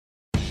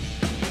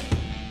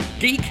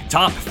Geek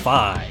Top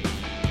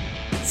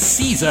 5,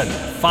 Season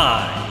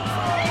 5.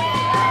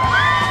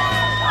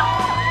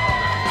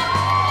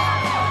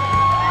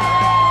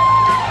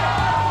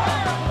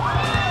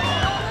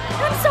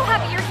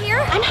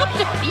 I'm happy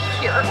to be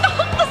here.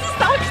 This is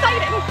so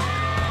exciting.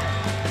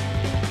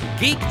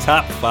 Geek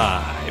Top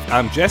 5.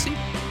 I'm Jesse.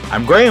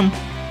 I'm Graham.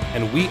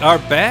 And we are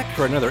back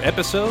for another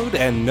episode.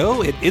 And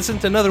no, it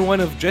isn't another one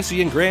of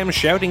Jesse and Graham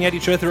shouting at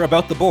each other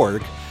about the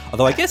Borg.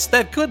 Although I guess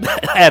that could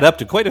add up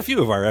to quite a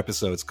few of our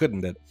episodes,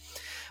 couldn't it?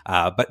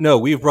 But no,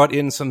 we've brought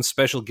in some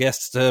special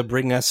guests to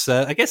bring us,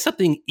 I guess,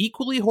 something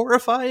equally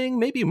horrifying,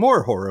 maybe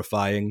more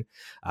horrifying.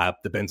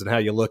 Depends on how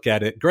you look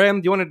at it.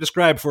 Graham, do you want to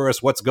describe for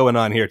us what's going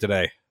on here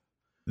today?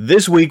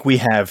 This week we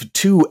have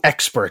two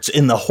experts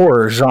in the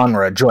horror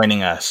genre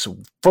joining us.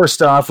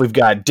 First off, we've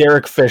got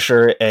Derek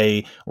Fisher,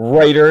 a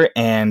writer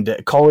and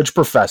college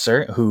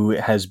professor who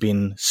has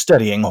been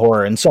studying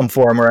horror in some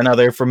form or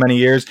another for many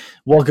years.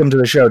 Welcome to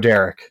the show,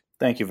 Derek.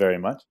 Thank you very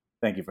much.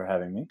 Thank you for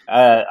having me.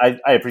 I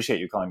appreciate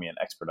you calling me an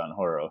expert on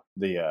horror.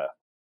 The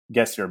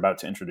guest you're about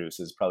to introduce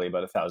is probably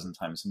about 1,000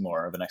 times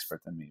more of an expert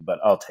than me, but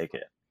I'll take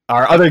it.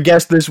 Our other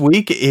guest this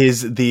week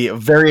is the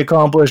very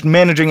accomplished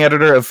managing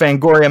editor of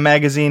Fangoria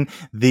magazine,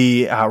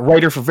 the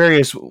writer for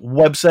various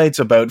websites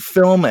about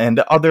film and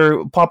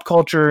other pop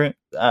culture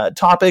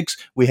topics.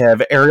 We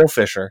have Ariel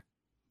Fisher.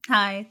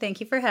 Hi, thank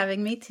you for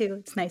having me too.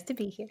 It's nice to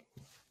be here.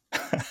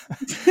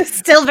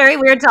 Still very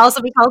weird to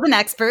also be called an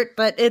expert,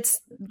 but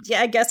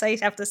I guess I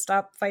have to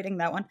stop fighting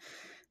that one.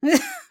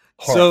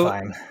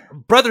 Horrifying. So,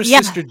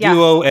 brother-sister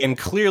duo and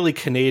clearly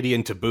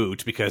Canadian to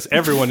boot, because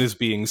everyone is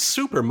being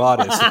super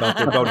modest about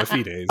their bona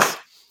fides.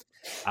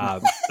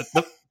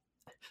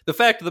 The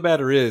fact of the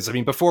matter is, I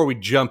mean, before we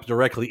jump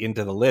directly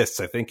into the lists,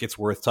 I think it's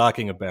worth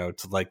talking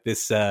about, like,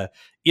 this,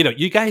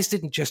 you guys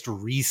didn't just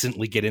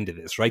recently get into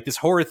this, right? This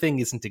horror thing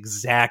isn't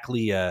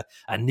exactly a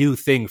new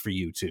thing for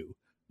you two.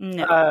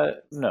 No.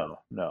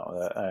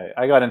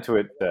 I got into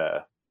it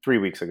 3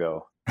 weeks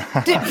ago.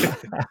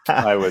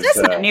 I was That's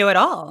not new at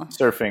all.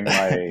 Surfing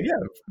my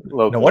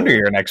local no wonder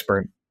you're an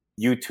expert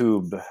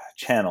YouTube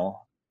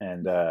channel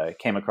and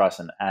came across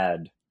an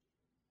ad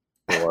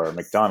for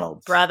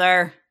McDonald's.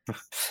 Brother.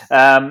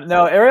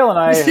 No, Ariel and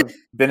I have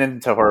been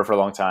into horror for a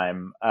long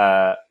time.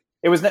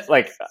 It was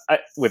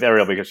with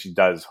Ariel, because she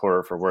does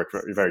horror for work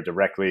very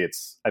directly.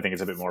 I think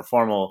it's a bit more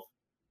formal.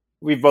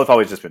 We've both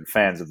always just been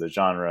fans of the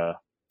genre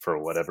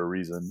for whatever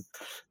reason.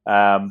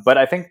 But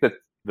I think that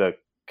the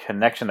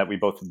connection that we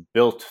both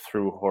built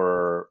through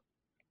horror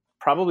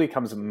probably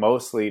comes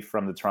mostly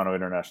from the Toronto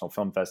International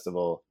Film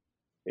Festival,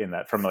 in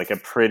that from like a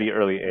pretty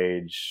early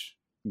age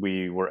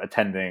we were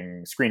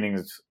attending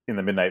screenings in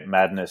the Midnight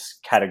Madness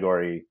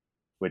category,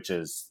 which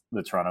is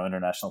the Toronto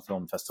International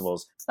Film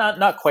Festival's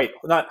not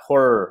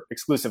horror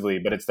exclusively,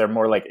 but it's their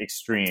more like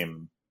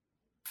extreme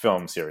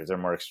film series, their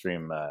more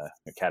extreme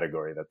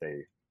category that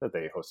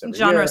they host every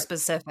genre year.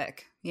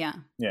 Specific. Yeah.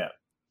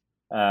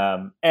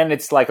 And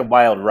it's like a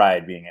wild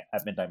ride being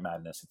at Midnight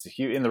Madness. It's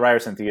in the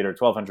Ryerson Theater,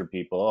 1,200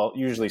 people,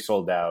 usually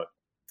sold out.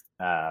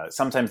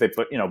 Sometimes they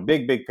put,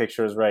 big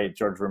pictures, right?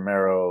 George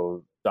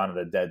Romero, Dawn of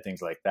the Dead,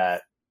 things like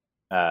that.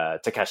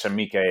 Takashi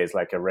Miike is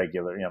like a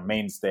regular,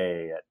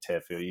 mainstay at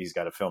TIFF. He's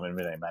got a film in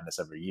Midnight Madness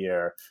every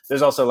year.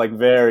 There's also like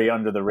very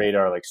under the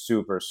radar, like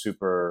super,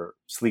 super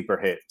sleeper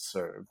hits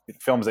or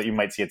films that you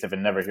might see at TIFF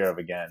and never hear of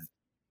again.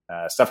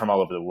 Stuff from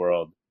all over the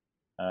world.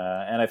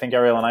 And I think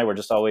Ariel and I were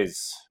just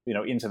always,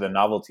 into the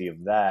novelty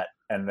of that.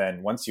 And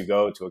then once you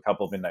go to a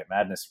couple of Midnight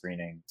Madness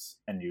screenings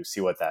and you see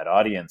what that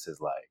audience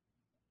is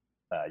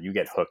like, you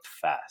get hooked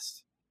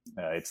fast.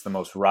 It's the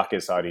most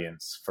raucous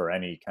audience for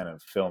any kind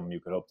of film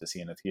you could hope to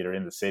see in a theater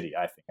in the city,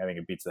 I think. I think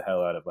it beats the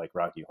hell out of like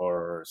Rocky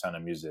Horror or Sound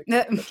of Music.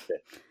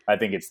 I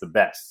think it's the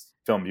best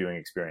film viewing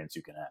experience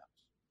you can have.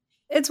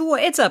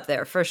 It's up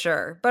there for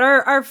sure, but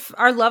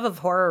our love of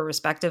horror,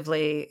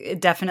 respectively,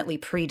 it definitely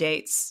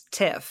predates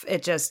TIFF.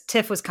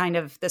 TIFF was kind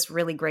of this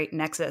really great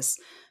nexus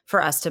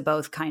for us to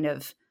both kind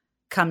of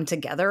come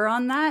together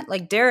on that.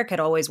 Like Derek had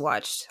always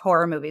watched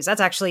horror movies.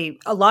 That's actually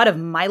a lot of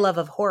my love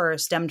of horror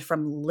stemmed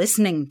from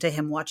listening to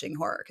him watching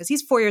horror, because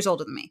he's 4 years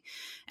older than me,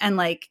 and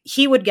like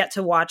he would get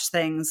to watch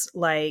things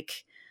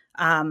like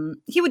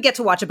he would get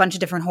to watch a bunch of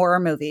different horror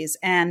movies,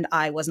 and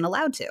I wasn't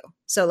allowed to.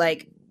 So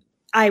like,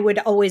 I would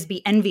always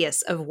be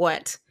envious of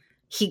what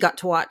he got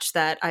to watch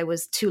that I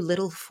was too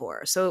little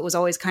for. So it was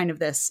always kind of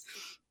this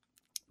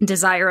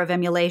desire of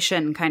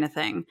emulation kind of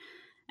thing.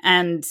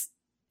 And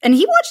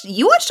you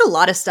watched a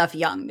lot of stuff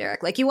young,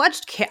 Derek. Like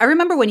I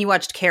remember when you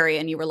watched Carrie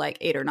and you were like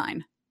 8 or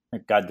 9.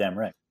 Goddamn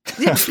right.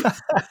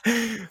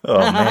 Oh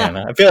man,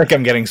 I feel like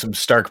I'm getting some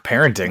stark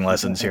parenting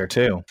lessons here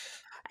too.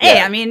 Hey,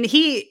 I mean,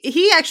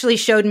 he actually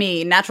showed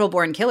me Natural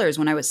Born Killers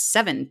when I was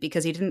 7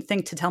 because he didn't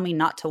think to tell me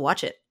not to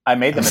watch it. I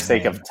made the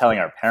mistake of telling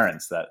our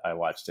parents that I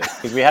watched it,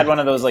 because we had one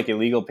of those like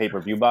illegal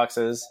pay-per-view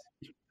boxes.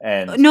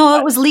 And no,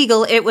 it was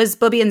legal. It was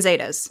Bubby and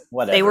Zeta's.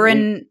 Whatever. They were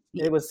in.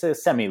 It was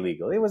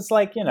semi-legal. It was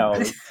like, Gray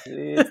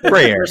there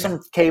area. were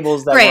some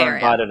cables that weren't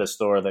bought at a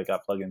store that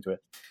got plugged into it.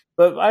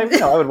 But I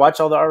would watch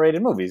all the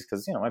R-rated movies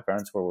because my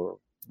parents were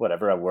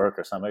whatever at work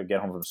or something. I'd get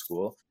home from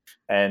school,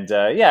 and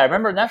I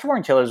remember Natural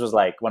Born Killers was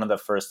like one of the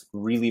first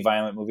really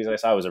violent movies I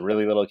saw. I was a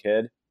really little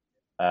kid,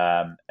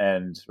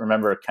 and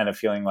remember kind of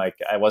feeling like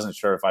I wasn't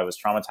sure if I was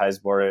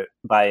traumatized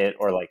by it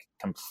or like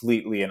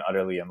completely and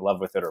utterly in love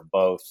with it or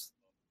both.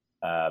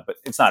 But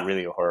it's not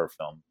really a horror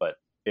film, but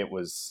it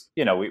was.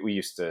 We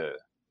used to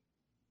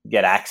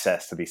get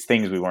access to these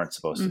things we weren't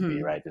supposed to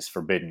be, right? This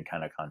forbidden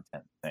kind of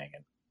content thing,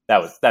 and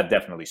that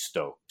definitely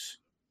stoked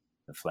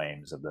the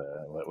flames of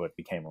what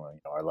became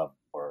our love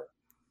for.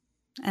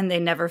 And they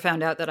never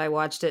found out that I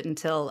watched it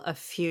until a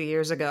few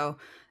years ago,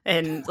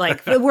 and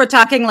like we're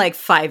talking like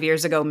 5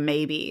 years ago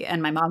maybe,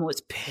 and my mom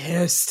was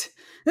pissed,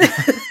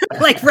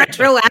 like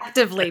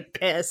retroactively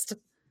pissed.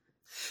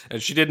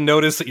 And she didn't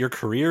notice that your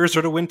career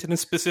sort of went in a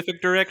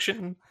specific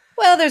direction.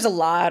 Well, there's a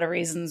lot of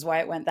reasons why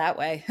it went that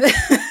way.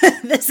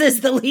 This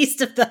is the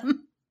least of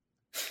them.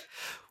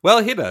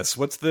 Well, hit us.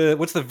 What's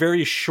the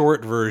very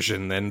short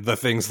version and the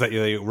things that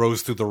you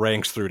rose through the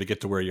ranks through to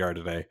get to where you are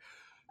today?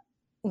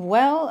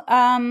 Well,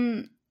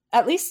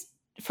 at least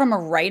from a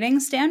writing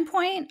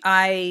standpoint,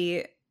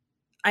 I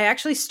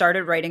actually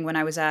started writing when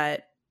I was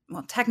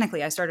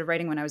technically I started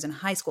writing when I was in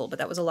high school, but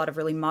that was a lot of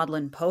really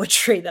maudlin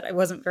poetry that I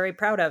wasn't very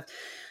proud of.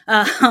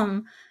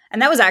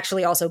 And that was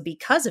actually also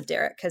because of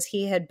Derek, because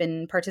he had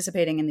been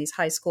participating in these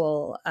high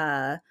school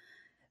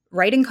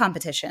writing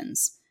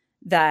competitions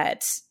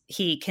that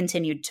he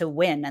continued to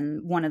win.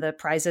 And one of the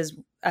prizes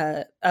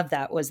of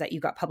that was that you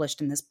got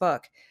published in this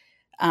book.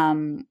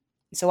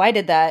 So I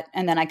did that,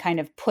 and then I kind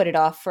of put it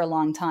off for a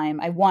long time.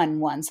 I won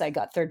once. I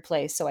got third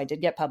place, so I did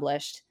get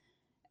published.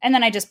 And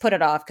then I just put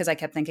it off because I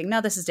kept thinking,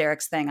 no, this is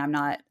Derek's thing. I'm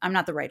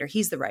not the writer.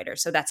 He's the writer.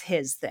 So that's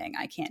his thing.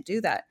 I can't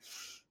do that.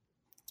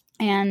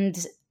 And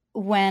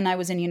when I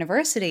was in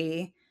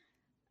university,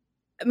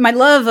 my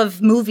love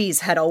of movies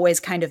had always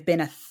kind of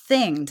been a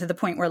thing, to the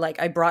point where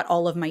like I brought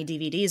all of my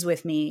DVDs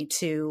with me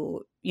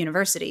to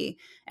university,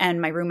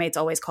 and my roommates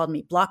always called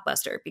me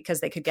Blockbuster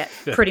because they could get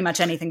pretty much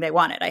anything they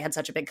wanted. I had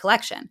such a big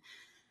collection.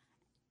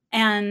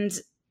 And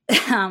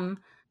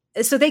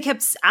so they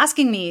kept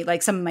asking me,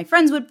 like some of my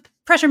friends would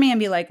pressure me and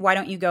be like, why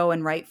don't you go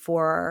and write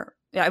for,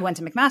 I went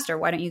to McMaster,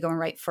 why don't you go and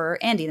write for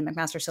Andy, the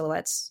McMaster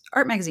Silhouettes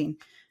art magazine?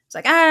 It's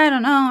like, I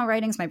don't know,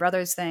 writing's my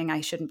brother's thing. I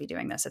shouldn't be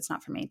doing this. It's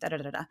not for me.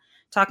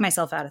 Talk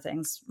myself out of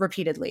things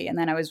repeatedly. And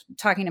then I was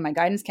talking to my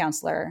guidance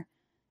counselor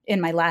in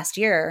my last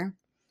year,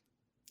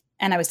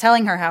 and I was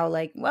telling her how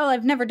like, well,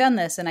 I've never done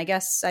this, and I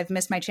guess I've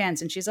missed my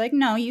chance. And she's like,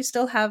 no, you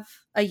still have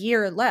a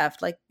year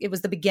left. Like it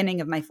was the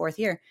beginning of my fourth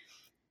year.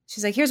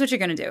 She's like, here's what you're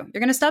going to do.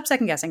 You're going to stop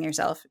second guessing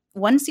yourself.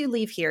 Once you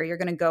leave here, you're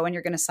going to go and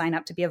you're going to sign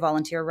up to be a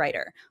volunteer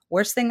writer.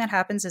 Worst thing that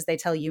happens is they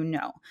tell you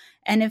no.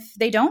 And if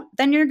they don't,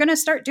 then you're going to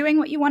start doing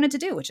what you wanted to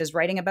do, which is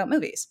writing about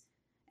movies.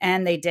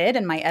 And they did.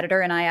 And my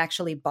editor and I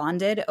actually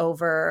bonded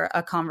over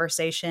a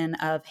conversation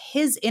of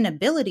his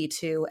inability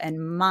to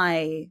and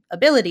my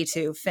ability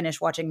to finish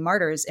watching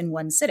Martyrs in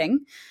one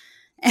sitting.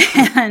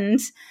 And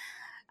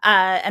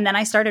then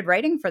I started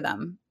writing for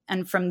them.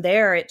 And from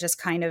there, it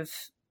just kind of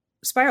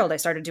spiraled. I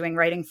started doing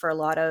writing for a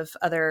lot of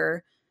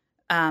other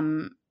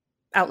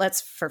outlets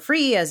for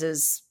free, as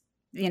is,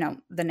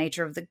 the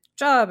nature of the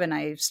job. And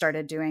I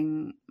started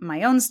doing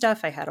my own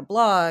stuff. I had a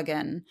blog,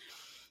 and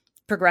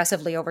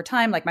progressively over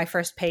time, like my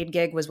first paid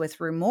gig was with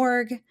Rue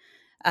Morgue.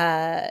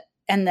 And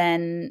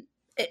then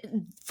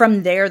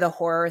from there, the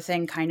horror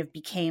thing kind of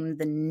became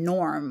the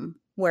norm.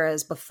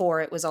 Whereas before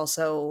it was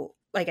also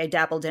like I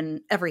dabbled in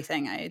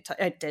everything. I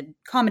did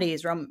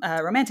comedies,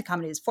 romantic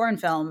comedies, foreign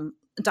film,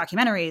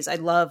 documentaries. I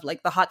love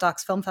like the Hot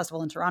Docs Film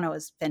Festival in Toronto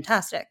is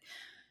fantastic.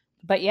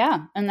 But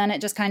yeah, and then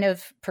it just kind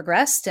of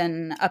progressed,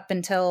 and up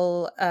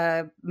until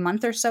a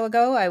month or so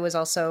ago, I was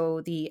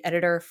also the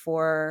editor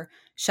for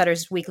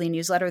Shudder's weekly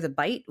newsletter, The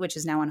Bite, which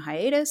is now on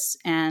hiatus,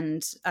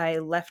 and I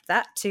left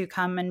that to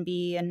come and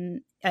be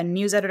a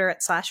news editor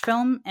at Slash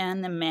Film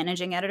and the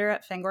managing editor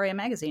at Fangoria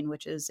Magazine,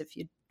 which is,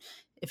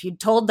 if you'd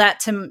told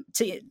that to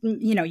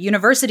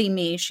university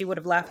me, she would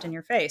have laughed in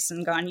your face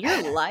and gone,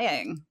 "You're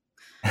lying."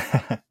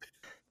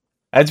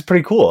 That's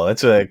pretty cool.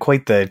 That's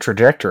quite the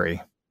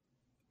trajectory.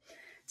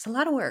 It's a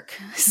lot of work.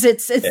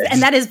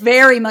 And that is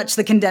very much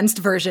the condensed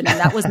version, and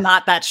that was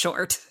not that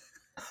short.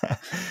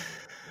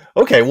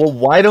 Okay, well,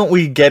 why don't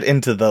we get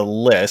into the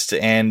list?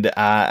 And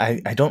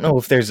I don't know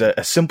if there's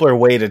a simpler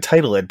way to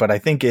title it, but I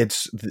think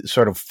it's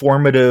sort of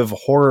formative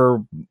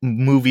horror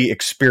movie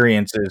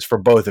experiences for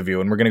both of you.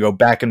 And we're going to go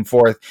back and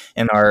forth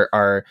in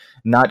our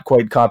not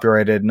quite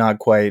copyrighted, not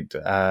quite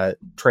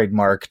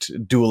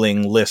trademarked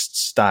dueling list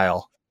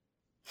style.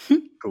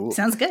 Cool.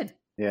 Sounds good.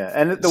 Yeah,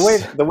 and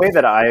the way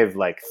that I've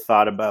like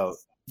thought about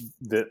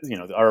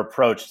our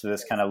approach to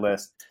this kind of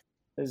list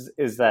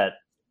is that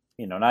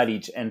not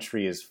each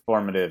entry is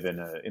formative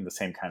in the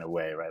same kind of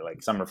way, right?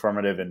 Like some are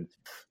formative in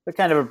the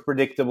kind of a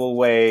predictable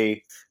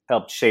way,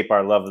 helped shape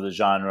our love of the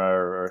genre,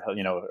 or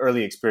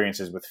early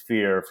experiences with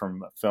fear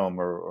from film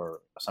or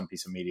some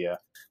piece of media.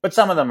 But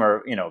some of them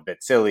are a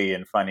bit silly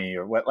and funny,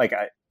 or what. Like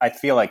I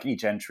feel like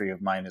each entry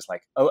of mine is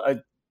like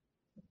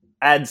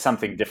add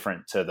something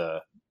different to the,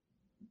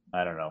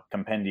 I don't know,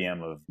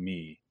 compendium of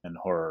me and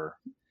horror.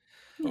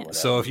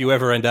 So if you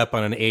ever end up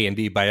on an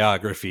A&D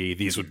biography,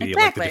 these would be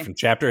like the different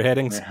chapter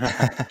headings.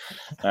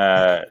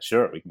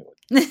 Sure, we can go.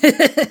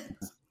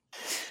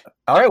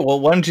 All right, well,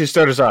 why don't you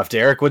start us off,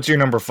 Derek? What's your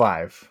number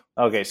 5?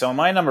 Okay, so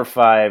my number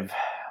 5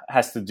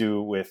 has to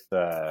do with,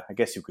 I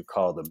guess you could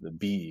call it the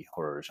B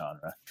horror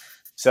genre.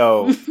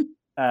 So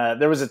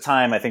there was a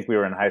time, I think we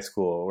were in high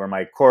school, where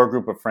my core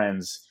group of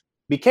friends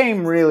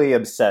became really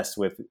obsessed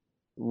with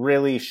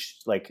really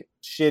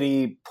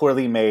shitty,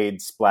 poorly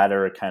made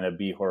splatter kind of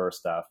B horror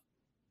stuff.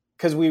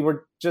 Because we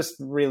were just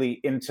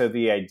really into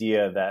the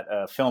idea that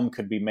a film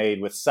could be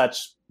made with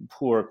such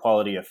poor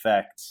quality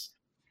effects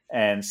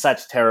and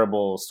such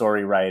terrible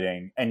story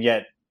writing, and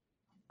yet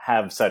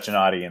have such an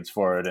audience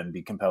for it and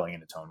be compelling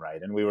in its own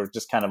right. And we were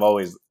just kind of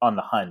always on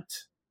the hunt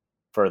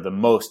for the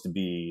most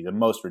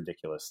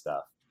ridiculous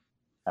stuff.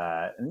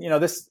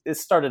 And this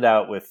started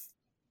out with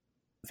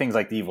things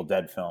like the Evil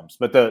Dead films.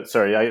 But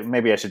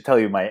maybe I should tell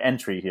you my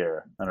entry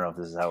here. I don't know if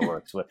this is how it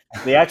works. But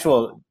the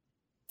actual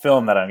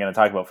film that I'm going to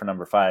talk about for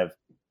number 5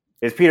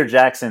 is Peter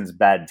Jackson's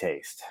Bad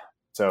Taste.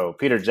 So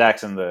Peter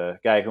Jackson, the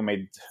guy who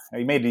made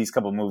these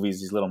couple movies,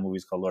 these little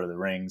movies called Lord of the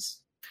Rings,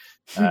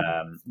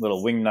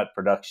 little Wingnut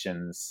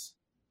Productions.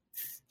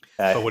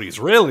 But what he's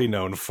really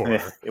known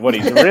for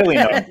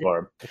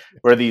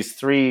were these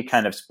 3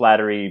 kind of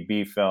splattery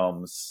B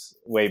films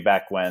way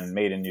back when,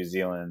 made in New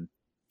Zealand,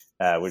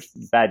 which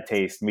Bad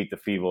Taste, Meet the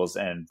Feebles,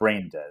 and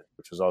Brain Dead,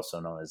 which was also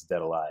known as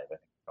Dead Alive, I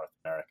think, in North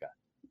America.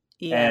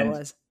 Yeah, and it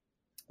was.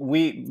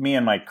 Me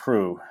and my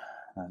crew,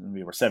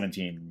 we were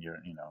 17,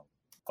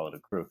 call it a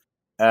crew.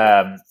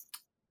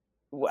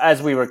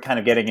 As we were kind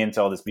of getting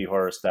into all this B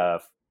horror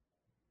stuff,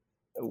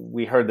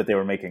 we heard that they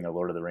were making a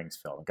Lord of the Rings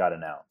film. It got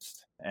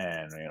announced,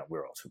 and we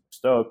were all super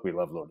stoked. We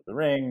love Lord of the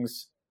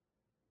Rings,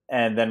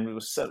 and then it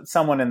was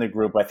someone in the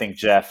group, I think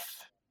Jeff,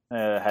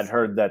 had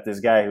heard that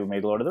this guy who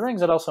made Lord of the Rings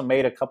had also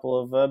made a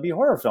couple of B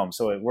horror films,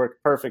 so it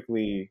worked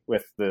perfectly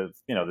with the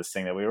this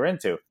thing that we were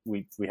into.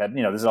 We had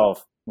this is all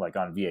like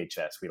on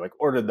VHS. We like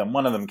ordered them.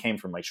 One of them came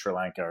from like Sri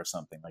Lanka or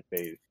something. Like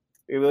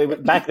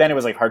back then it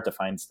was like hard to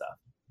find stuff.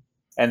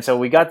 And so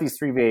we got these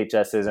 3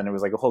 VHSs, and it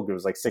was like a whole group. It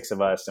was like 6 of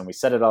us, and we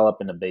set it all up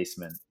in the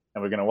basement,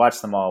 and we're going to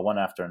watch them all one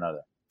after another.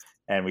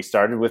 And we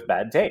started with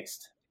Bad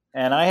Taste.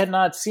 And I had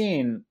not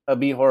seen a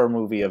B horror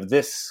movie of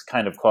this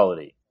kind of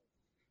quality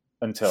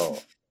until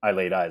I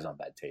laid eyes on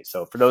Bad Taste.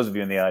 So for those of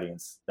you in the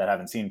audience that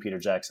haven't seen Peter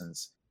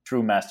Jackson's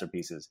true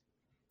masterpieces,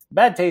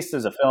 Bad Taste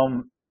is a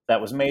film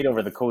that was made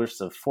over the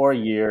course of 4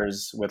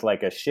 years with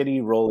like a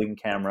shitty rolling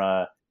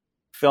camera,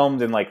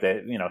 filmed in like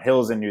the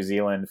hills in New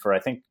Zealand for I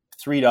think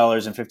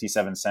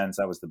 $3.57.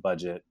 That was the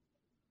budget,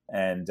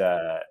 and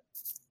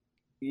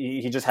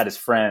he just had his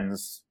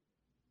friends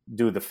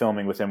do the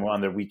filming with him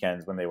on their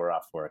weekends when they were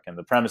off work. And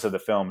the premise of the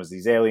film is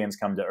these aliens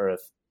come to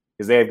Earth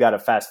because they've got a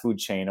fast food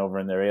chain over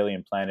in their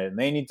alien planet, and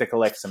they need to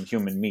collect some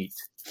human meat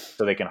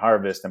so they can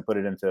harvest and put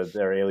it into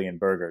their alien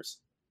burgers.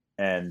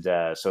 And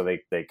so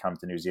they come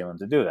to New Zealand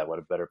to do that. What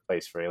a better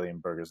place for alien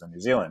burgers than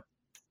New Zealand.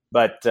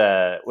 But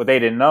what they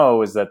didn't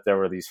know is that there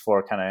were these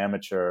 4 kind of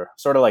amateur,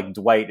 sort of like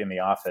Dwight in The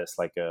Office,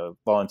 like a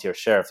volunteer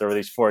sheriff. There were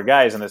these 4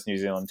 guys in this New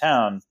Zealand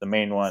town. The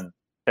main one,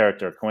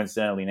 character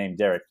coincidentally named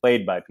Derek,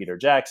 played by Peter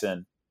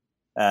Jackson,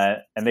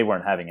 and they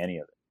weren't having any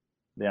of it.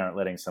 They aren't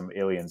letting some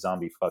alien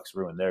zombie fucks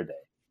ruin their day.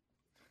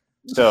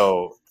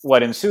 So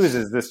what ensues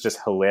is this just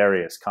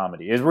hilarious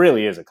comedy. It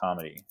really is a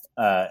comedy,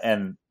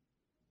 and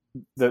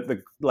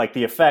the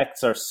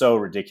effects are so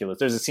ridiculous.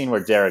 There's a scene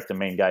where Derek, the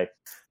main guy,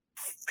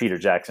 Peter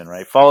Jackson,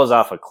 right, falls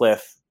off a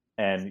cliff,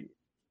 and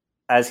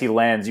as he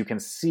lands, you can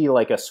see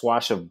like a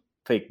swash of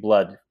fake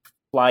blood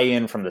fly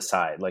in from the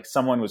side, like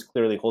someone was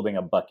clearly holding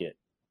a bucket.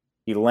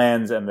 He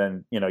lands, and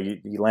then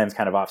he lands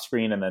kind of off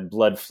screen, and then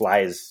blood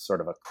flies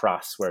sort of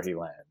across where he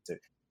lands.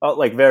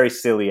 Like very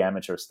silly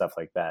amateur stuff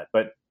like that,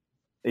 but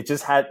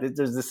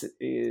there's this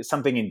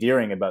something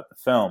endearing about the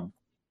film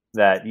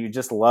that you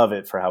just love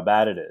it for how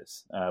bad it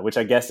is, which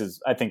I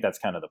think that's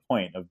kind of the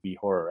point of B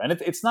horror. And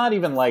it's not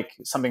even like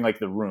something like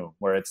The Room,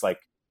 where it's like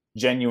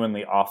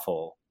genuinely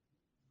awful,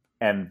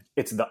 and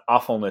it's the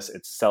awfulness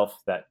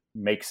itself that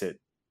makes it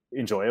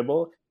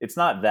enjoyable. It's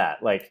not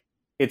that. Like,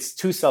 it's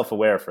too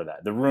self-aware for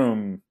that. The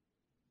Room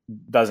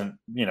doesn't,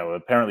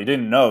 apparently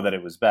didn't know that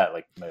it was bad.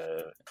 Like,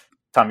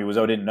 Tommy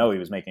Wiseau didn't know he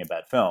was making a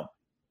bad film.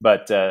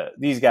 But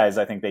these guys,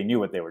 I think they knew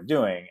what they were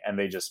doing, and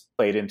they just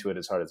played into it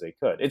as hard as they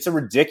could. It's a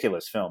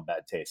ridiculous film,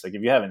 Bad Taste. Like,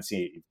 if you haven't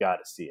seen it, you've got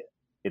to see it.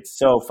 It's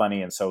so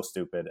funny and so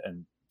stupid,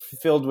 and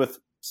filled with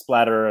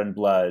splatter and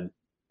blood,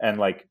 and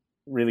like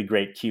really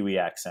great Kiwi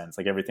accents.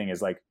 Like, everything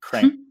is like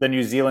cranked. The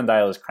New Zealand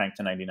dial is cranked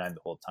to 99 the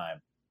whole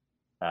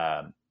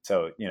time.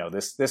 So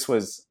this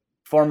was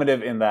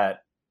formative in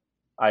that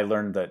I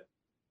learned that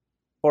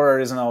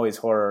horror isn't always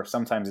horror.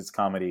 Sometimes it's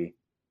comedy,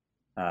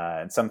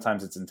 and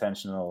sometimes it's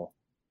intentional.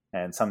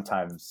 And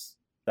sometimes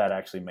that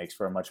actually makes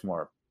for a much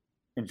more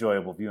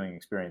enjoyable viewing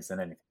experience than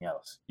anything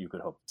else you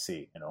could hope to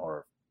see in a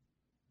horror.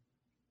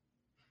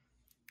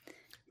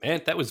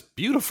 Man, that was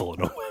beautiful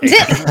in a way.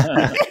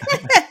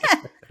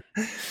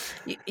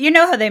 You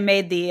know how they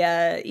made the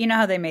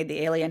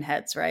alien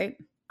heads, right?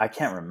 I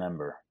can't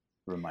remember.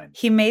 Remind me.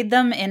 He made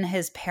them in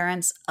his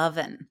parents'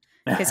 oven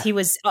because he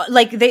was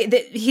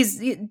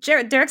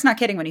Derek's not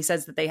kidding when he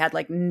says that they had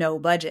like no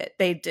budget.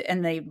 They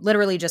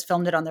literally just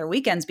filmed it on their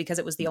weekends because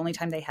it was the only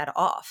time they had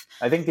off.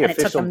 I think the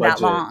official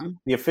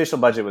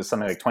budget was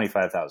something like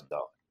 $25,000,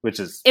 which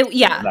is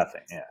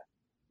nothing. Yeah.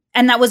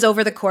 And that was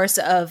over the course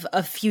of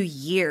a few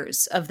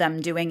years of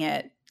them doing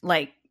it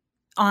like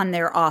on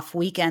their off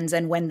weekends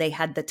and when they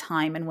had the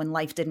time and when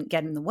life didn't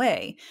get in the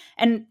way.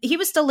 And he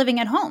was still living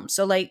at home.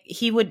 So like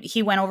he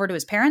went over to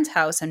his parents'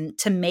 house, and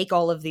to make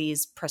all of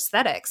these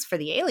prosthetics for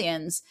the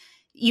aliens,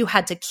 you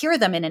had to cure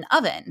them in an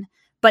oven,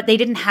 but they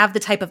didn't have the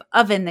type of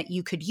oven that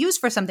you could use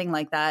for something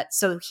like that.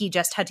 So he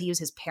just had to use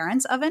his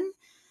parents' oven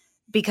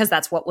because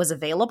that's what was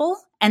available.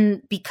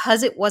 And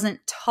because it wasn't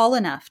tall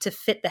enough to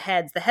fit the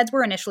heads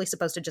were initially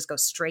supposed to just go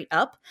straight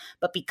up,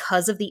 but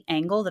because of the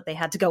angle that they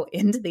had to go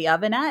into the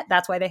oven at,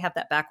 that's why they have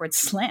that backward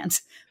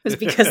slant. It was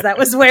because that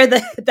was where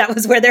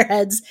their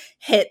heads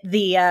hit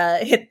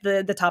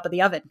the top of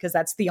the oven, because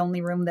that's the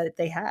only room that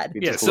they had.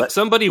 Yeah, so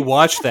somebody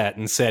watched that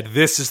and said,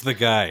 "This is the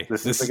guy.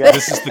 This is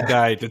the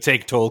guy to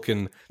take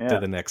Tolkien to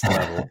the next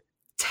level."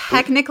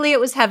 Technically,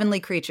 it was Heavenly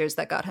Creatures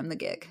that got him the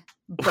gig.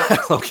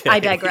 But okay. I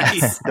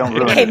digress. Don't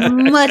ruin it.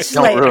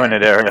 Don't ruin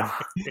it, Ariel.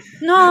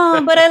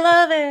 No, but I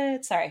love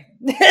it. Sorry.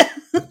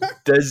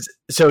 Does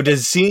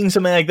seeing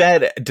something like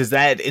that, does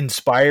that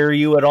inspire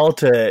you at all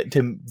to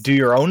do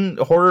your own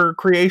horror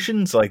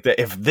creations? Like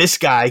that, if this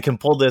guy can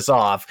pull this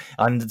off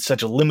on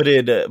such a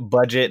limited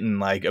budget and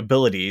like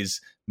abilities,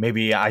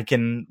 maybe I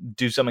can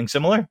do something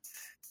similar.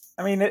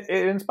 I mean, it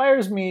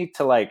inspires me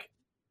to like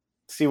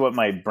see what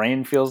my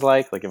brain feels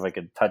like if I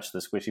could touch the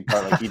squishy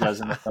part like he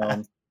does in the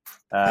film.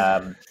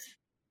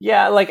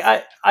 Like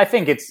I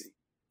think it's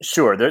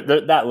sure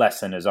that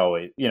lesson is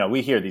always,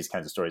 we hear these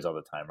kinds of stories all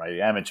the time, right?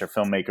 The amateur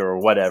filmmaker or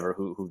whatever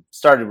who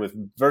started with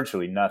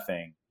virtually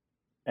nothing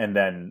and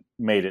then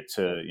made it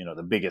to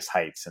the biggest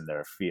heights in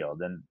their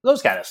field, and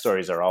those kind of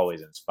stories are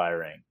always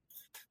inspiring.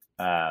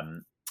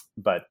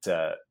 But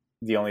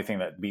the only thing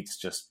that beats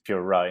just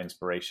pure raw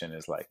inspiration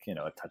is like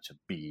a touch of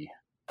B,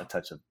 a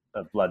touch of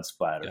blood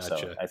splatter. Gotcha.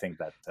 So I think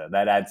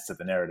that adds to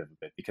the narrative a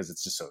bit because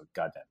it's just so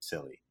goddamn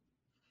silly.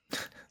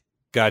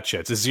 Gotcha.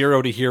 It's a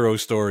zero to hero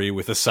story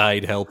with a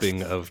side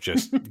helping of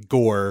just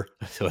gore,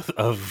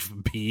 of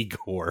B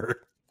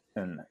gore.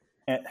 And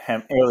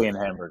alien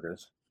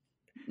hamburgers.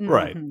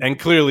 Right. And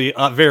clearly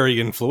very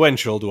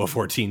influential to a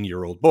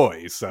 14-year-old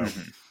boy. So,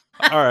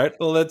 all right.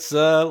 Well, let's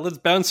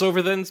bounce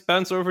over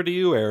to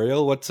you,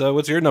 Ariel. What's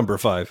your number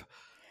 5?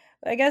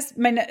 I guess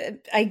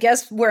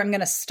where I'm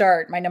going to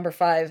start, my number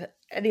 5.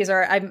 These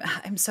are,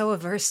 I'm so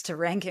averse to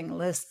ranking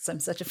lists. I'm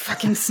such a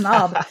fucking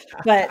snob.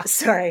 But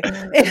sorry,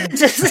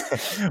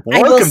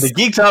 welcome to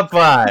Geek Top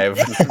 5.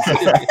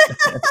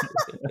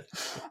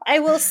 I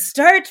will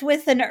start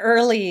with an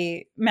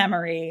early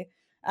memory.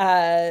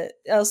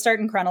 I'll start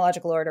in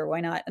chronological order.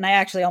 Why not? And I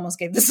actually almost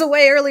gave this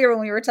away earlier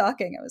when we were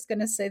talking. I was going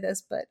to say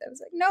this, but I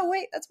was like, no,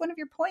 wait, that's one of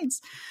your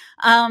points.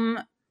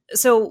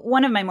 So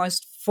one of my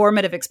most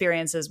formative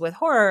experiences with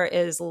horror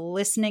is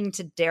listening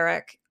to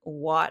Derek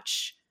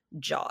watch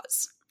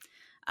Jaws.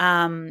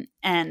 And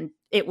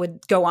it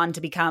would go on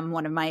to become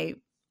one of my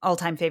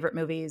all-time favorite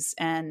movies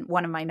and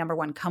one of my number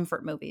one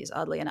comfort movies,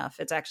 oddly enough.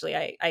 It's actually,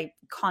 I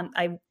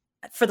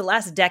for the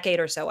last decade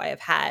or so, I have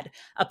had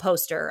a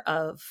poster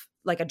of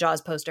like a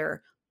Jaws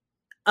poster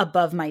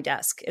above my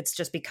desk. It's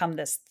just become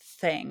this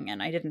thing,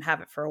 and I didn't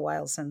have it for a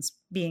while since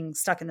being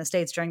stuck in the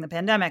States during the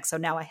pandemic. So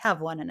now I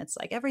have one, and it's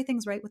like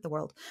everything's right with the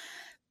world.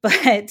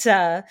 But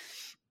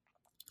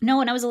no,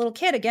 when I was a little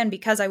kid, again,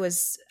 because I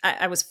was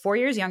 4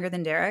 years younger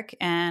than Derek,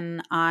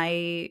 and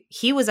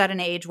he was at an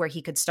age where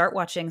he could start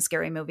watching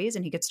scary movies,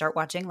 and he could start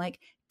watching like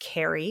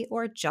Carrie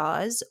or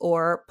Jaws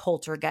or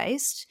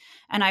Poltergeist,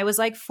 and I was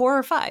like 4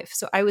 or 5,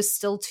 so I was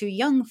still too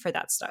young for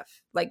that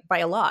stuff, like by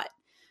a lot.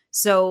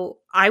 So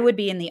I would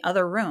be in the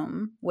other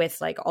room with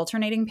like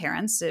alternating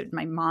parents.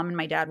 My mom and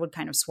my dad would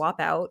kind of swap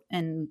out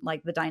in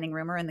like the dining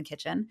room or in the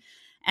kitchen.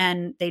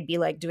 And they'd be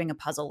like doing a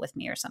puzzle with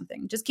me or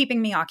something, just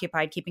keeping me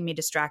occupied, keeping me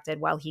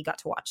distracted while he got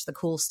to watch the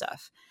cool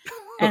stuff.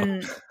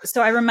 And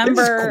so I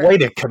remember, it's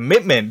quite a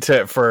commitment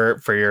for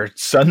your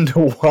son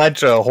to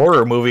watch a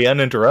horror movie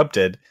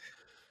uninterrupted.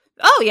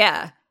 Oh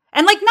yeah.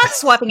 And like not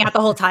swapping out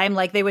the whole time,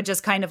 like they would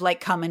just kind of like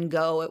come and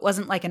go. It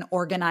wasn't like an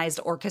organized,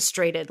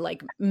 orchestrated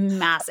like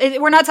mass.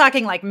 We're not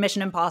talking like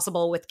Mission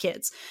Impossible with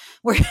kids,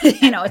 where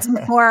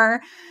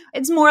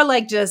it's more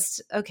like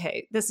just,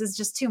 okay, this is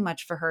just too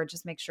much for her.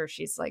 Just make sure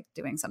she's like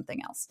doing something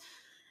else.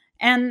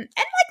 And like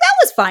that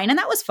was fine and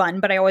that was fun,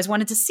 but I always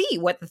wanted to see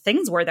what the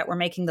things were that were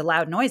making the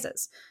loud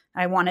noises.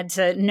 I wanted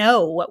to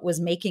know what was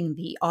making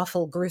the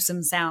awful,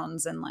 gruesome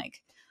sounds, and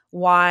like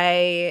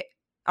why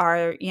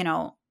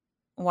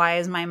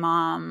is my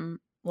mom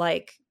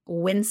like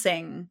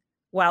wincing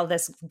while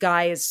this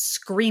guy is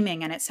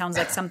screaming and it sounds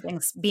like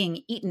something's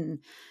being eaten?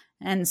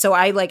 And so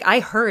I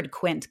heard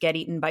Quint get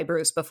eaten by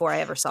Bruce before I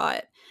ever saw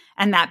it.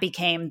 And that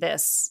became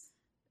this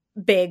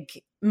big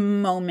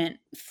moment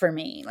for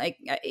me. Like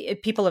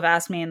people have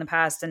asked me in the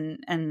past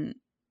and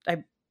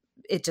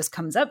it just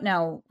comes up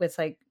now with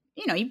like,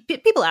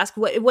 people ask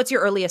what's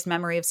your earliest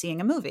memory of seeing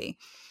a movie?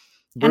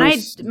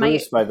 Bruce,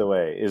 by the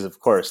way, is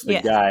of course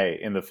the guy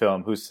in the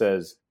film who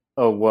says,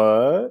 "Oh,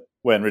 what?"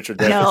 when Richard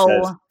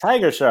Dreyfuss says,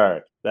 "Tiger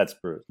shark." That's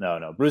Bruce.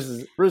 No. Bruce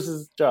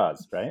is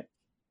Jaws, right?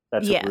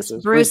 That's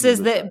what Bruce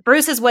is.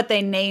 Bruce is what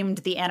they named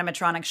the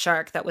animatronic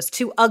shark that was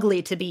too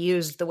ugly to be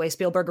used the way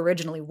Spielberg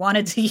originally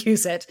wanted to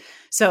use it.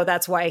 So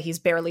that's why he's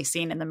barely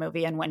seen in the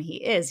movie, and when he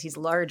is, he's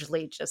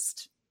largely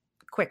just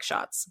quick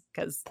shots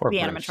because the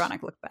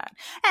animatronic looked bad.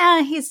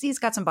 He's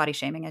got some body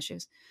shaming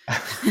issues.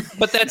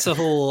 But that's a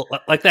whole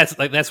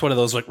that's one of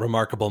those like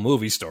remarkable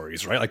movie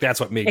stories, right? Like that's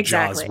what made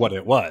Jaws what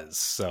it was.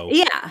 So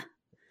yeah,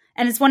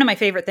 and it's one of my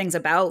favorite things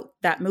about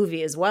that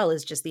movie as well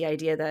is just the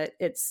idea that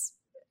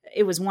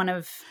it was one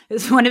of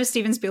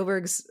Steven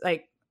Spielberg's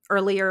like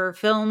earlier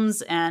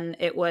films, and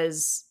it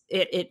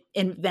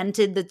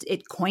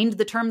coined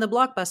the term the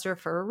blockbuster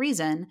for a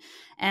reason,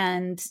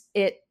 and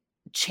it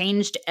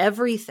changed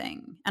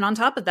everything. And on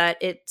top of that,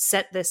 it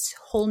set this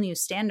whole new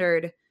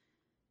standard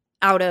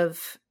out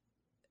of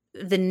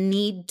the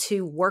need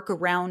to work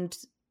around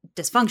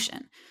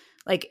dysfunction.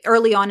 Like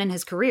early on in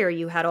his career,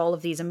 you had all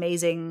of these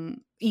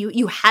amazing,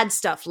 you had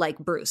stuff like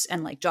Bruce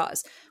and like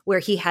Jaws, where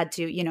he had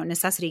to,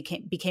 necessity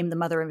became the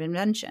mother of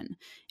invention,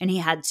 and he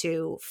had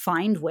to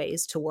find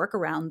ways to work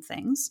around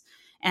things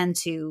and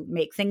to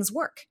make things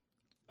work.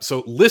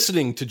 So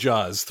listening to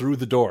Jaws through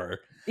the door.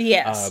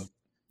 Yes.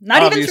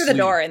 Not even through the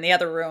door in the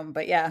other room,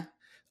 but yeah.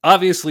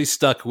 Obviously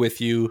stuck with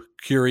you,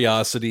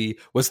 curiosity.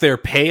 Was there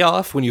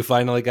payoff when you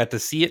finally got to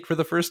see it for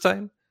the first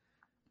time?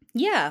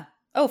 Yeah.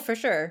 Oh, for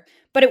sure.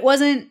 But it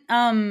wasn't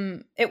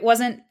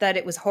that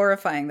it was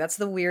horrifying. That's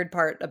the weird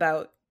part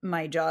about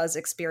my Jaws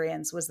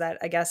experience, was that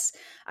I guess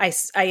I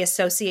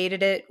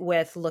associated it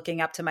with looking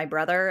up to my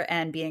brother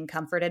and being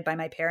comforted by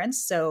my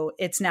parents. So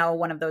it's now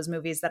one of those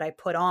movies that I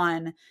put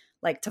on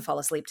like to fall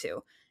asleep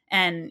to.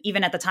 And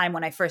even at the time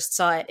when I first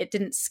saw it, it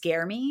didn't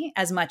scare me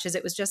as much as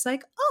it was just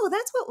like, oh,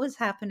 that's what was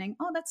happening.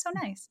 Oh, that's so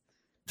nice.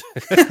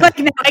 Like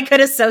now I could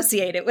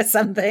associate it with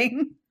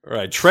something.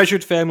 Right.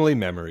 Treasured family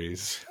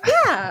memories.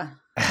 Yeah.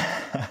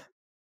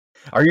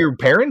 Are your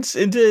parents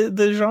into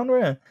the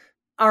genre?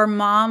 Our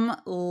mom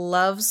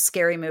loves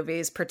scary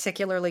movies,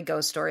 particularly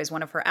ghost stories.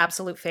 One of her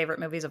absolute favorite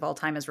movies of all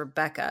time is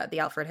Rebecca, the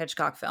Alfred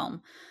Hitchcock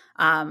film.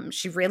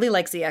 She really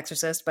likes The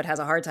Exorcist, but has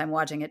a hard time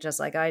watching it just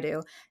like I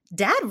do.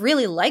 Dad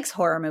really likes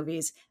horror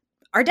movies.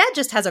 Our dad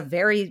just has a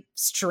very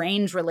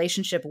strange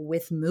relationship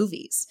with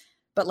movies.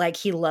 But like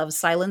he loves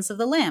Silence of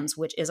the Lambs,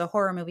 which is a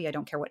horror movie. I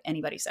don't care what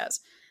anybody says.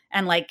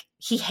 And like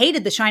he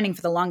hated The Shining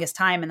for the longest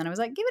time. And then I was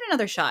like, give it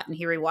another shot. And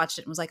he rewatched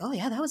it and was like, oh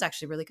yeah, that was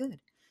actually really good.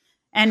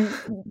 And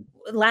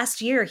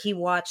last year he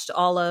watched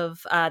all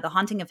of The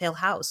Haunting of Hill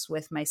House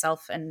with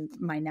myself and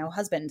my now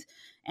husband,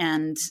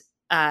 and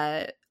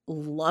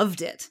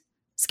loved it.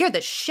 Scared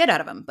the shit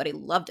out of him, but he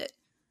loved it.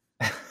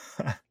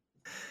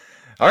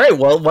 All right,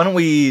 well, why don't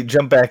we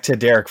jump back to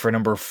Derek for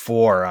number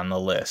 4 on the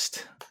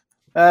list?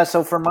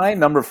 So for my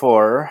number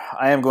 4,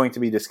 I am going to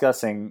be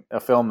discussing a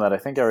film that I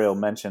think Ariel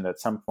mentioned at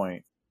some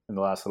point in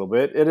the last little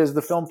bit. It is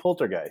the film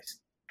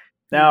Poltergeist.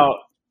 Now,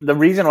 the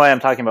reason why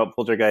I'm talking about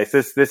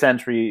Poltergeist, this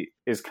entry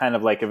is kind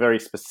of like a very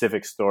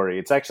specific story.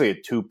 It's actually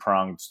a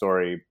two-pronged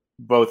story,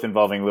 both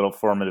involving little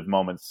formative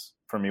moments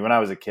for me when I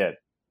was a kid.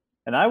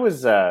 And I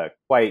was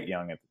quite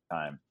young at the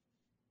time.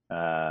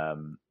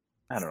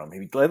 I don't know,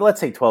 maybe let's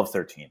say 12,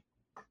 13.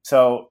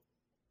 So,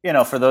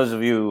 for those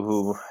of you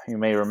who you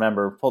may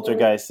remember,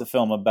 Poltergeist, the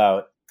film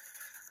about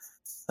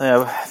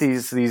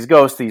these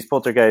ghosts, these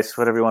poltergeists,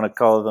 whatever you want to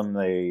call them.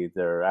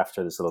 They're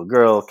after this little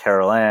girl,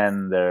 Carol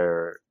Ann.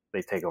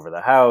 They take over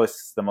the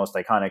house. The most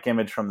iconic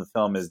image from the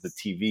film is the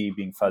TV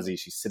being fuzzy.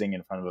 She's sitting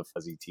in front of a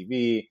fuzzy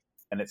TV,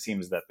 and it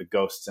seems that the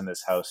ghosts in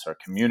this house are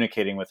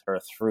communicating with her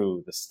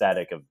through the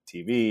static of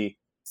the TV.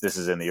 This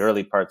is in the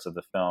early parts of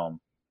the film,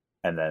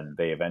 and then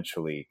they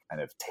eventually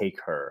kind of take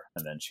her,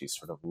 and then she's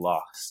sort of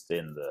lost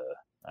in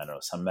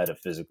some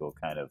metaphysical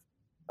kind of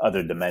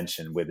other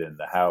dimension within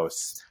the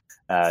house.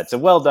 It's a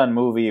well-done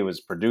movie. It was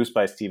produced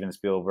by Steven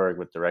Spielberg,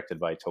 but directed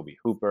by Tobe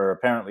Hooper.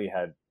 Apparently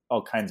had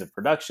all kinds of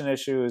production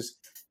issues.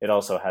 It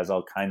also has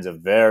all kinds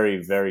of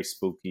very, very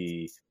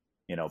spooky,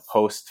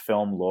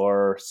 post-film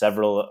lore.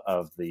 Several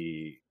of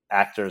the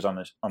actors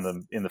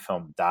in the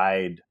film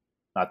died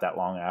not that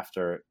long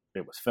after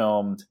it was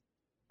filmed,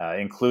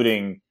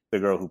 including the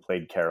girl who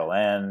played Carol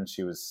Ann.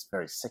 She was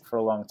very sick for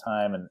a long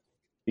time, and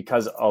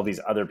because all these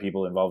other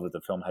people involved with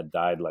the film had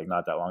died like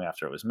not that long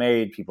after it was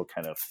made, people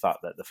kind of thought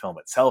that the film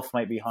itself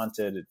might be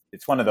haunted.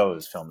 It's one of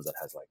those films that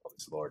has like all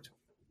this lore to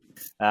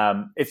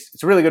it.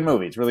 It's a really good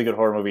movie. It's a really good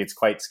horror movie. It's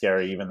quite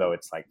scary, even though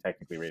it's like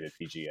technically rated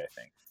PG, I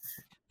think.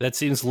 That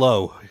seems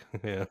low.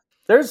 Yeah.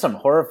 There's some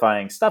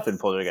horrifying stuff in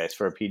Poltergeist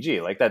for a PG,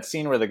 like that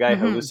scene where the guy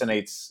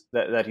hallucinates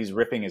that he's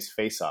ripping his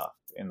face off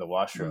in the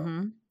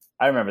washroom.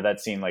 I remember that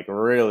scene like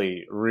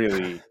really,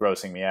 really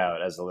grossing me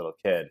out as a little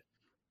kid.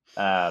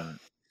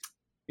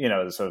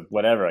 So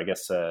whatever, I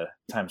guess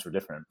times were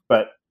different.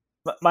 But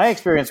my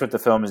experience with the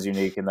film is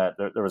unique in that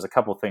there was a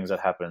couple things that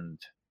happened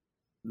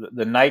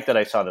the night that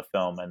I saw the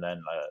film, and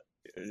then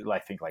I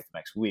think like the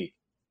next week.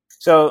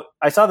 So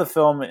I saw the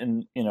film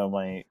in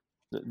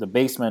the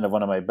basement of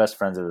one of my best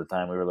friends at the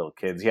time. We were little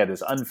kids. He had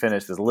this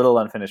little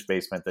unfinished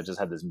basement that just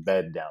had this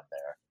bed down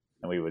there,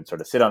 and we would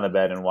sort of sit on the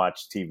bed and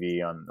watch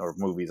TV or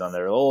movies on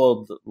their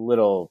old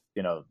little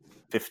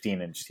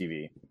 15-inch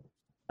TV.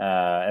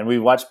 And we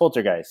watched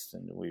Poltergeist,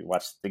 and we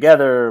watched it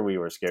together. We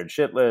were scared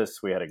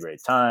shitless. We had a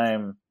great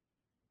time.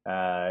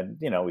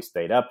 We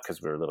stayed up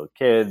because we were little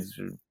kids,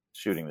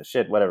 shooting the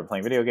shit, whatever,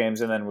 playing video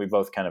games. And then we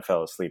both kind of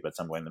fell asleep at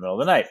some point in the middle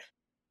of the night.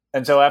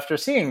 And so after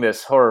seeing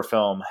this horror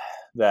film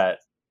that,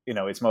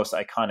 its most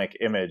iconic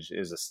image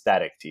is a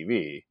static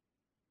TV,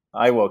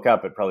 I woke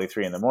up at probably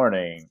 3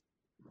 a.m,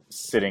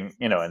 sitting,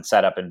 and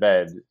sat up in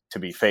bed to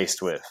be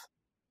faced with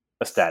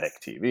a static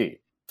TV.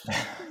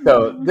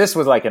 So this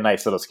was like a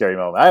nice little scary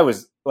moment. I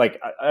was like,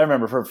 I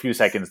remember for a few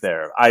seconds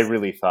there, I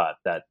really thought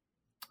that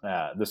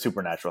the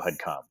supernatural had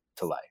come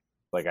to life.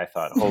 Like I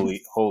thought,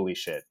 holy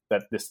shit,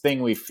 that this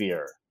thing we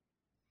fear,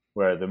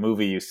 where the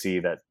movie you see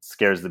that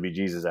scares the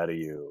bejesus out of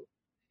you,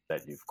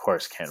 that you of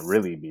course can't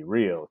really be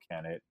real,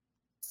 can it?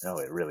 No,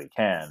 it really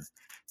can.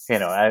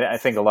 I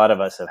think a lot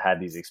of us have had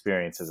these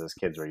experiences as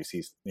kids where you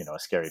see, a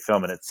scary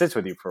film and it sits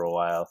with you for a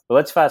while. But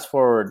let's fast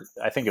forward.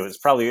 I think it was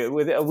probably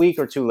a week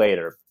or two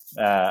later.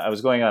 I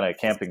was going on a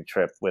camping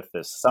trip with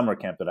this summer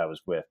camp that I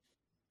was with.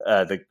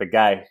 The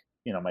guy,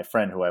 my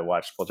friend who I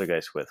watched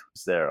Poltergeist with,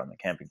 was there on the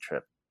camping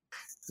trip.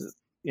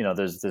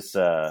 There's this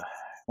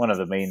one of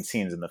the main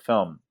scenes in the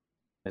film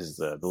is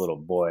the little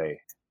boy,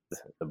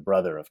 the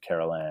brother of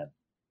Carol Ann.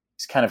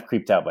 He's kind of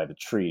creeped out by the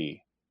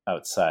tree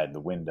outside the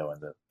window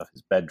of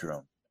his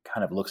bedroom.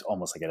 Kind of looks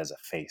almost like it has a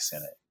face in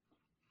it.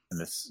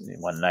 And this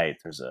one night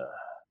there's a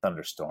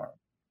thunderstorm,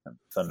 and the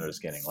thunder is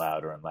getting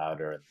louder and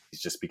louder, and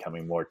he's just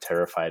becoming more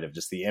terrified of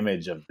just the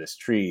image of this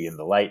tree and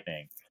the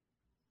lightning.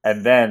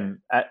 And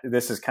then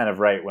this is kind of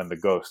right when the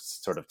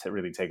ghosts sort of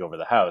really take over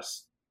the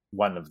house.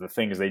 One of the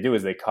things they do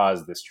is they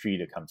cause this tree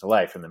to come to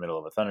life in the middle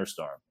of a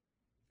thunderstorm,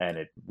 and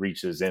it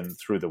reaches in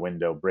through the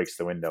window, breaks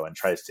the window, and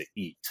tries to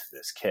eat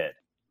this kid.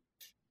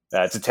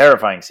 It's a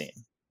terrifying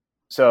scene.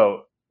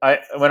 So I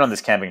went on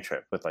this camping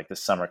trip with like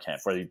this summer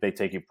camp where they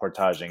take you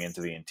portaging into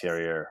the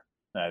interior.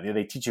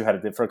 They teach you how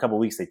to, for a couple of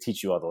weeks, they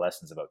teach you all the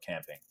lessons about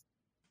camping.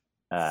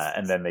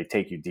 And then they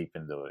take you deep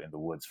in the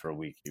woods for a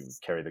week. You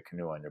carry the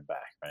canoe on your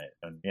back, right?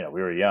 And,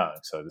 we were young,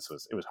 so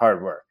it was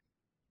hard work.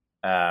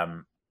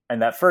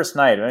 And that first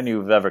night, if any of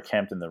you've ever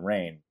camped in the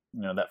rain,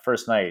 that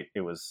first night,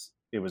 it was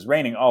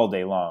raining all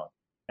day long.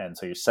 And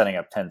so you're setting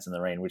up tents in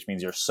the rain, which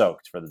means you're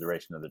soaked for the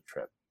duration of the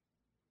trip.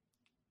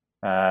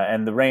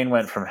 And the rain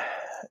went from,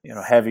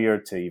 heavier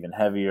to even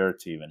heavier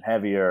to even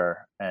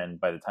heavier. And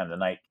by the time the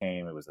night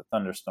came, it was a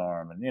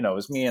thunderstorm. And, it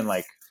was me and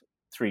like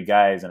 3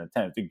 guys in a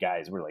tent. 2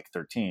 guys, we're like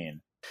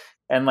 13.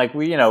 And like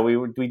we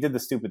did the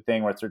stupid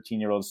thing where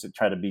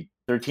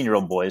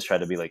 13-year-old boys try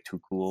to be like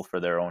too cool for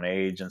their own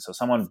age. And so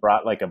someone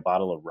brought like a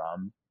bottle of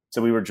rum.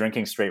 So we were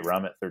drinking straight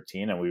rum at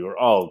 13, and we were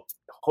all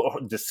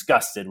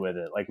disgusted with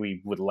it. Like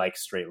we would like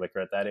straight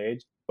liquor at that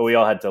age, but we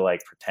all had to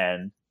like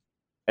pretend.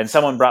 And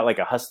someone brought like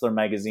a Hustler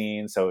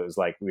magazine, so it was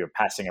like we were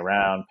passing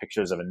around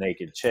pictures of a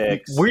naked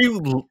chick. Were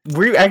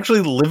you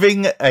actually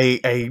living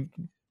a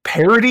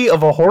parody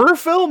of a horror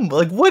film?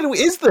 Like, what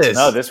is this?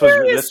 No, this was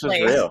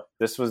real.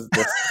 This was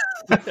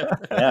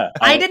yeah.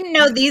 I didn't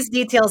know these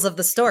details of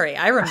the story.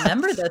 I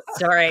remember this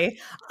story.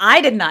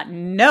 I did not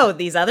know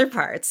these other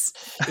parts.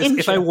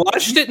 If I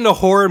watched it in a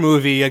horror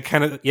movie, I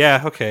kind of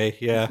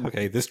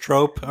okay. This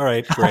trope, all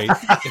right, great.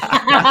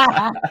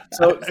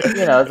 So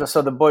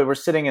the boy, we're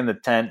sitting in the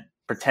tent,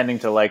 pretending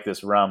to like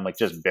this rum, like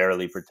just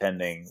barely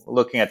pretending,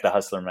 looking at the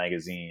Hustler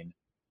magazine,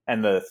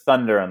 and the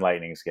thunder and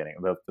lightning's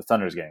the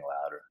thunder's getting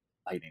louder,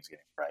 lightning's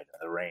getting brighter,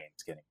 the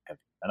rain's getting heavy,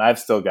 and I've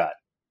still got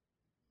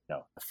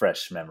a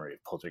fresh memory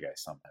of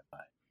Poltergeist on my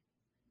mind,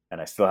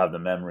 and I still have the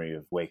memory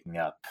of waking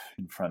up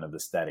in front of the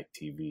static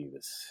TV.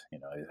 This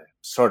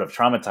sort of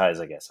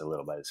traumatized, I guess, a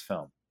little by this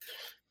film,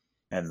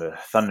 and the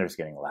thunder's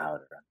getting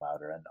louder and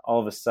louder, and all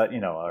of a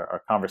sudden,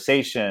 our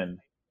conversation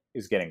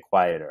is getting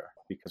quieter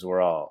because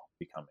we're all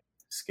becoming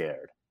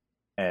scared.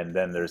 And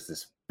then there's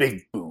this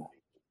big boom,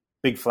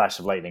 big flash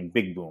of lightning,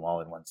 big boom,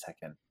 all in 1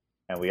 second.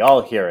 And we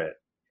all hear it,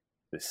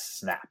 this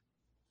snap.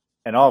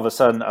 And all of a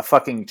sudden, a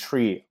fucking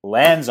tree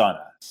lands on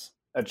us.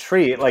 A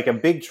tree, like a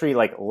big tree,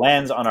 like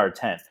lands on our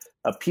tent.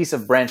 A piece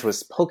of branch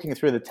was poking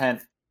through the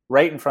tent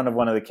right in front of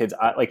one of the kids'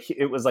 eye. Like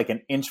it was like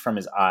an inch from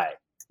his eye.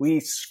 We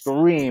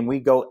scream. We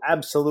go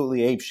absolutely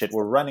apeshit.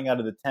 We're running out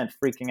of the tent,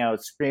 freaking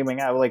out, screaming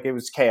out. Like it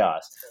was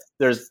chaos.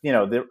 There's,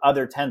 the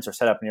other tents are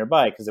set up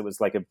nearby because it was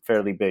like a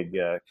fairly big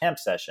camp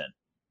session.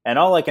 And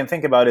all I can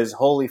think about is,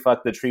 holy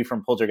fuck, the tree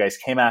from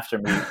Poltergeist came after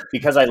me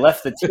because I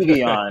left the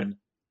TV on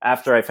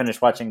after I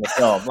finished watching the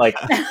film. Like,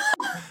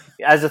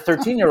 as a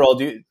 13-year-old,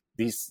 do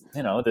these,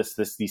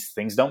 these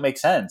things don't make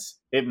sense.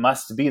 It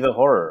must be the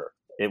horror.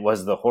 It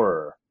was the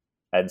horror.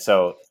 And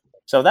so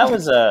that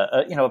was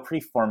a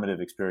pretty formative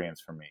experience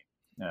for me,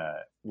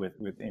 with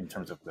in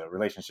terms of the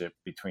relationship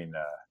between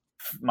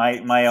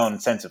my own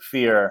sense of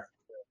fear,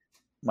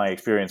 my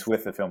experience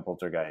with the film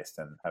Poltergeist,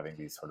 and having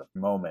these sort of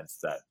moments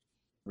that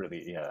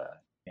really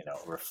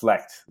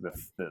reflect the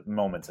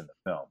moments in the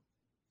film.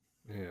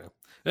 Yeah.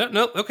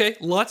 No, okay.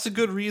 Lots of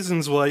good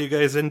reasons why you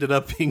guys ended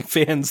up being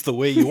fans the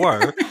way you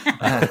are.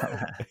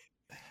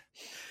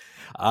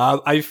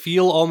 I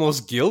feel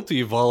almost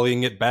guilty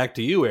volleying it back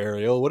to you,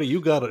 Ariel. What do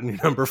you got on your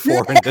number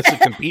 4 and doesn't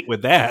compete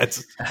with that?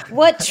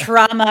 What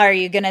trauma are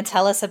you going to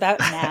tell us about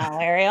now,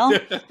 Ariel?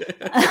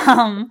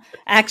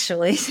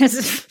 Actually,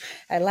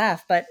 I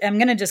laugh, but I'm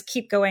going to just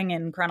keep going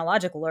in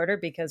chronological order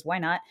because why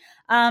not?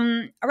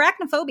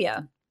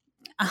 Arachnophobia.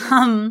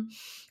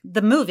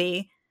 The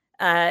movie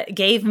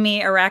gave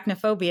me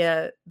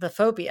arachnophobia, the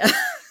phobia,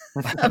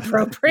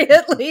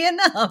 appropriately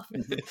enough.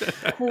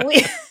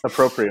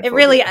 Appropriate. It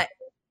really...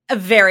 a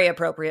very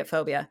appropriate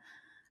phobia.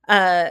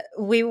 When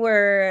we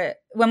were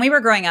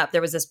growing up,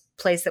 there was this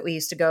place that we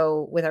used to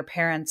go with our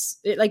parents.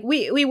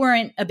 We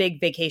weren't a big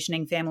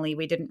vacationing family.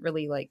 We didn't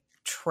really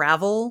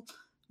travel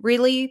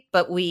really,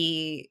 but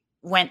we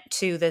went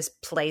to this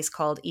place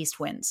called East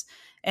Winds,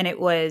 and it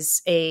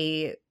was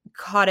a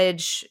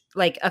cottage,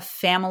 a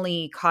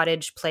family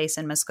cottage place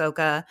in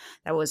Muskoka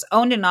that was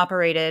owned and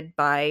operated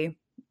by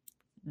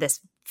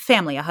this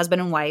family, a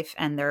husband and wife,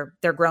 and their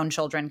grown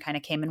children kind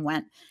of came and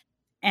went.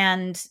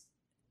 And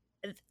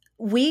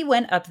we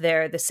went up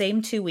there the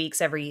same 2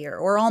 weeks every year,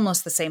 or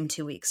almost the same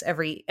 2 weeks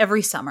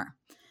every summer.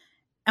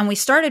 And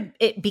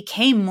it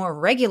became more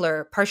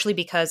regular, partially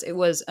because it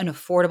was an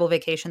affordable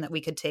vacation that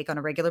we could take on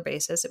a regular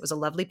basis. It was a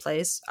lovely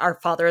place. Our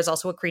father is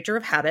also a creature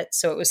of habit,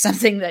 so it was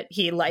something that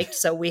he liked,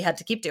 so we had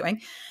to keep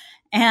doing.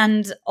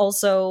 And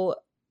also,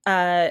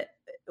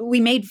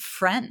 we made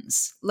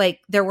friends.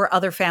 There were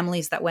other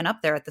families that went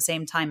up there at the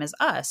same time as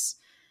us.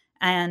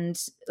 And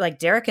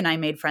Derek and I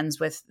made friends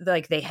with,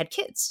 they had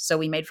kids. So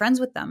we made friends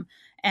with them.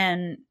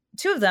 And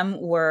 2 of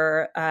them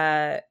were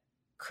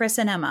Chris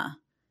and Emma.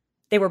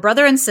 They were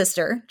brother and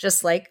sister,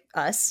 just like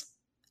us,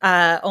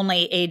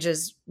 only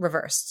ages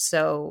reversed.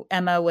 So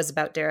Emma was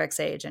about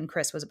Derek's age and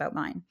Chris was about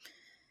mine.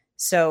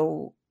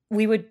 So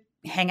we would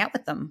hang out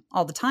with them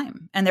all the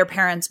time. And their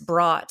parents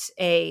brought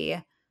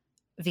a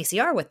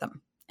VCR with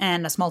them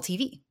and a small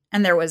TV.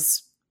 And there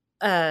was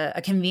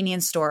a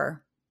convenience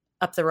store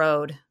up the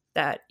road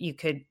that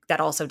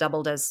also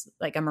doubled as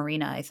a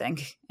marina, I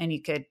think. And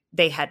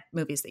they had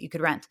movies that you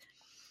could rent.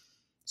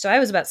 So I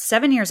was about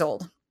 7 years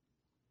old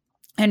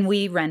and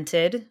we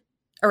rented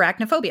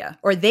Arachnophobia,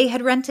 or they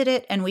had rented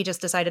it and we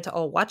just decided to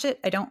all watch it.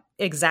 I don't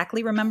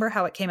exactly remember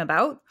how it came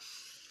about.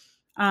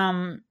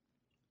 And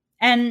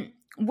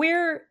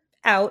we're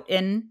out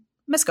in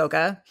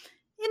Muskoka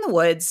in the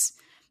woods.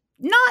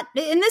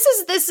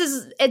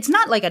 It's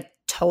not a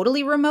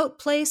totally remote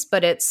place,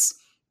 but it's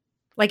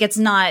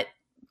not,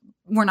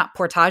 we're not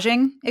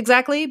portaging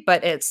exactly,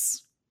 but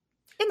it's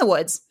in the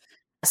woods.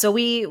 So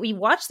we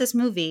watched this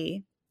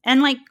movie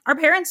and our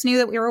parents knew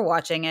that we were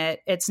watching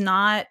it. It's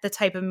not the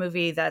type of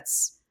movie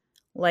that's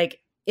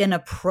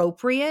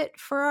inappropriate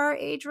for our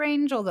age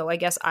range, although I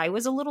guess I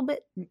was a little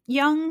bit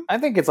young. I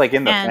think it's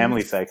in the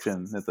family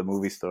section at the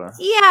movie store.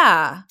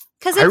 Yeah.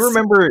 Because I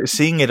remember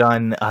seeing it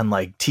on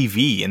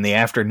TV in the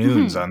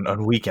afternoons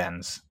on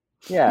weekends.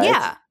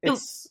 Yeah.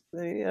 It's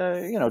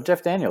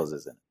Jeff Daniels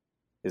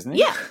isn't he?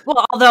 Yeah.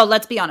 Well, although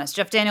let's be honest,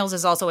 Jeff Daniels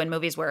is also in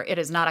movies where it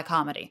is not a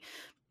comedy,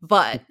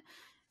 but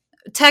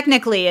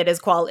technically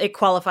it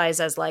qualifies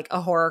as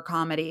a horror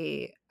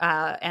comedy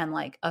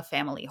and a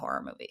family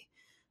horror movie,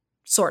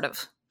 sort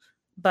of.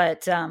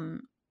 But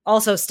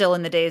also still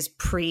in the days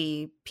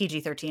pre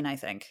PG-13, I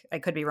think. I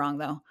could be wrong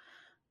though.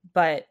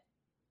 But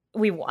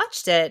we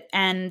watched it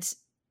and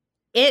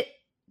it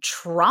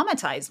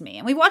traumatized me.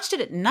 And we watched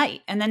it at night.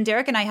 And then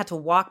Derek and I had to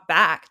walk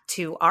back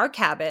to our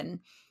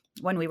cabin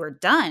when we were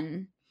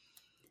done,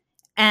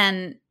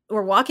 and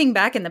we're walking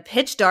back in the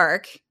pitch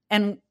dark,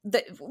 and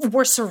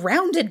we're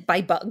surrounded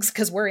by bugs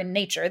because we're in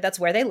nature. That's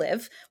where they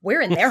live.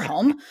 We're in their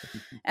home.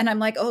 And I'm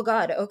like, oh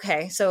God,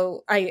 okay.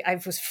 So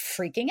I was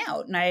freaking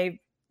out, and I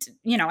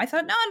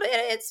thought, no,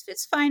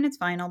 it's fine. It's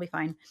fine. I'll be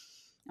fine.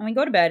 And we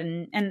go to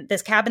bed, and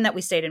this cabin that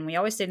we stayed in, we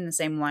always stayed in the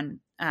same one.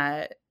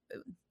 The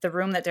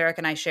room that Derek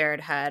and I shared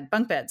had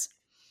bunk beds.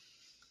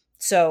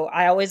 So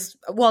I always,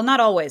 well, not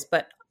always,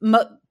 but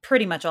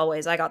pretty much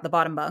always, I got the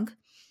bottom bunk,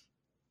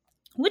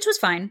 which was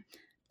fine.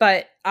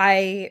 But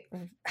I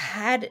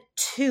had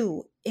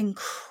 2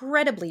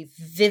 incredibly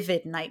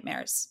vivid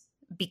nightmares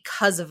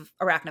because of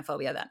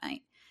arachnophobia that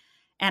night.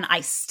 And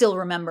I still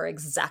remember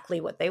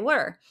exactly what they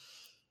were.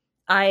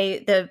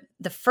 The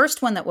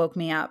first one that woke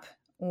me up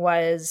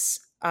was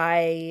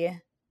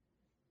I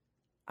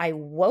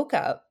woke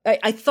up.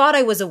 I thought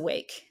I was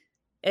awake.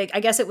 I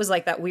guess it was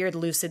that weird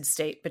lucid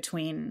state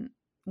between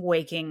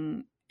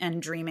waking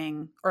and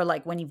dreaming, or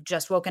when you've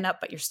just woken up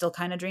but you're still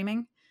kind of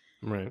dreaming.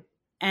 Right.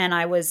 And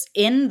I was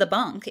in the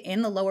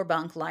lower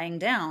bunk, lying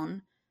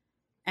down,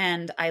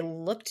 and I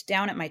looked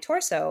down at my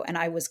torso, and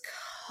I was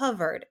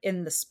covered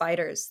in the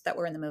spiders that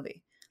were in the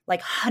movie,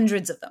 like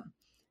hundreds of them,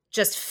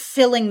 just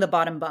filling the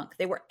bottom bunk.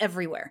 They were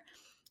everywhere.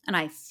 And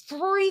I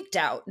freaked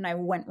out, and I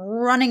went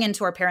running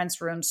into our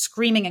parents' room,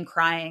 screaming and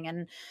crying,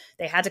 and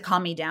they had to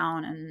calm me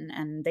down,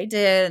 and they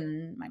did,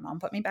 and my mom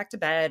put me back to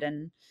bed,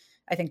 and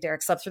I think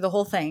Derek slept through the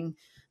whole thing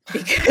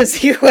because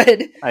he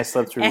would. I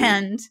slept through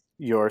and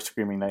your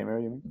screaming nightmare,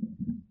 you mean?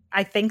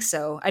 I think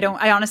so.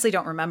 I honestly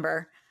don't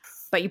remember,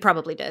 but you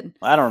probably did.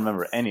 I don't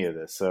remember any of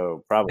this,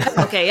 so probably.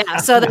 Okay, yeah,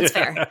 so that's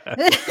fair.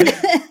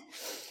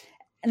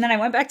 And then I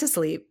went back to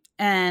sleep,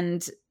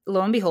 and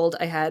lo and behold,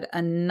 I had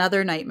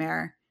another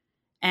nightmare.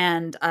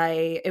 And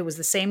it was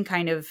the same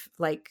kind of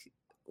like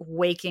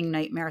waking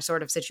nightmare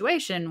sort of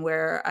situation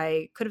where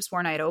I could have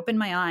sworn I had opened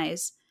my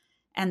eyes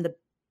and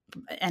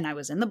I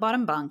was in the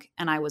bottom bunk,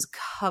 and I was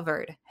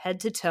covered head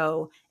to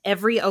toe.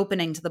 Every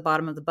opening to the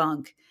bottom of the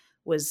bunk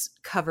was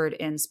covered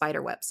in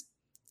spider webs.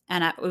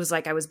 And it was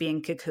like I was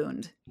being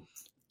cocooned.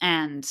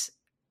 And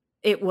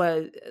it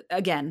was,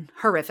 again,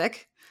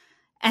 horrific.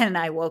 And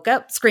I woke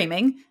up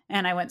screaming,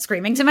 and I went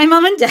screaming to my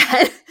mom and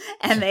dad,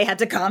 and they had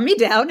to calm me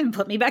down and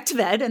put me back to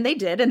bed, and they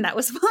did, and that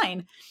was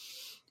fine.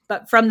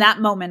 But from that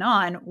moment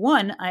on,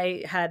 one,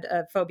 I had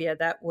a phobia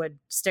that would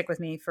stick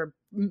with me for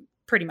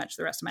pretty much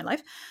the rest of my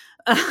life.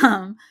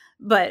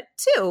 But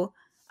two,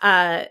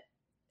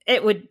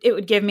 it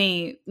would give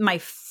me my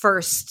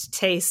first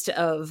taste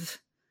of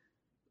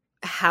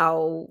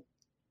how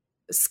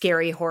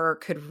scary horror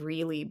could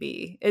really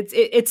be.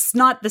 It's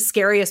not the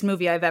scariest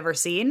movie I've ever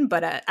seen,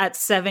 but at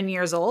 7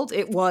 years old,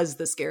 it was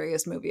the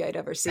scariest movie I'd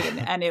ever seen,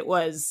 and it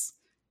was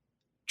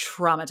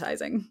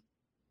traumatizing.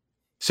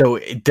 So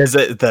does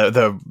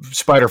the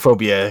spider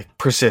phobia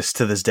persist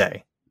to this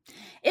day?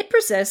 It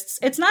persists.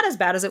 It's not as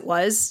bad as it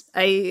was.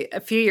 A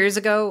few years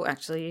ago,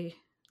 actually,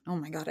 oh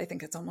my God, I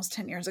think it's almost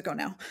 10 years ago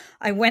now.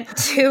 I went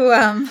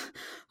to,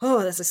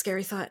 oh, that's a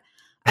scary thought.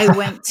 I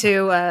went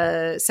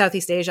to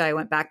Southeast Asia. I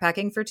went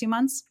backpacking for 2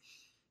 months.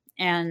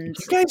 And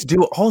you guys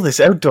do all this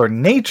outdoor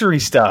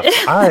naturey stuff.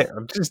 I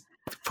just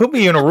put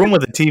me in a room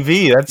with a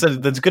TV.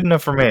 That's good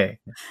enough for me.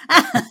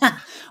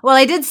 Well,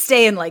 I did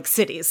stay in like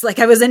cities. Like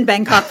I was in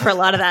Bangkok for a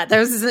lot of that. There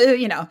was,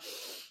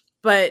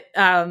 but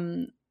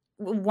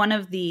one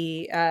of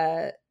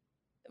the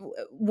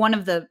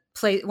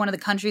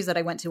countries that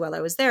I went to while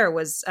I was there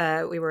was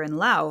we were in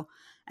Laos,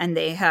 and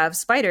they have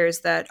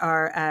spiders that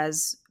are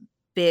as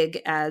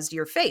big as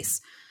your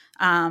face.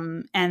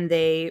 And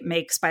they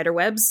make spider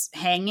webs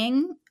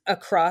hanging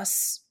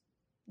across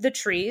the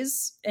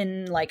trees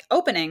in like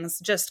openings,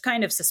 just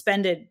kind of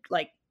suspended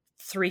like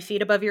 3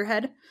 feet above your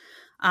head.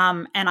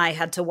 And I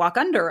had to walk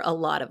under a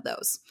lot of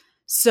those.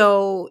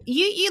 So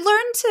you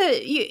learn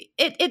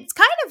it's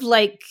kind of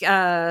like,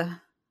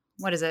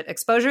 what is it?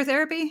 Exposure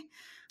therapy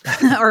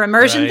or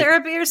immersion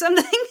therapy or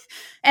something.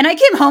 And I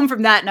came home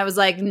from that and I was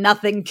like,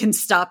 nothing can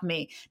stop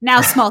me. Now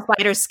small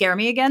spiders scare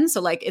me again.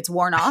 So like it's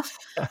worn off,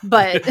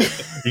 but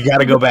you got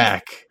to go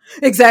back.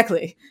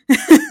 Exactly.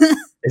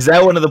 Is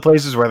that one of the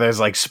places where there's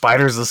like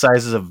spiders the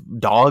sizes of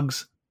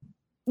dogs?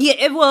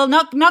 Yeah, well,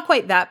 not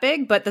quite that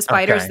big, but the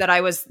spiders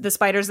the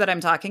spiders that I'm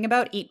talking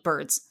about eat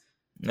birds.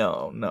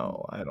 No,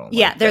 I don't.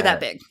 Yeah, they're that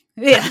big.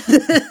 Yeah.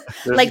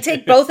 Like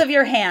take both of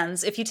your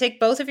hands. If you take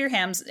both of your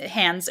hands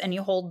and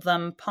you hold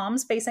them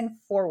palms facing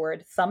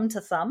forward, thumb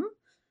to thumb,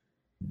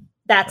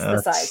 that's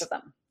the size of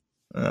them.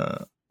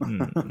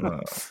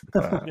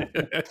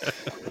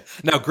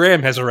 Now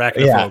Graham has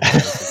arachnophobia.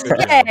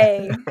 Yeah.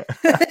 Hey.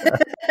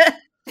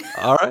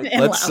 All right,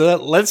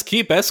 let's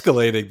keep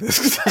escalating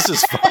this. This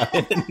is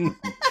fun.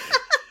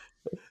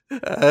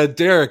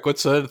 Derek,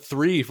 what's a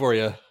 3 for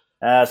you?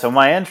 So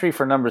my entry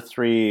for number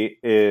 3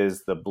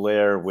 is the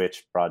Blair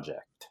Witch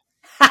Project.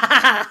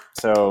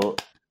 So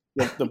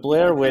the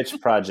Blair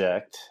Witch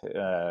Project.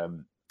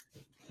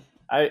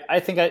 I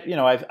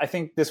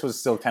think this was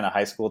still kind of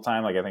high school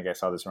time. Like I think I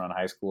saw this around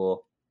high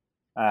school.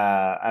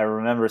 I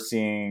remember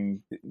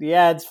seeing the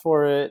ads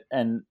for it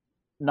and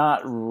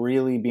not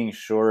really being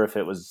sure if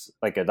it was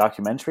like a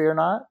documentary or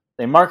not.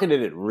 They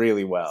marketed it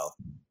really well,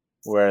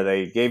 where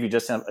they gave you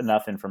just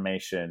enough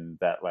information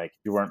that like if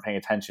you weren't paying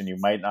attention, you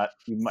might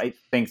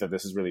think that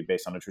this is really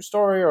based on a true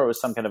story or it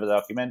was some kind of a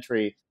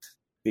documentary,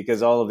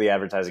 because all of the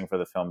advertising for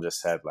the film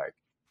just said like,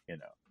 in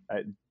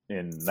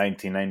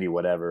 1990,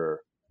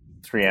 whatever,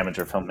 3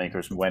 amateur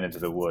filmmakers went into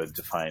the woods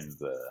to find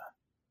the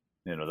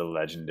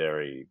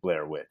legendary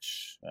Blair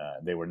Witch.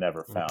 They were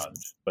never found,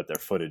 but their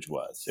footage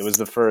was. It was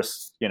the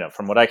first,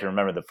 from what I can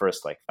remember, the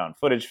first like found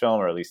footage film,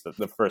 or at least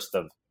the first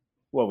of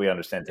what we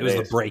understand today. It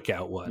was the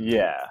breakout one.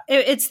 Yeah.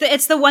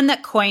 It's the one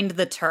that coined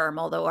the term,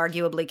 although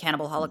arguably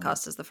Cannibal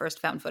Holocaust is the first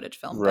found footage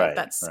film. Right.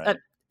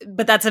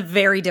 But that's a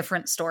very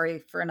different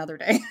story for another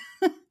day.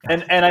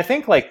 And I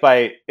think like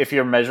if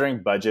you're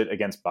measuring budget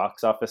against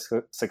box office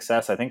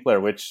success, I think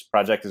Blair Witch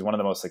Project is one of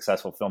the most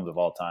successful films of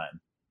all time.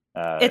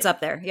 It's up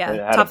there.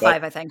 Yeah. Top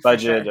 5, I think.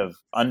 Budget of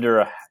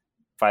under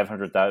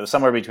 500,000,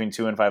 somewhere between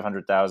 200,000 and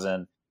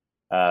 500,000.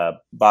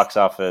 Box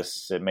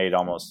office, it made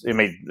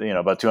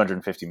about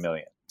 250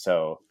 million.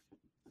 So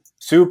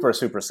super,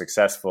 super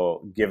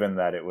successful, given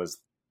that it was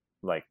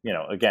like, you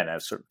know, again,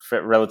 as sort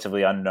of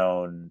relatively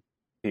unknown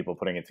people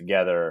putting it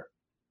together.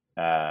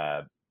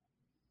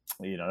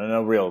 You know,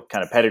 no real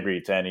kind of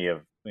pedigree to any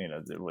of, you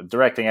know,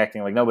 directing,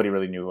 acting, like nobody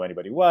really knew who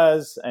anybody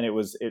was. And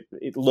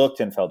it looked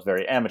and felt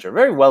very amateur,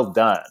 very well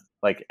done,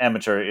 like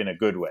amateur in a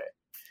good way.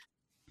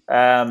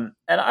 And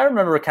I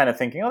remember kind of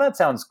thinking, oh, that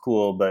sounds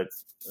cool, but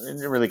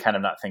really kind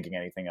of not thinking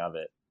anything of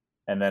it.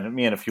 And then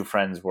me and a few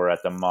friends were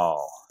at the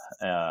mall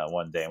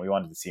one day, and we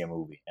wanted to see a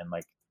movie. And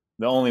like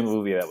the only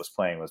movie that was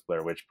playing was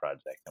Blair Witch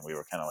Project. And we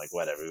were kind of like,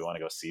 whatever, we want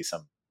to go see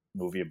some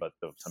movie about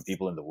some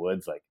people in the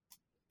woods. Like,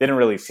 didn't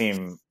really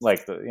seem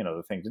like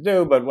the thing to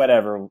do, but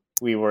whatever.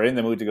 We were in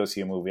the mood to go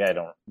see a movie. I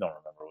don't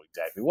remember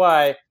exactly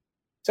why.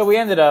 So we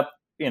ended up,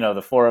 you know,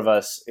 the four of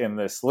us in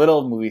this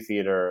little movie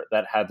theater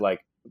that had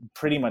like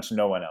pretty much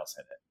no one else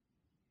in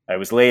it. It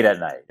was late at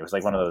night. It was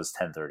like one of those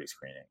 10:30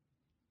 screenings.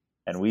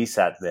 And we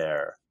sat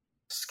there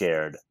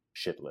scared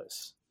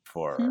shitless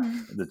for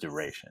the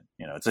duration.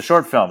 You know, it's a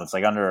short film. It's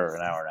like under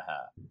an hour and a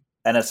half.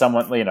 And as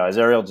someone, you know, as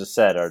Ariel just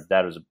said, our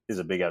dad is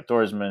a big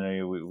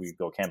outdoorsman. We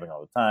go camping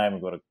all the time. We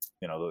go to,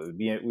 you know,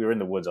 we were in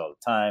the woods all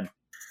the time.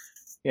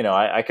 You know,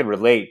 I could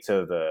relate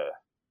to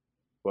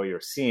what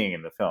you're seeing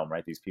in the film,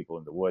 right? These people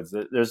in the woods.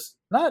 There's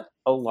not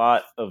a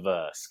lot of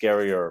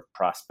scarier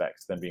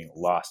prospects than being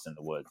lost in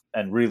the woods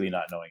and really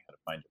not knowing how to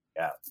find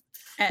it out.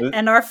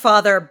 And our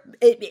father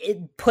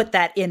it put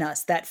that in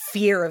us, that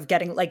fear of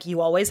getting, like,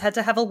 you always had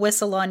to have a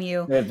whistle on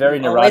you. Very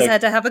you neurotic. Always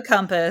had to have a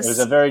compass. It was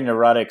a very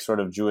neurotic sort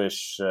of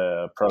Jewish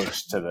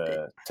approach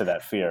to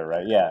that fear,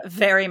 right? Yeah,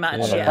 very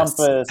much. Have a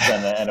compass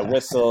and a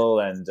whistle,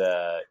 and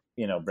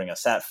you know, bring a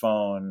sat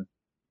phone.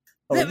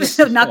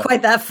 Not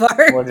quite that far.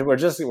 We're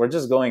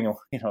just going,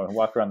 you know,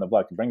 walk around the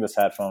block. Bring the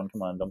sat phone.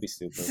 Come on, don't be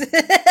stupid.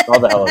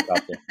 Call the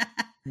helicopter.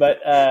 But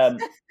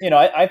you know,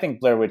 I think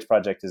Blair Witch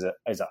Project is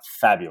a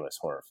fabulous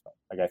horror film.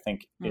 Like, I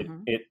think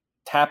it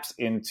taps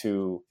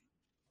into,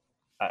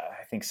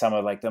 I think, some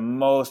of like the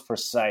most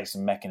precise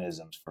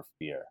mechanisms for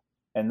fear.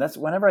 And that's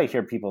whenever I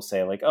hear people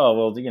say like, oh,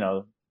 well, you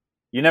know,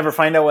 you never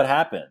find out what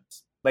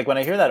happens. Like, when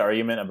I hear that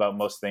argument about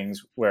most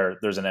things where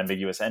there's an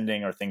ambiguous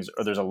ending or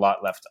there's a lot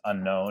left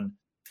unknown,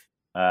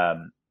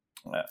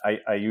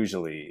 I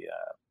usually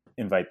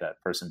invite that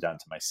person down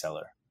to my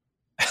cellar.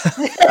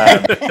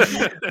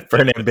 For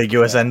an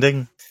ambiguous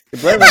ending?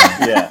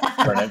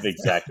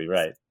 Exactly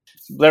right.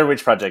 Blair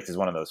Witch Project is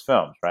one of those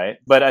films, right?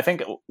 But I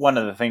think one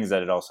of the things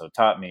that it also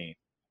taught me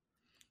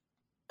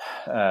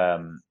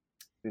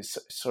is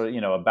sort of,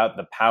 you know, about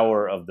the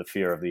power of the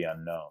fear of the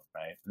unknown,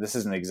 right? This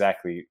isn't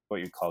exactly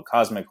what you call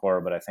cosmic horror,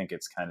 but I think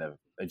it's kind of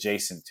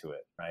adjacent to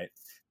it, right?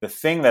 The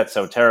thing that's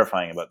so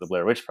terrifying about the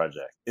Blair Witch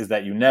Project is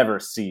that you never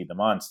see the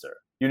monster.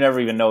 You never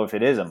even know if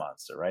it is a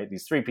monster, right?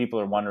 These three people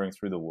are wandering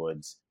through the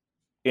woods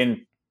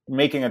in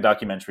making a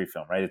documentary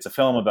film, right? It's a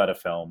film about a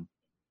film.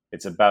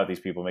 It's about these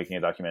people making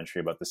a documentary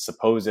about this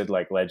supposed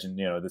like legend,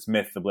 you know, this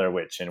myth, the Blair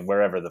Witch, and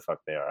wherever the fuck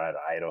they are,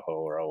 Idaho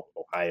or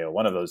Ohio,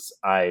 one of those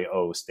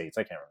I-O states,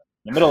 I can't remember,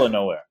 in the middle of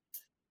nowhere.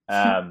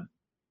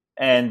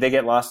 And they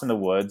get lost in the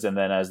woods, and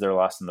then as they're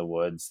lost in the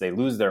woods, they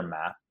lose their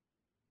map,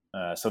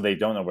 so they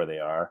don't know where they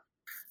are.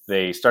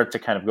 They start to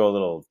kind of go a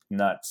little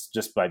nuts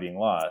just by being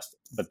lost,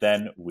 but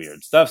then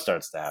weird stuff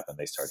starts to happen.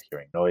 They start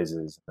hearing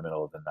noises in the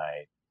middle of the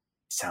night,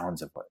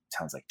 sounds of what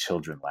sounds like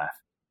children laughing,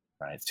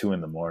 right? 2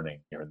 a.m,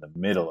 you're in the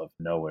middle of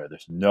nowhere.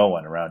 There's no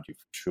one around you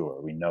for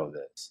sure. We know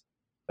this,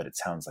 but it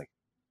sounds like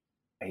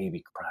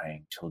baby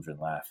crying, children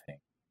laughing,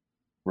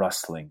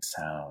 rustling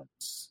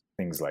sounds,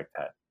 things like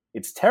that.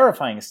 It's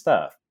terrifying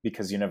stuff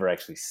because you never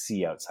actually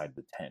see outside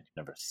the tent.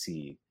 You never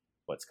see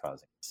what's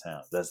causing the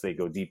sounds. As they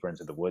go deeper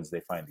into the woods,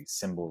 they find these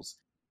symbols,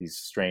 these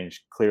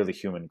strange, clearly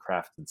human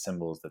crafted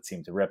symbols that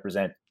seem to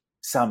represent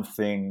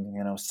something,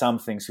 you know,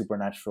 something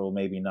supernatural,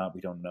 maybe not,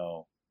 we don't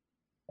know.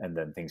 And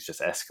then things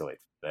just escalate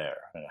from there.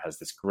 And it has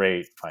this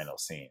great final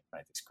scene,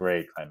 right? This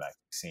great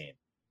climactic scene.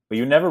 But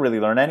you never really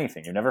learn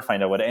anything. You never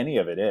find out what any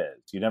of it is.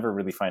 You never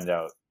really find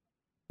out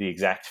the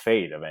exact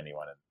fate of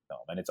anyone in the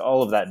film. And it's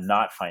all of that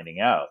not finding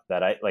out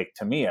that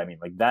to me, I mean,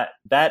 like that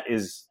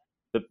is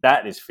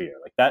fear.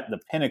 Like that, the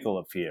pinnacle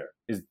of fear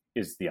is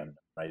the unknown,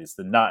 right? It's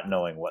the not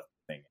knowing what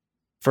the thing is.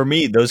 For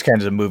me, those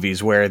kinds of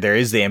movies where there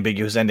is the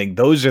ambiguous ending,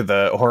 those are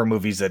the horror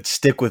movies that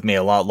stick with me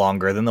a lot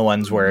longer than the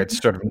ones where it's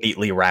sort of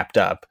neatly wrapped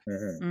up.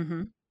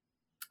 100%.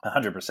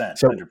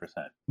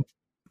 100%.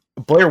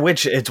 Blair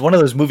Witch, it's one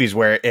of those movies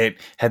where it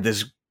had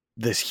this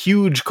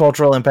huge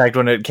cultural impact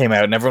when it came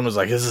out, and everyone was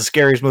like, this is the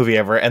scariest movie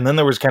ever. And then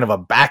there was kind of a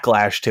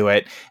backlash to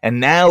it.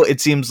 And now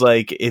it seems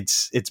like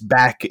it's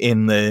back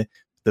in the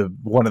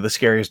one of the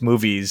scariest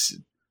movies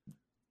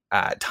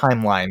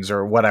timelines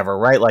or whatever,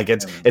 right? Like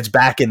it's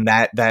back in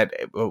that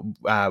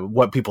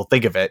what people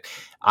think of it.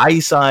 I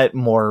saw it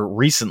more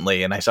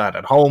recently, and I saw it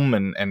at home,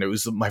 and it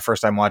was my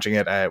first time watching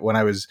it when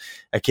I was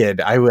a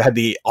kid. I had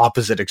the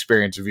opposite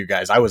experience of you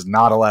guys. I was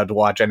not allowed to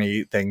watch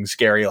anything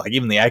scary, like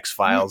even the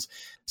X-Files.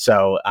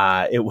 So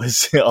it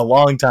was a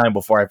long time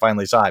before I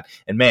finally saw it.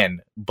 And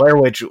man, Blair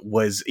Witch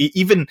was,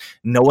 even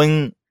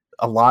knowing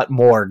a lot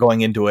more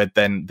going into it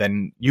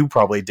than you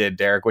probably did,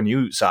 Derek, when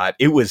you saw it.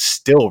 It was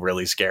still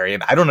really scary,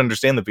 and I don't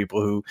understand the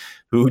people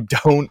who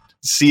don't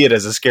see it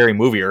as a scary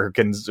movie or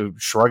can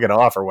shrug it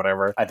off or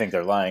whatever. I think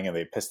they're lying and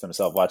they pissed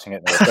themselves watching it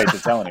and they're afraid to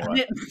tell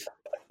anyone.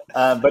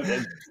 But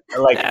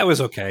like, That was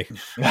okay.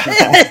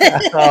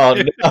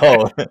 Oh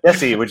no,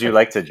 Jesse, would you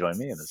like to join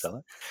me in the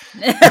cellar?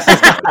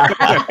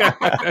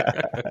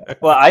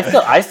 Well,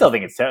 I still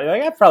think it's like,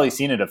 I've probably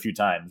seen it a few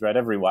times, right?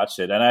 I've rewatched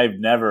it, and I've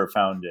never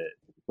found it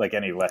like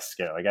any less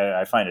scary. Like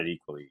I find it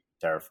equally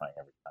terrifying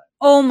every time.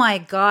 Oh my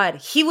God.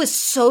 He was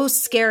so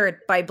scared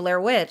by Blair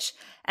Witch.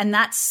 And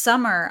that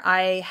summer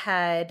I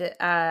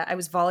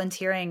was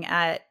volunteering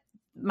at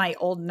my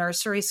old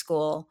nursery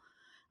school.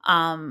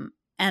 And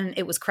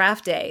it was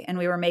craft day and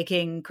we were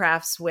making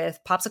crafts with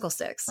popsicle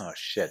sticks. Oh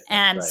shit.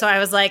 And right. so I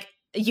was like,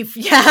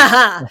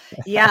 yeah.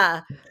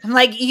 I'm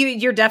like,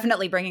 you're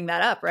definitely bringing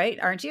that up, right?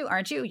 Aren't you? Why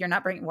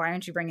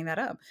aren't you bringing that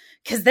up?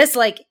 Cause this,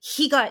 like,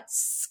 he got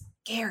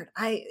scared.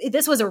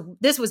 This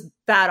was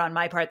bad on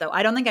my part though.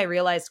 I don't think I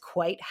realized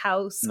quite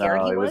how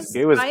scared he was.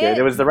 It was good.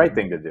 It was the right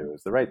thing to do.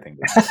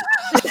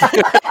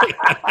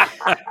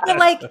 But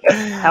like,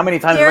 how many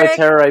times Derek, did I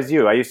terrorize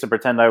you? I used to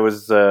pretend I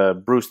was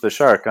Bruce the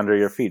Shark under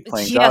your feet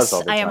playing Jaws all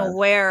the time. I am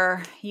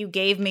aware. You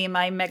gave me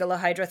my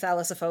megalohydra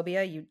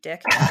thalassophobia, you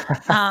dick.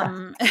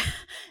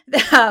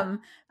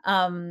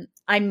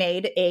 I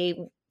made a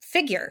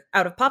figure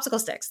out of popsicle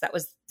sticks that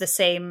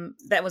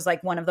was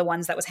like one of the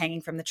ones that was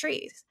hanging from the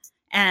trees.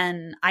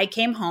 And I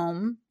came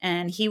home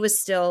and he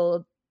was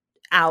still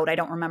out. I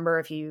don't remember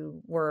if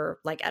you were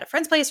like at a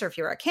friend's place or if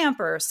you were at camp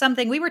or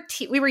something. We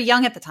were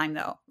young at the time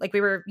though. Like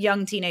we were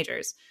young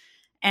teenagers.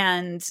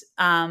 And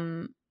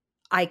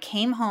I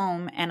came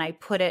home and I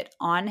put it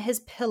on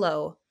his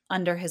pillow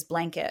under his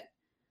blanket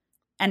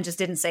and just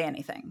didn't say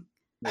anything.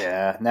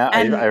 Yeah. Now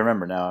I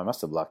remember now. I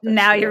must have blocked that.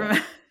 Now you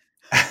remember.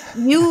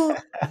 You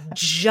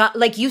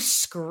you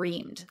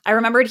screamed. I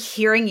remembered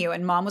hearing you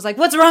and Mom was like,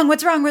 what's wrong?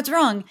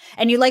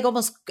 And you like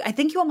I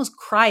think you almost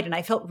cried and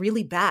I felt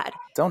really bad.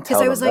 Don't tell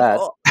them I was that.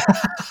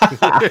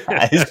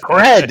 his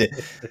cred.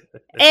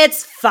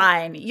 It's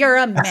fine. You're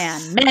a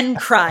man. Men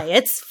cry.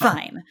 It's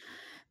fine.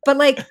 But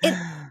like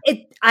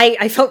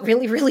I felt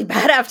really, really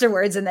bad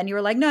afterwards. And then you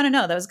were like, no,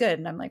 that was good.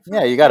 And I'm like,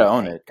 yeah, you got to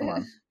own it. Come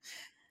on.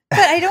 But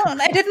I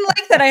didn't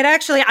like that.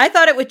 I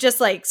thought it would just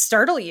like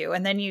startle you.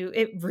 And then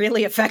it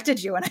really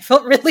affected you. And I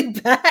felt really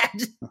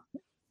bad.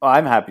 Well,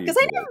 I'm happy. Because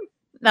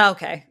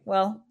okay.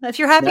 Well, if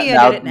you're happy,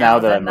 I did it now.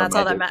 That's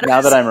all that matters. Now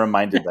that I'm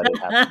reminded that it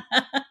happened.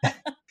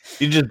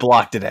 You just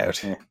blocked it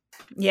out.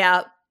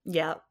 Yeah.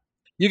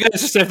 You guys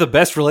just have the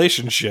best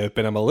relationship,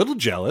 and I'm a little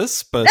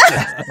jealous, but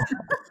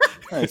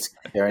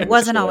it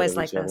wasn't always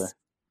like this.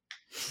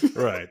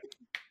 Right.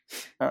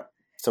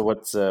 So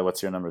what's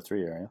your number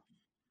 3, Ariel?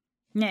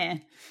 Yeah.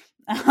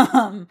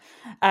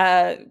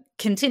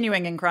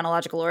 Continuing in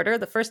chronological order,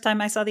 the first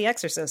time I saw The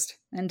Exorcist.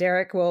 And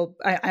Derek,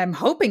 I'm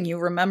hoping you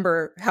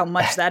remember how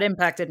much that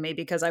impacted me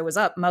because I was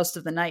up most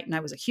of the night and I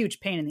was a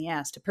huge pain in the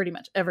ass to pretty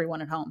much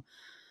everyone at home.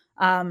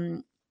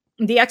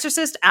 The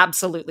Exorcist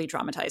absolutely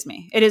traumatized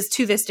me. It is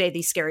to this day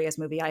the scariest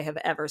movie I have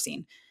ever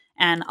seen.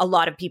 And a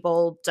lot of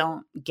people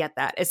don't get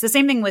that. It's the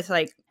same thing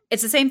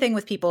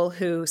with people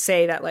who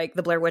say that like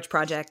the Blair Witch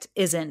Project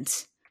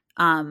isn't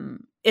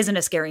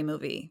a scary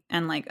movie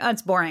and like, oh,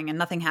 it's boring and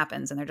nothing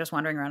happens and they're just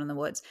wandering around in the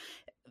woods.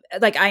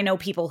 Like I know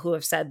people who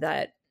have said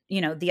that,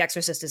 The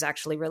Exorcist is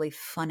actually really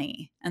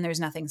funny and there's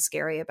nothing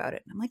scary about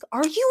it. And I'm like,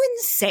 are you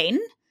insane?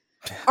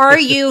 Are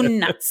you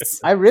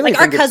nuts? I really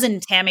like our cousin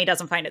Tammy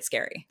doesn't find it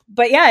scary.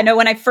 But yeah, no,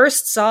 when I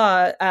first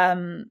saw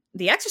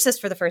The Exorcist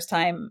for the first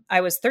time,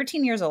 I was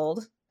 13 years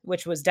old,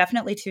 which was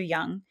definitely too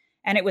young.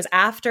 And it was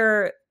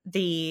after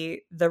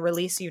the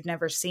release you'd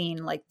never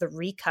seen, like the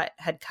recut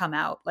had come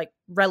out like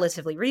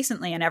relatively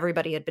recently and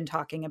everybody had been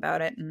talking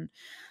about it. And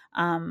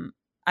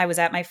I was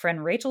at my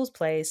friend Rachel's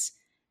place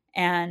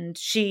and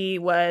she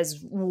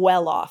was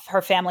well off.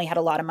 Her family had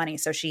a lot of money.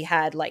 So she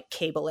had like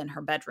cable in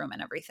her bedroom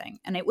and everything.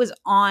 And it was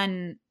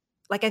on,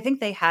 like, I think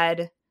they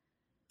had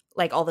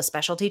like all the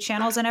specialty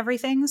channels and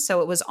everything.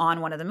 So it was on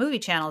one of the movie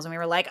channels and we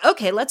were like,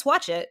 okay, let's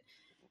watch it.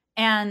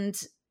 And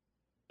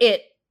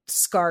it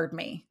scarred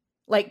me.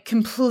 Like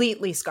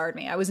completely scarred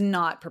me. I was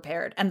not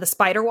prepared. And the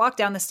spider walk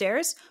down the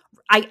stairs,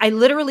 I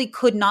literally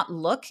could not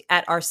look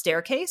at our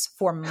staircase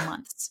for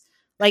months.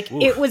 Like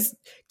It was,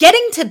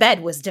 getting to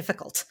bed was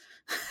difficult.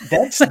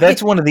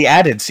 That's one of the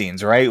added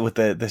scenes, right? With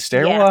the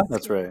stairwell.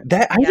 That's right.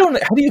 Don't know.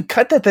 How do you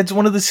cut that? That's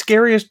one of the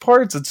scariest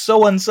parts. It's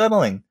so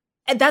unsettling.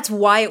 And that's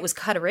why it was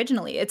cut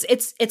originally.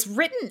 It's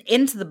written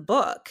into the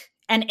book.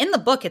 And in the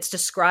book, it's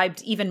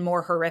described even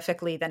more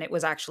horrifically than it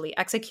was actually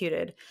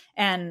executed.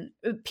 And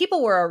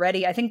people were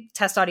already, I think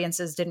test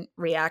audiences didn't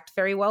react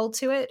very well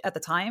to it at the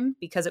time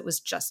because it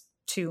was just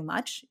too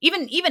much.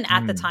 Even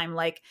at the time,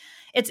 like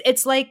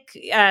it's like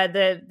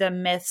the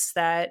myths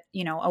that,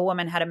 a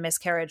woman had a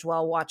miscarriage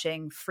while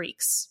watching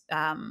Freaks,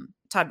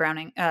 Todd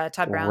Brown's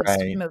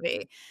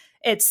movie.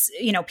 it's,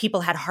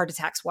 people had heart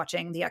attacks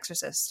watching The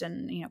Exorcist,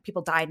 and,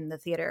 people died in the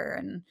theater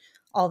and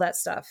all that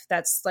stuff.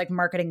 That's like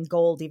marketing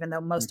gold, even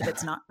though most of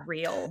it's not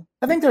real.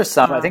 I think there's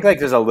some. I think like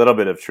there's a little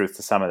bit of truth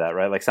to some of that,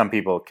 right? Like some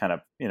people kind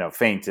of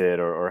fainted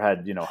or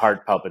had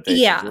heart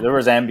palpitations. Yeah. There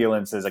was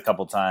ambulances a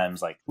couple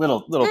times. Like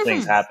little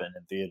things happen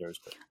in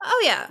theaters. But.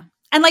 Oh yeah.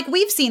 And like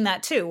we've seen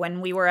that too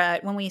when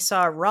we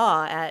saw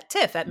Raw at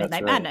TIFF at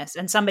Midnight Madness,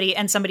 and somebody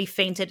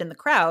fainted in the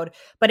crowd,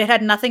 but it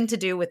had nothing to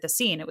do with the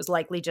scene. It was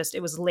likely just,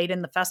 it was late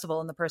in the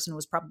festival and the person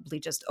was probably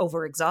just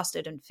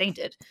overexhausted and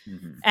fainted.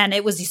 Mm-hmm. And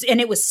it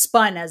was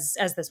spun as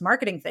this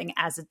marketing thing,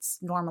 as it's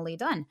normally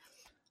done.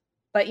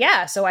 But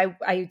yeah, so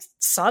I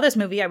saw this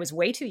movie. I was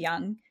way too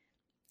young,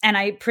 and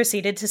I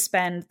proceeded to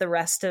spend the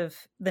rest of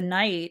the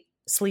night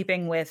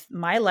sleeping with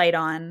my light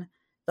on,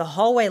 the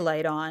hallway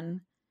light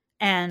on,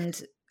 and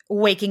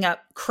waking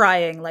up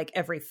crying like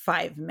every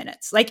 5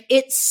 minutes. Like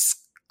it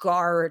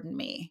scarred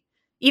me.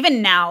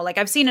 Even now, like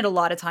I've seen it a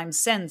lot of times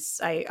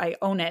since. I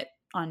own it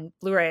on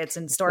Blu-ray. It's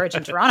in storage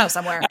in Toronto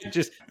somewhere.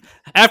 Just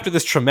after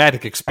this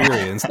traumatic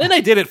experience, then I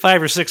did it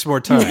 5 or 6 more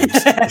times.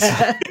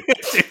 That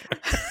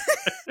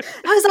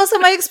was also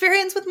my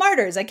experience with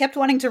Martyrs. I kept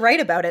wanting to write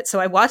about it, so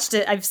I watched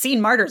it. I've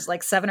seen Martyrs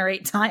like 7 or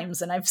 8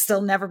 times, and I've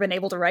still never been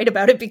able to write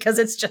about it because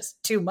it's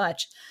just too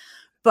much.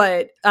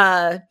 But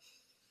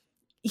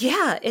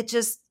yeah,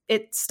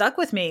 it stuck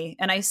with me,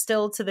 and I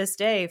still to this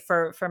day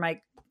for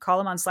my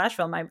column on Slash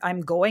Film,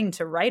 I'm going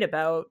to write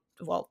about,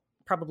 well,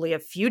 probably a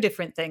few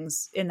different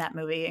things in that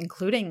movie,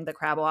 including the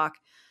crab walk.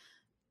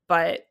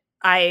 But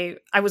I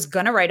was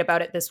gonna write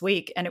about it this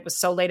week, and it was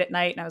so late at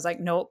night, and I was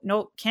like, nope,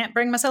 can't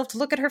bring myself to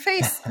look at her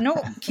face.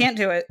 Nope, can't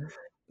do it.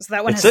 So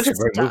that one it's has such a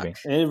great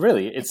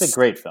movie. It's a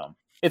great film.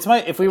 It's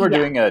if we were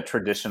doing a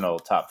traditional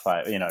top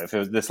 5,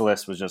 if this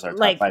list was just our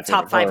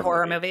top 5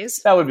 horror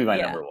movies, that would be my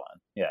number 1.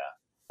 Yeah,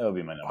 that would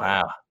be my number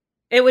 1.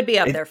 It would be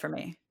up there for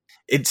me.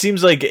 It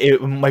seems like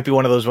it might be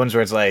one of those ones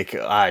where it's like,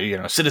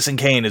 Citizen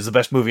Kane is the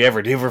best movie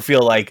ever. Do you ever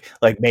feel like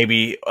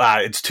maybe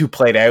it's too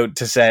played out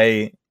to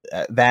say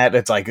that?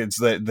 It's like it's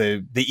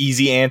the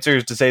easy answer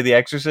is to say The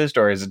Exorcist,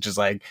 or is it just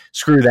like,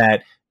 screw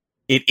that?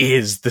 It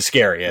is the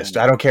scariest.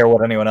 I don't care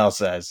what anyone else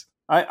says.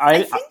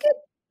 I think it.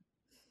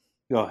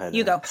 Go ahead.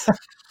 You go.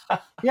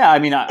 Yeah, I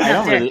mean,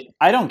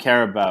 I don't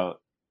care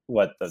about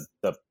what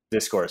the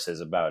discourse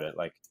is about it.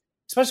 Like,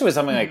 especially with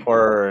something like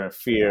horror and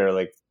fear,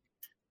 like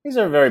these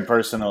are very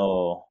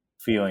personal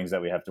feelings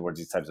that we have towards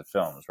these types of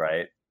films,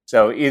 right?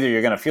 So either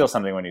you're going to feel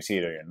something when you see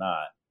it or you're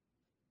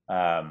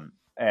not.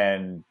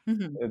 And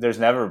there's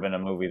never been a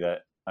movie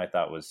that I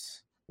thought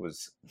was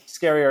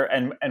scarier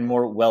and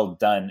more well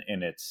done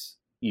in its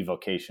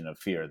evocation of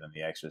fear than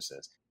The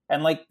Exorcist.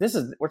 And like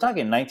we're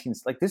talking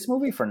this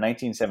movie for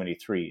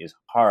 1973 is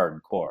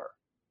hardcore.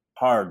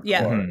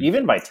 Yeah.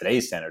 Even by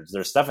today's standards,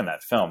 there's stuff in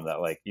that film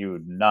that like you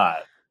would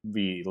not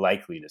be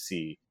likely to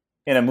see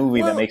in a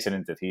movie that makes it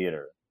into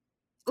theater.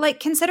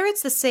 Like, consider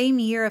it's the same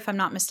year, if I'm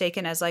not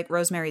mistaken, as like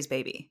Rosemary's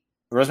Baby.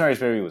 Rosemary's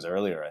Baby was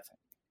earlier, I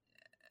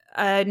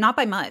think. Not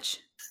by much.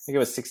 I think it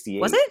was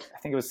 68. Was it? I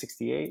think it was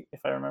 68, if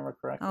I remember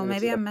correctly. Oh,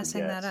 maybe I'm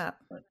messing that up.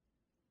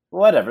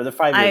 Whatever. They're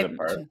 5 years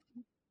apart.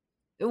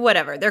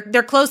 Whatever.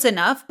 They're close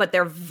enough, but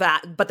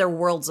they're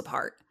worlds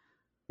apart.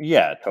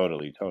 Yeah,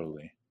 totally.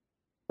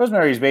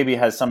 Rosemary's Baby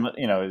has some,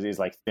 is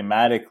like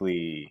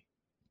thematically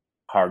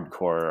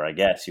hardcore, I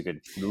guess you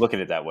could look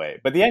at it that way.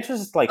 But The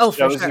Exorcist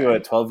shows you a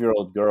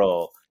 12-year-old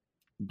girl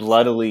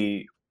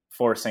bloodily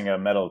forcing a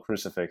metal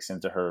crucifix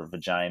into her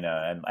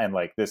vagina, and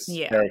like this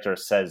character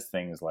says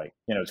things like,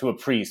 to a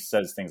priest,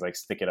 says things like,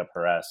 stick it up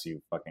her ass,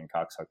 you fucking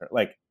cocksucker.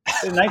 Like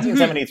in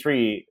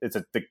 1973,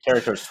 the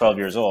character is 12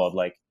 years old.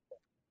 Like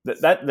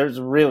that there's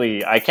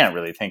really, I can't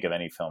really think of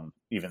any film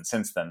even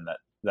since then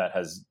that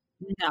has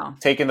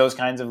taken those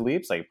kinds of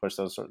leaps, like push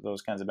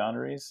those kinds of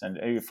boundaries.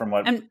 And from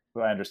what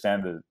I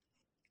understand,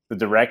 the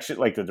direction,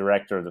 like the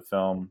director of the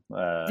film,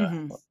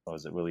 what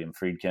was it, William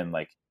Friedkin?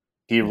 Like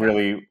he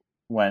really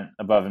went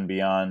above and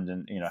beyond,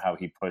 and how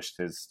he pushed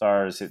his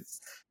stars.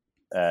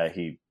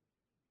 He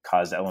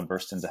caused Ellen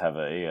Burstyn to have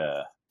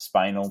a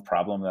spinal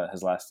problem that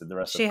has lasted the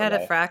rest of her life. She had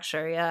a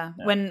fracture, yeah.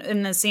 When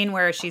in the scene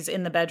where she's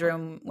in the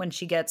bedroom when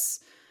she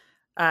gets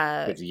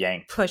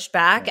yanked, pushed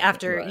back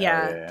after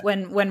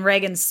when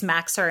Reagan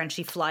smacks her and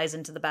she flies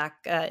into the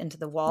back into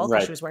the wall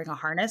because she was wearing a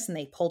harness and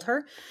they pulled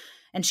her.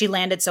 And she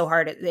landed so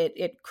hard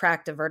it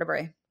cracked a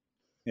vertebrae.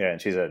 Yeah, and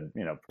she's had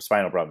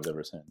spinal problems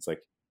ever since.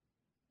 Like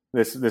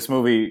this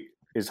movie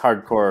is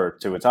hardcore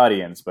to its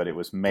audience, but it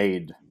was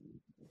made.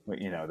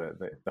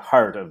 The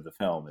heart of the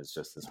film is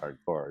just as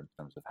hardcore in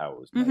terms of how it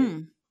was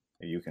made.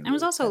 It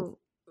was also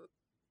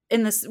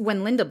in this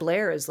when Linda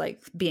Blair is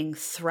like being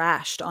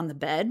thrashed on the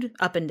bed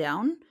up and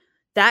down.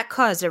 That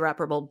caused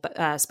irreparable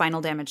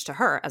spinal damage to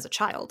her as a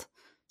child.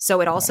 So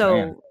it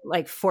also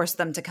forced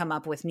them to come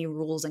up with new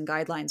rules and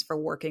guidelines for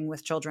working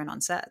with children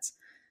on sets,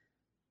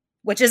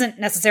 which isn't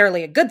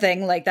necessarily a good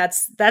thing. Like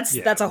that's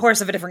a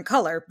horse of a different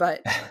color.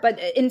 But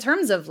in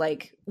terms of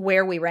like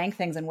where we rank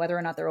things and whether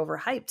or not they're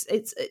overhyped,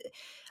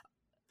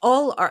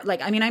 all are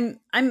like, I mean,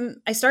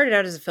 I started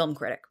out as a film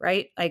critic,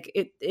 right? Like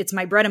it's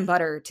my bread and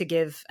butter to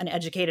give an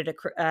educated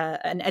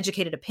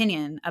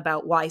opinion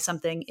about why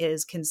something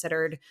is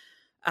considered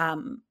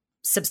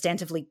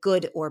substantively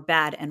good or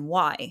bad and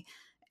why.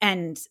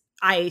 And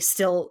I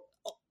still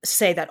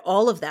say that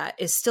all of that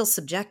is still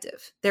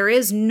subjective. There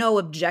is no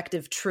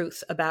objective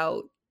truth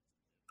about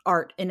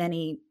art in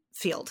any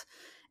field.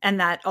 And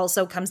that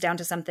also comes down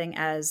to something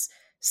as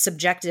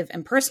subjective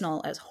and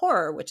personal as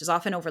horror, which is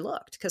often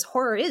overlooked because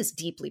horror is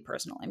deeply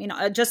personal. I mean,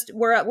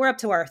 we're up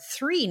to our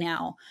 3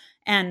 now,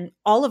 and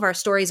all of our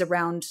stories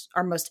around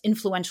our most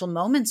influential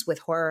moments with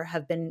horror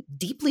have been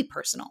deeply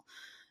personal.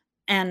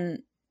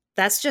 And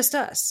that's just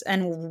us.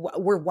 And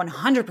we're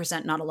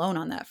 100% not alone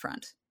on that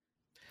front.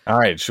 All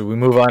right, should we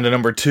move on to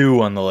number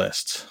 2 on the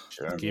list?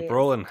 Sure. Keep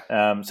rolling.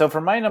 So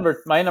for my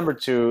number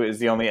 2 is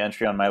the only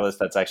entry on my list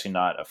that's actually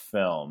not a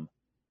film.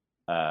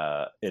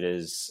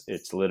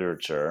 It's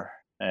literature.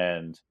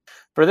 And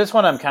for this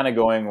one, I'm kind of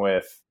going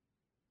with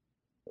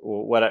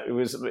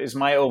is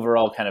my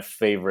overall kind of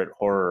favorite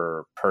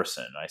horror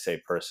person. I say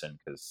person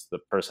because the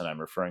person I'm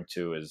referring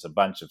to is a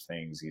bunch of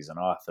things. He's an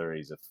author,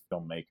 he's a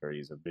filmmaker,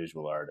 he's a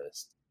visual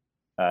artist.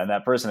 And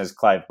that person is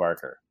Clive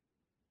Barker.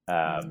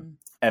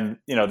 And,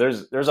 you know,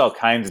 there's all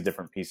kinds of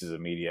different pieces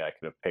of media I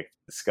could have picked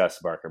to discuss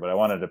Barker, but I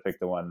wanted to pick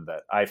the one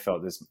that I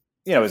felt is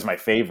my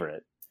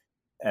favorite.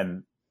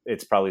 And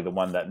it's probably the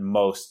one that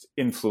most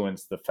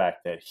influenced the fact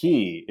that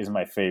he is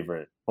my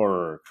favorite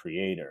horror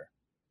creator.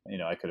 You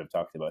know, I could have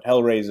talked about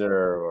Hellraiser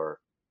or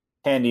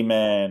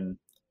Candyman,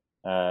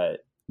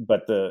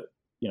 but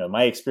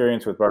my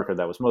experience with Barker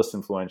that was most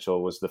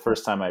influential was the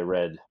first time I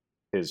read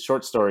his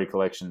short story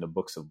collection, The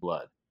Books of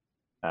Blood.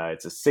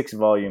 It's a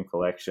 6-volume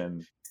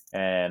collection,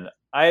 and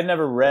I had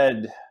never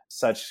read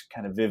such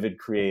kind of vivid,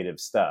 creative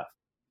stuff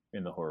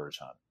in the horror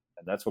genre.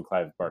 And that's what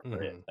Clive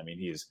Barker is. I mean,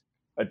 he's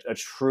a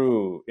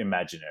true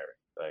imaginary,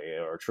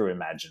 or true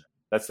imaginer.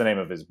 That's the name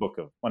of his book.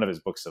 One of his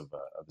books of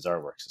his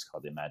artworks is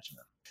called The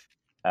Imaginer.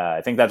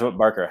 I think that's what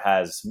Barker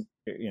has,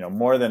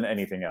 more than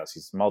anything else.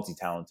 He's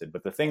multi-talented,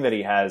 but the thing that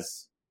he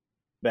has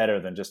better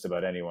than just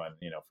about anyone,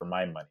 for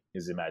my money,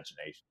 is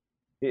imagination.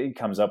 He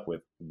comes up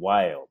with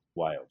wild,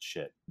 wild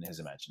shit in his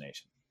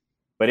imagination.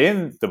 But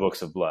in the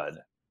Books of Blood,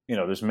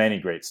 there's many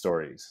great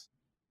stories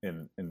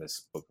in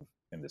this book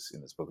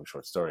of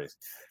short stories.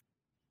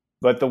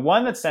 But the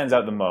one that stands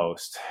out the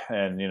most,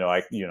 and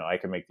I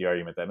can make the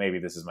argument that maybe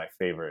this is my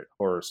favorite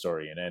horror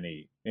story in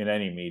any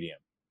medium,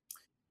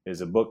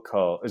 is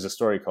a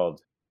story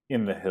called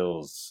In the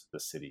Hills, the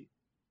City.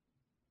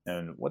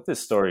 And what this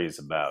story is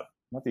about,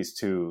 what these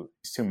two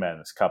men,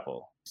 this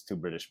couple, these 2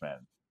 British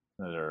men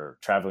that are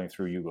traveling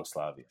through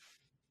Yugoslavia.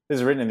 This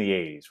is written in the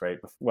 80s, right?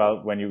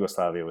 Well, when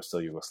Yugoslavia was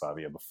still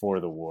Yugoslavia, before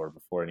the war,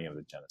 before any of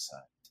the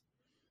genocide.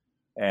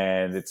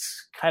 And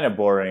it's kind of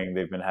boring.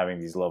 They've been having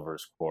these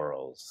lovers'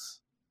 quarrels.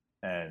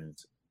 And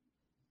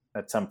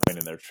at some point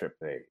in their trip,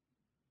 they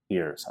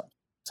hear something.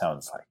 It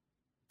sounds like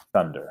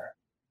thunder.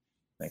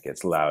 It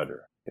gets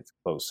louder, it gets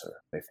closer.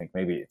 They think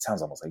maybe it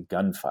sounds almost like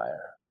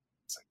gunfire.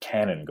 It's a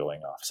cannon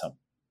going off somewhere.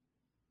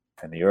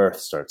 And the earth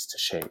starts to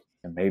shake.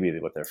 And maybe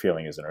what they're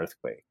feeling is an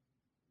earthquake.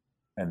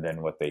 And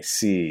then what they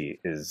see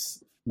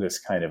is this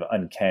kind of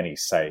uncanny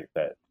sight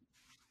that,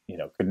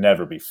 could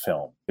never be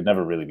filmed, could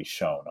never really be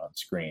shown on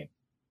screen.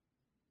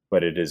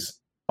 But it is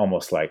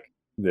almost like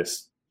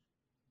this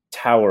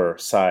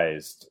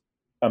tower-sized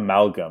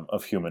amalgam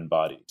of human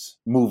bodies,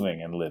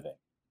 moving and living.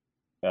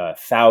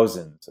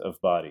 Thousands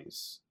of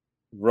bodies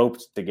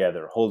roped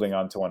together, holding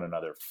onto one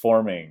another,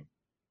 forming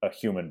a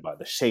human body,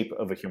 the shape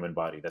of a human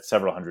body that's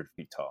several hundred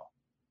feet tall.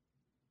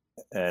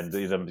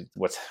 And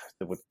what's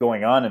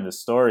going on in this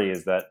story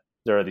is that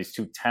there are these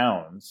 2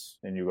 towns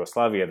in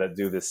Yugoslavia that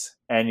do this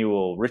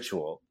annual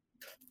ritual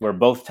where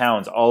both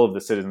towns, all of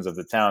the citizens of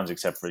the towns,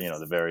 except for,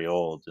 the very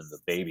old and the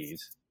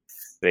babies,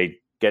 they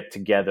get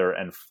together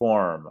and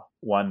form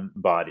one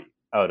body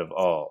out of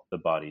all the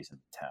bodies in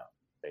the town.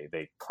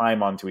 They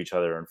climb onto each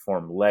other and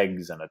form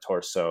legs and a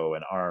torso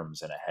and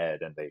arms and a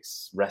head, and they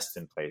rest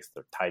in place.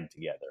 They're tied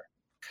together.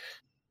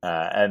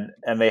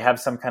 And they have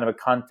some kind of a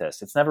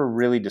contest. It's never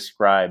really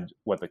described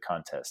what the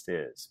contest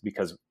is,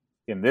 because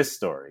in this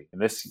story, in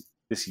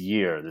this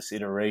year, this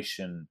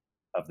iteration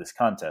of this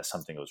contest,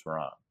 something goes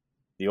wrong.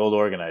 The old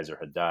organizer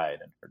had died,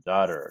 and her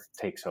daughter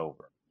takes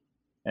over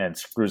and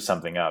screws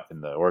something up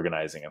in the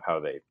organizing of how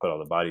they put all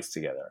the bodies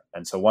together.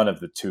 And so one of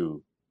the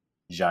 2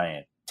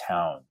 giant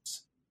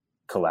towns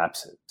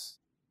collapses,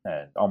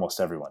 and almost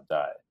everyone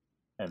died.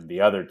 And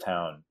the other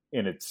town,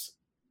 in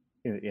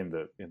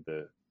the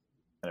kind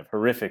of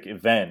horrific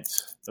event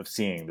of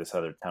seeing this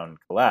other town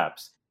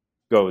collapse,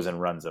 goes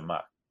and runs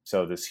amok.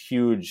 So this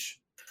huge,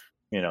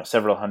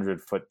 several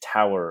 100-foot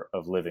tower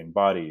of living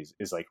bodies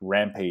is like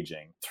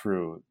rampaging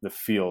through the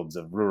fields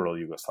of rural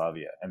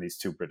Yugoslavia. And these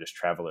 2 British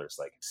travelers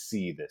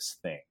see this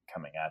thing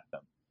coming at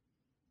them.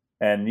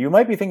 And you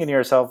might be thinking to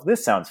yourself,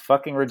 this sounds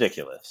fucking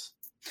ridiculous.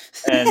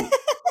 And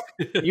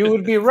you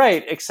would be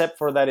right, except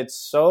for that it's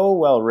so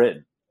well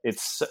written.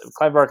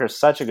 Clive Barker's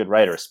such a good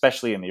writer,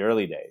 especially in the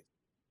early days,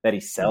 that he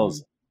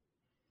sells it.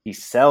 he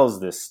sells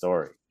this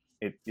story.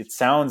 It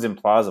sounds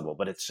implausible,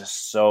 but it's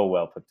just so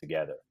well put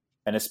together.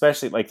 And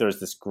especially like there's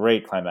this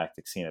great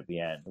climactic scene at the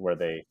end where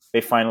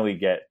they finally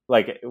get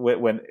like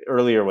when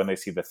earlier when they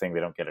see the thing, they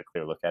don't get a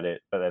clear look at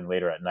it, but then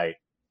later at night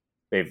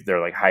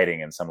they're like hiding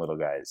in some little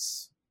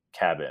guy's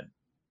cabin,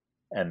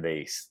 and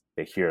they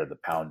hear the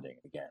pounding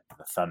again,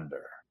 the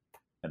thunder,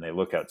 and they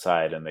look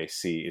outside and they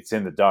see it's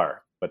in the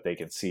dark, but they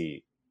can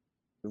see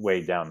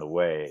way down the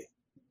way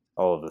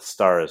all of the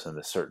stars in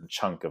a certain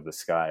chunk of the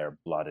sky are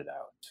blotted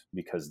out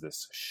because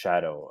this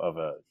shadow of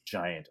a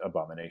giant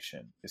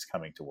abomination is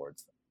coming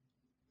towards them.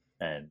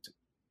 And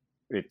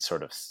it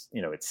sort of,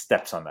 it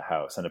steps on the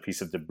house, and a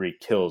piece of debris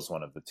kills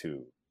one of the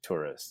two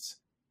tourists.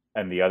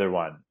 And the other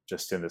one,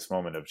 just in this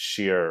moment of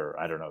sheer,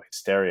 I don't know,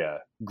 hysteria,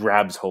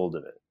 grabs hold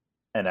of it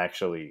and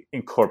actually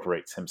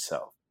incorporates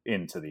himself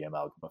into the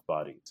amalgam of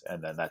bodies.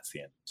 And then that's the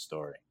end of the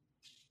story.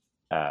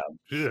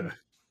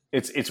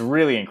 It's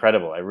really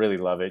incredible. I really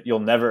love it.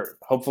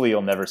 Hopefully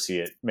you'll never see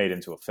it made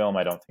into a film.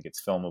 I don't think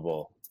it's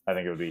filmable. I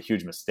think it would be a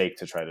huge mistake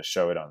to try to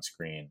show it on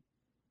screen.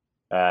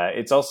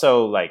 It's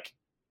also like,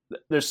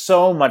 there's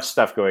so much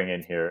stuff going on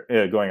in here,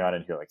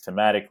 like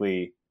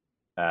thematically.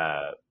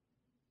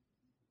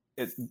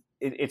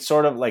 It's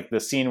sort of like the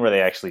scene where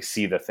they actually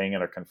see the thing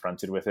and are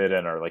confronted with it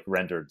and are like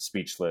rendered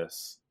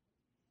speechless.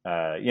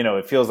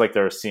 It feels like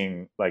they're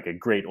seeing like a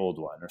great old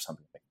one or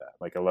something like that,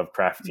 like a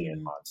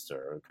Lovecraftian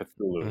monster or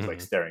Cthulhu like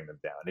staring them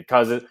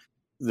down.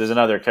 There's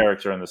another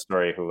character in the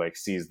story who like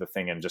sees the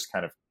thing and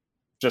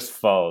just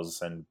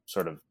falls and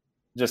sort of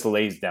just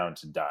lays down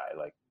to die.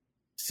 Like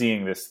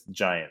seeing this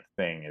giant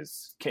thing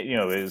is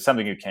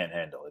something you can't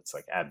handle. It's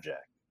like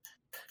abject.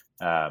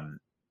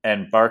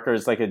 And Barker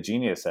is like a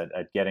genius at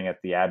getting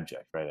at the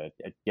abject, right?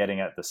 At getting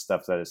at the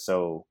stuff that is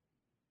so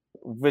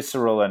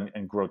visceral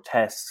and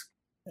grotesque.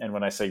 And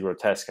when I say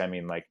grotesque, I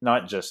mean like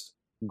not just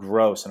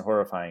gross and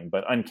horrifying,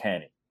 but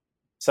uncanny.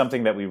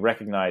 Something that we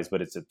recognize,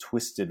 but it's a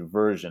twisted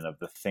version of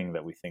the thing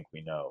that we think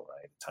we know,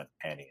 right? It's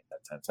uncanny in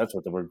that sense. That's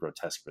what the word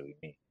grotesque really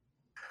means.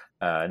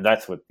 And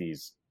that's what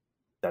these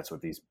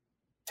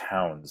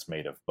towns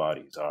made of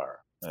bodies are.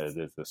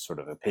 The sort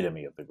of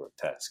epitome of the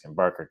grotesque. And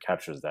Barker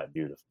captures that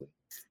beautifully.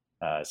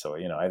 So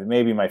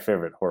maybe my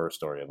favorite horror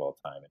story of all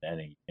time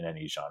in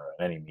any genre,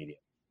 in any medium.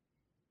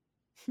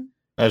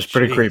 That's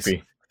pretty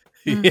creepy.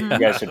 Yeah. You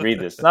guys should read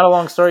this. It's not a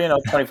long story,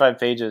 25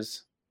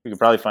 pages. You could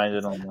probably find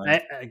it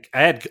online.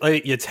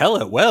 You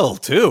tell it well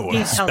too.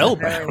 You tell it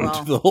very Spellbound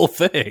well. the whole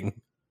thing.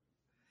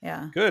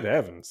 Yeah. Good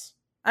heavens.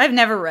 I've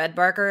never read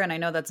Barker, and I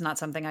know that's not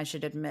something I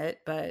should admit,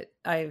 but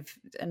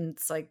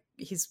it's like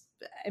he's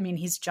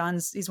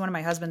one of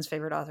my husband's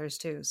favorite authors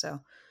too,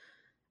 so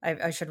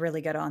I should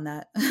really get on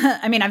that.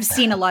 I mean, I've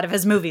seen a lot of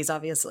his movies,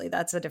 obviously.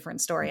 That's a different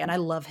story. And I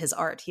love his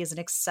art. He is an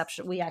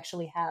exception. We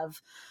actually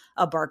have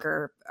a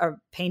Barker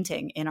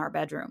painting in our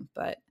bedroom.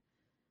 But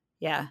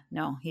yeah,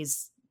 no,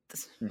 he's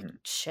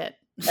shit.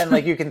 And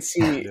like you can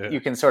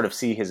sort of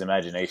see his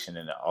imagination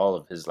in all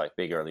of his like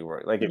big early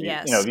work. Like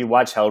if you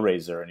watch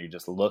Hellraiser and you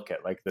just look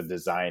at like the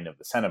design of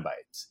the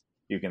Cenobites,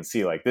 you can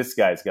see like this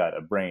guy's got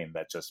a brain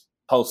that just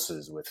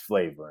pulses with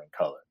flavor and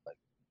color. Like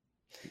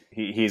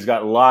he's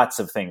got lots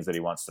of things that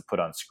he wants to put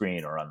on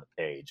screen or on the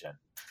page,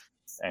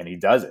 and he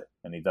does it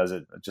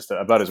just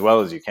about as well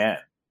as you can.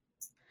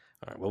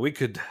 All right, well, we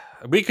could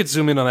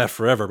zoom in on that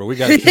forever, but we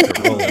got to keep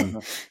it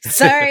rolling.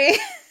 Sorry.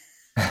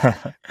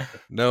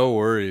 No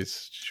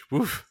worries.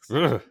 Oof.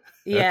 Ugh.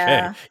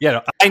 Yeah. Okay. Yeah,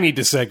 no, I need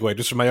to segue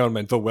just for my own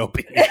mental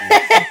well-being.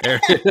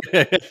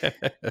 Welcome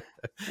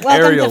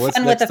Ariel, to what's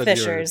Fun with the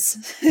next on yours?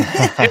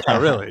 Fishers. Yeah,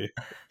 really.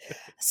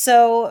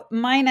 So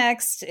my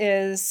next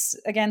is,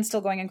 again,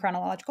 still going in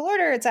chronological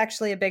order. It's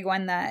actually a big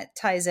one that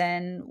ties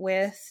in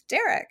with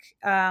Derek.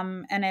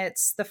 And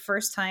it's the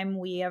first time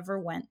we ever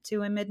went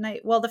to a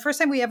Midnight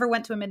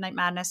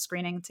Madness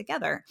screening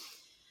together.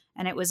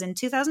 And it was in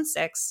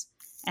 2006.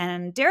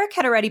 And Derek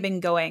had already been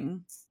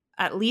going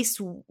at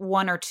least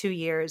 1 or 2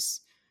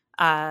 years,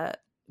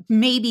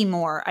 maybe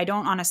more. I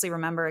don't honestly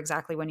remember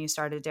exactly when you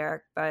started,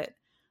 Derek, but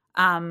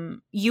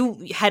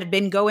you had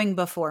been going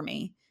before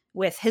me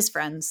with his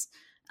friends.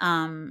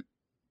 And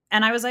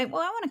I was like,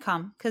 well, I want to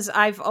come because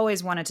I've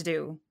always wanted to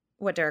do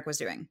what Derek was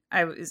doing.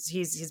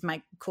 He's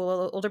my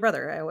cool older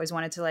brother. I always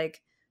wanted to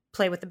like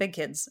play with the big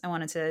kids. I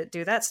wanted to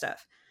do that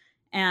stuff.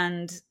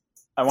 And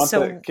I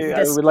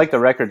would like the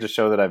record to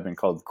show that I've been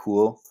called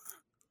cool.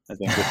 I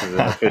think this is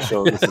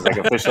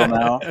official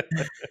now.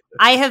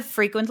 I have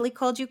frequently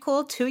called you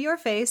cool to your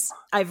face.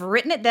 I've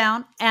written it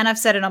down and I've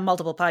said it on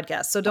multiple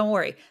podcasts. So don't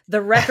worry.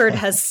 The record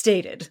has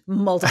stated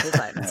multiple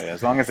times. Oh, yeah,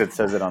 as long as it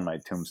says it on my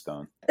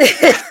tombstone.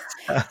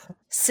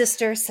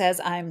 Sister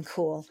says I'm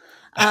cool.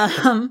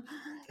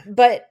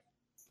 But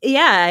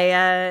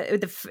yeah,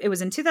 it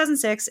was in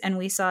 2006 and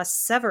we saw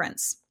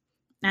Severance.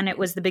 And it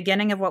was the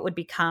beginning of what would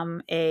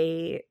become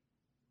a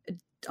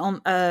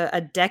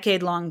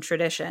decade-long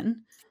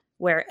tradition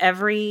where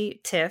every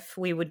TIFF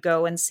we would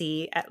go and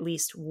see at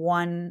least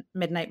one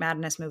Midnight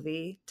Madness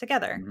movie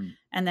together. Mm-hmm.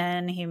 And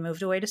then he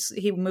moved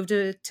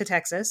to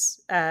Texas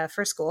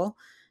for school.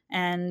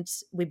 and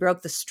we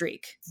broke the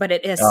streak. But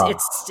it is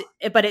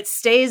but it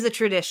stays a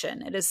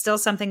tradition. It is still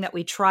something that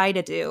we try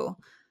to do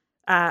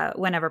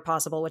whenever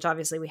possible, which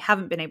obviously we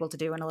haven't been able to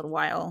do in a little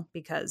while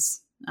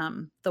because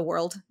the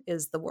world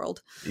is the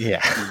world.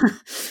 Yeah.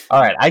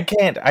 All right.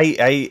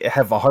 I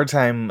have a hard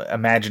time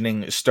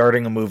imagining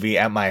starting a movie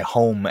at my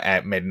home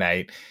at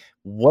midnight.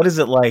 What is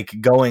it like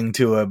going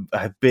to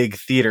a big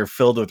theater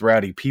filled with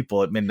rowdy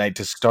people at midnight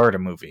to start a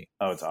movie?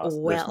 Oh, it's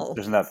awesome. Well,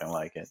 there's nothing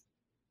like it.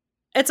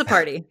 It's a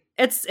party.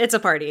 It's a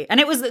party. And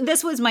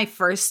this was my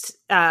first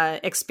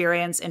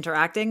experience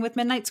interacting with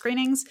midnight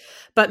screenings,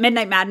 but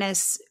Midnight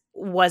Madness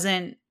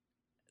wasn't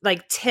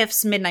like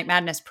TIFF's Midnight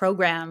Madness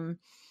program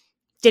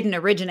didn't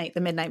originate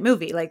the midnight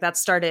movie. Like that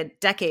started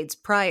decades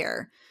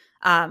prior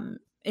in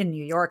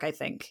New York, I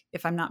think,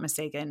 if I'm not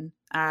mistaken,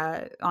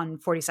 on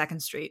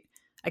 42nd Street.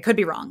 I could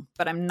be wrong,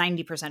 but I'm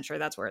 90% sure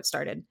that's where it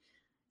started.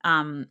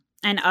 And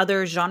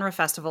other genre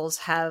festivals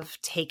have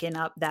taken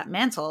up that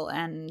mantle,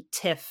 and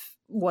TIFF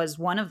was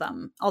one of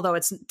them. Although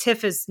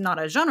TIFF is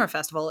not a genre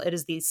festival, it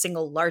is the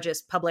single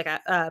largest public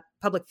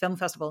film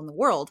festival in the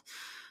world,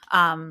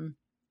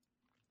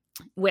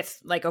 with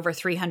like over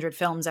 300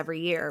 films every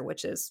year,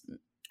 which is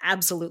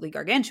absolutely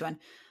gargantuan.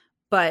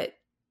 But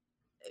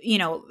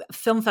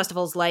film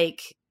festivals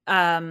like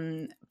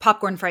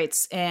Popcorn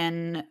Frights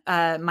in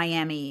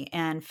Miami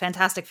and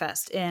Fantastic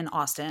Fest in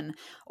Austin,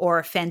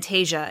 or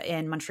Fantasia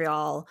in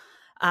Montreal,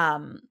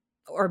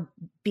 or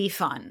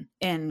BFun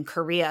in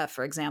Korea,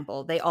 for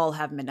example, they all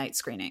have midnight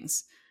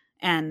screenings,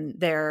 and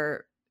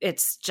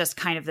it's just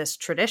kind of this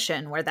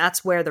tradition where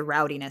that's where the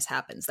rowdiness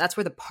happens. That's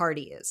where the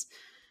party is.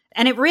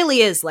 And it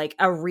really is like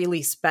a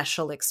really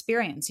special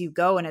experience. You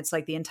go and it's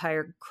like the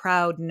entire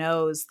crowd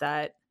knows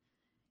that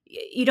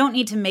you don't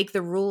need to make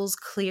the rules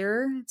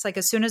clear. It's like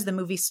as soon as the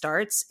movie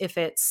starts, if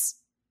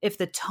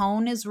the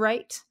tone is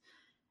right,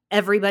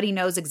 everybody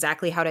knows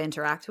exactly how to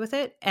interact with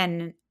it,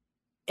 and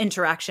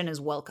interaction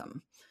is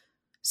welcome.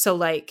 So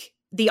like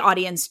the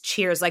audience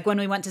cheers, like when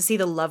we went to see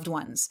The Loved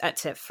Ones at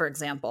TIFF, for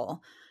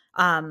example,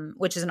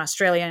 which is an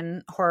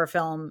Australian horror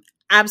film,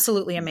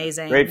 absolutely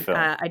amazing. Great film.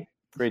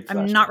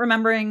 I'm not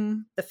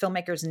remembering the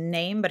filmmaker's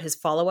name, but his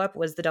follow-up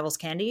was The Devil's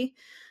Candy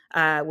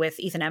with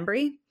Ethan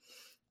Embry,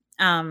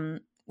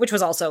 which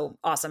was also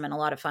awesome and a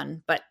lot of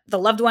fun. But The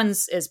Loved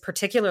Ones is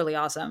particularly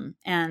awesome.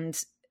 And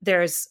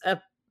there's a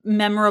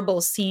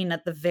memorable scene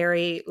at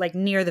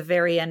near the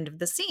very end of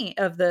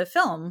the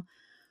film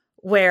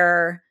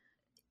where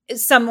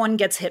someone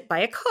gets hit by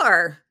a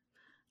car.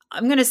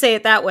 I'm going to say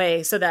it that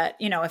way so that,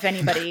 if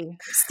anybody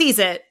sees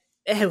it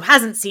who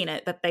hasn't seen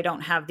it, that they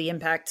don't have the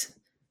impact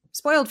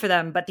spoiled for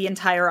them. But the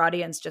entire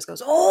audience just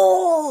goes,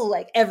 oh,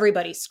 like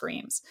everybody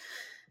screams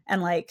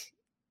and like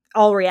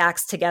all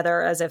reacts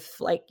together as if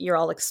like you're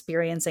all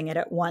experiencing it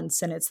at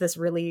once. And it's this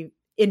really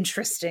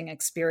interesting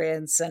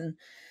experience. And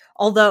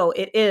although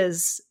it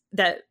is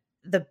that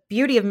the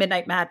beauty of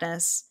Midnight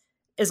Madness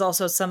is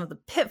also some of the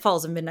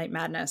pitfalls of Midnight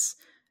Madness,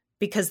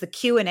 because the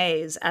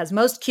Q&As, as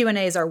most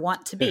Q&As are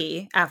wont to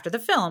be after the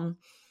film,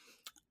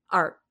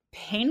 are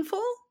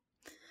painful,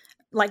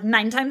 like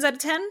 9 times out of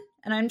 10.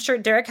 And I'm sure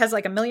Derek has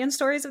like a million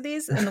stories of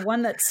these. And the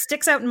one that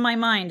sticks out in my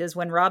mind is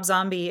when Rob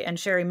Zombie and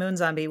Sherry Moon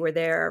Zombie were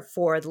there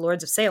for The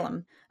Lords of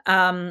Salem.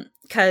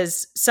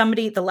 Because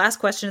the last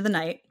question of the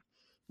night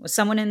was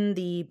someone in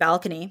the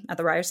balcony at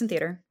the Ryerson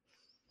Theater.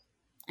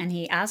 And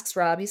he asks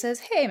Rob, he says,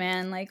 hey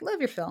man, like,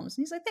 love your films.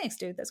 And he's like, thanks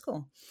dude, that's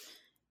cool.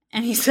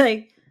 And he's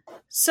like,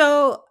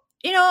 so,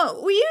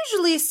 we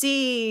usually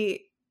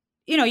see,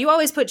 you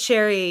always put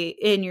Sherry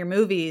in your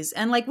movies,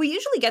 and like we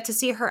usually get to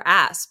see her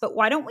ass, but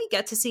why don't we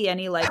get to see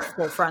any like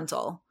full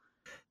frontal?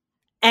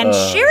 And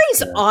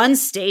Sherry's on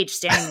stage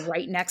standing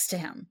right next to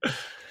him.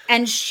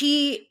 And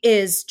she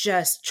is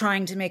just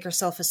trying to make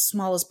herself as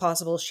small as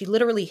possible. She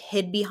literally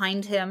hid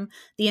behind him.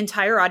 The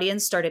entire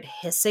audience started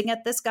hissing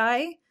at this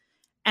guy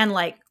and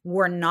like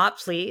were not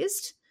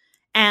pleased.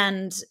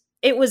 And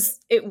it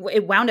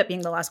wound up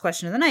being the last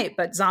question of the night,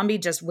 but Zombie,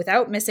 just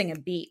without missing a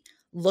beat,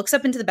 looks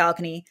up into the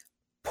balcony,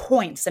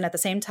 points, and at the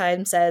same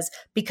time says,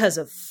 because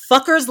of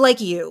fuckers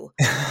like you.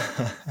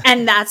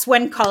 And that's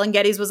when Colin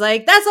Geddes was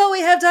like, that's all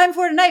we have time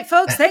for tonight,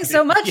 folks. Thanks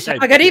so much.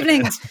 Good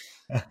evening.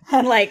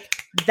 And like,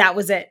 that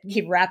was it.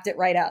 He wrapped it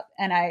right up.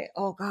 And I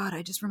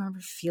just remember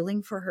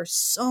feeling for her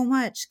so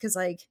much. Cause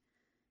like,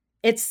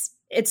 it's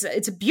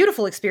a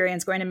beautiful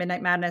experience going to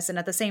Midnight Madness. And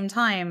at the same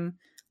time,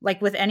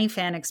 like with any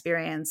fan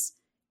experience,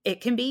 it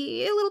can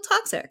be a little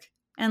toxic,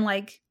 and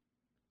like,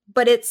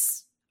 but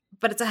it's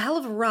a hell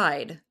of a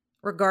ride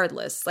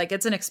regardless. Like,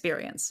 it's an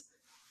experience.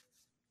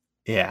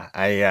 Yeah.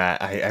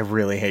 I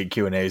really hate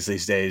Q&As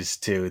these days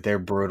too. They're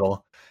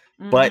brutal,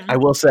 but I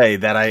will say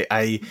that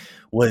I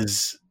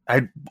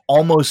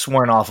almost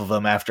sworn off of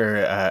them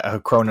after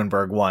a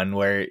Cronenberg one,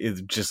 where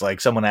it's just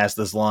like someone asked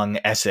this long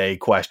essay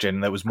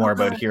question that was more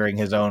about hearing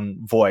his own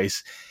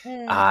voice.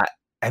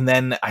 And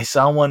then I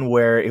saw one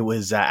where it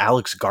was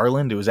Alex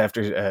Garland. It was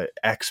after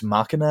Ex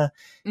Machina.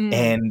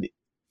 And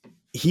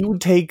he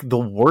would take the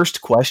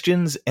worst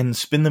questions and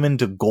spin them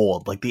into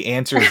gold. Like, the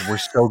answers were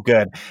so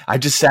good. I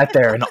just sat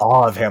there in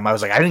awe of him. I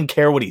was like, I didn't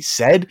care what he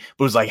said,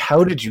 but it was like,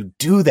 how did you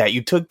do that?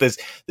 You took this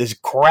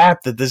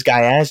crap that this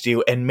guy asked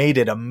you and made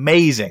it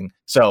amazing.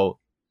 So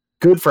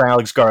good for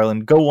Alex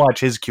Garland. Go watch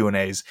his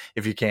Q&As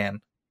if you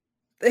can.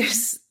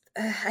 There's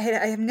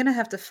I'm gonna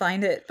have to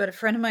find it, but a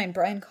friend of mine,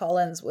 Brian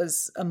Collins,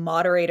 was a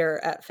moderator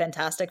at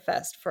Fantastic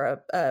Fest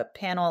for a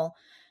panel,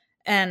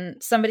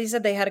 and somebody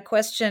said they had a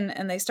question,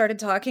 and they started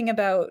talking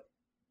about,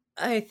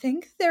 I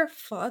think, their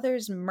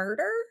father's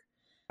murder,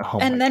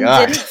 and then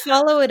didn't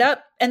follow it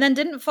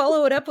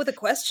up with a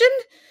question,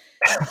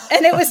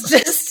 and it was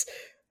just,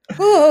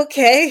 oh,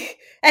 okay.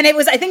 And it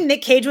was, I think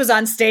Nick Cage was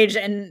on stage,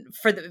 and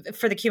for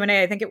the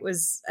Q&A, I think it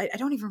was, I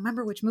don't even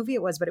remember which movie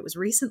it was, but it was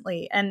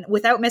recently. And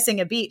without missing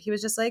a beat, he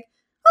was just like,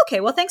 okay,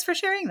 well, thanks for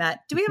sharing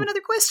that. Do we have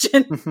another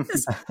question?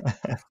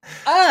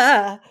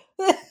 That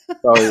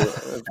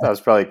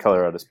was probably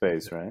Color Out of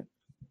Space, right?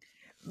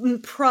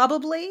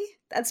 Probably.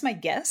 That's my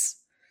guess.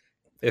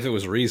 If it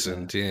was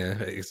recent, yeah.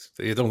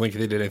 I don't think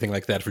they did anything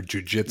like that for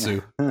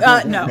Jiu-Jitsu. No.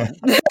 I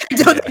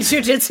don't think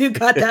Jiu-Jitsu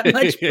got that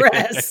much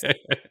press.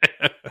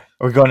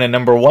 Are we going to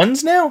number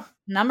ones now?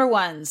 Number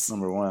ones.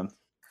 Number one.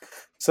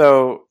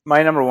 So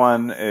my number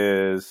one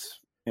is,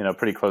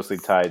 pretty closely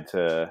tied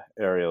to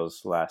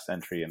Ariel's last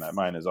entry, and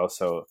mine is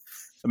also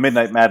a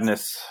Midnight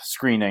Madness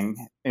screening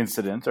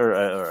incident,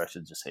 or I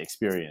should just say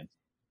experience.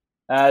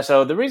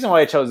 So the reason why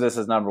I chose this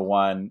as number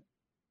one,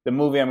 the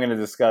movie I'm going to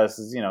discuss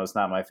is, it's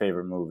not my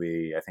favorite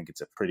movie. I think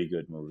it's a pretty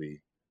good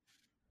movie.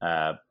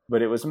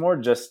 But it was more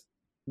just,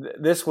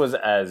 this was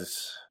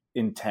as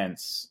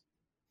intense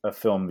a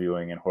film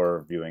viewing and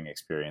horror viewing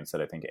experience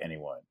that I think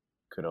anyone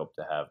could hope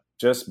to have,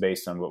 just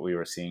based on what we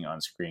were seeing on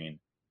screen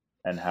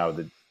and how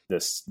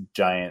this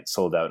giant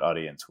sold out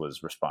audience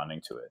was responding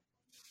to it.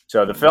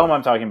 So the film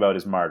I'm talking about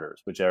is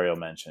Martyrs, which Ariel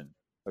mentioned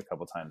a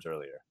couple times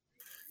earlier.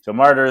 So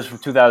Martyrs from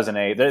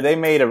 2008, they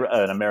made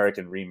an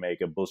American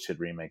remake, a bullshit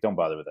remake. Don't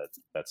bother with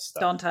that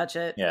stuff. Don't touch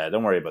it. Yeah,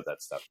 don't worry about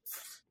that stuff.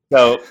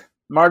 So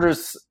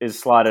Martyrs is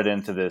slotted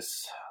into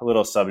this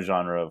little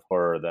subgenre of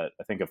horror that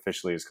I think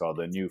officially is called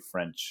the New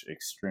French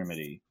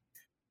Extremity.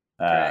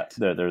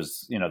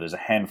 There's a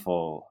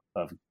handful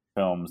of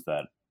films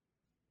that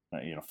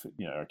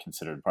are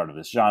considered part of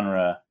this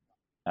genre.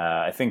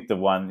 I think the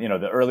one,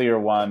 the earlier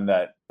one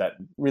that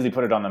really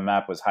put it on the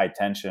map was High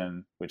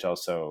Tension, which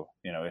also,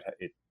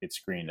 it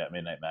screened at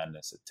Midnight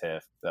Madness at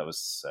TIFF. That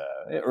was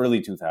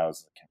early 2000s.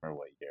 I can't remember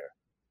what year.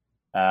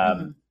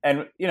 And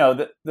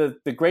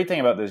the great thing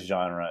about this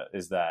genre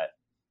is that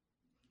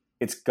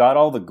it's got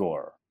all the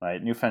gore,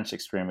 right? New French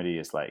Extremity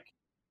is like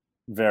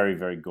very,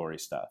 very gory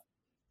stuff,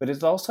 but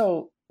it's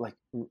also like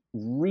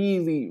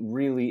really,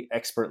 really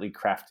expertly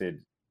crafted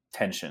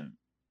tension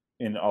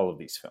in all of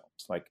these films.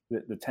 Like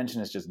the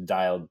tension is just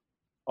dialed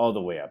all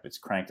the way up. It's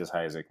cranked as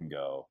high as it can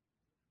go.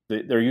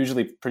 They're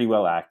usually pretty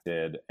well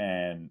acted,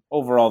 and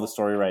overall the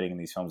story writing in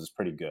these films is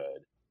pretty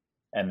good.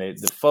 And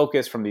the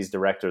focus from these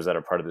directors that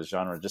are part of this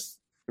genre just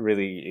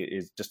really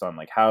is just on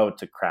like how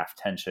to craft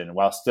tension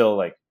while still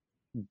like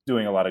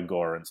doing a lot of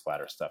gore and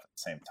splatter stuff at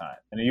the same time.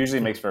 And it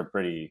usually makes for a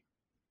pretty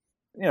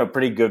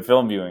good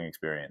film viewing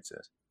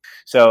experiences.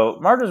 So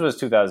Martyrs was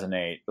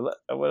 2008.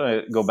 I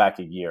want to go back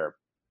a year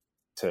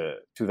to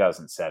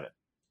 2007.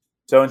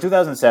 So in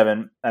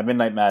 2007, at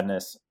Midnight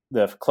Madness,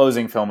 the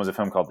closing film was a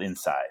film called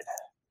Inside,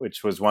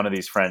 which was one of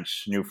these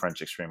New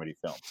French Extremity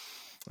films.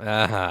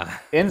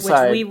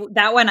 Inside,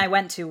 that one I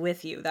went to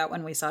with you. That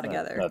one we saw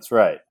together. That's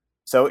right.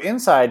 So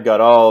Inside got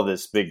all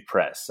this big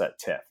press at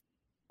TIFF,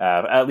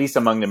 at least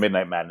among the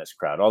Midnight Madness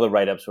crowd. All the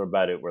write-ups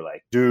about it were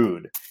like,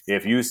 dude,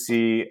 if you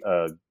see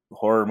a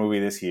horror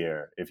movie this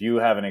year, if you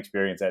have an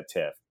experience at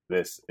TIFF,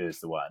 this is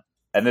the one.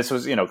 And this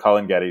was,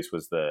 Colin Geddes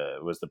was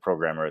the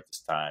programmer at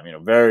this time.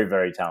 Very,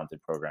 very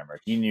talented programmer.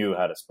 He knew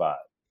how to spot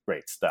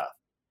great stuff.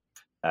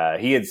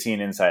 He had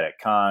seen Inside at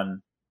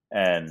Cannes,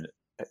 and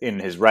in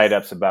his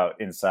write-ups about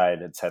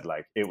Inside had said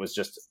like it was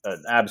just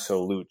an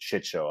absolute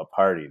shit show, a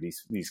party.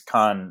 These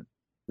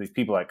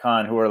people at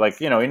Cannes who are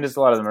like, a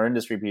lot of them are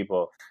industry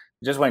people,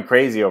 just went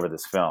crazy over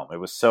this film. It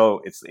was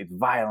it's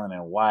violent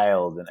and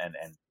wild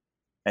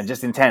and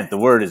just intense. The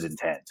word is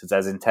intense. It's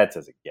as intense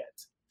as it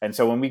gets. And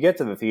so when we get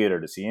to the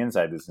theater to see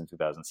Inside, this is in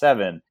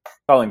 2007,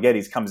 Colin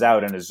Geddes comes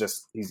out and is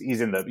just,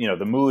 he's in the,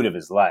 the mood of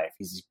his life.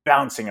 He's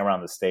bouncing around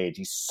the stage.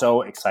 He's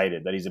so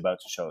excited that he's about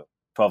to show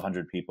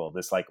 1,200 people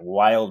this like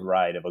wild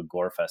ride of a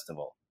gore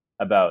festival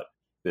about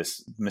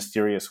this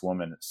mysterious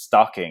woman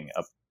stalking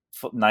a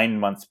 9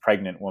 months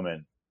pregnant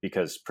woman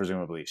because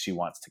presumably she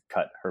wants to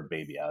cut her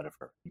baby out of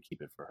her and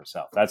keep it for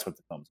herself. That's what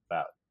the film's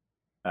about.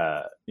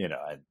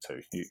 And so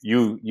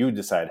you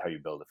decide how you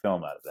build a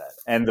film out of that.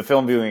 And the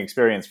film viewing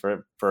experience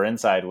for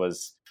Inside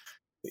was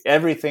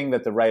everything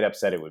that the write-up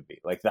said it would be.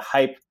 Like the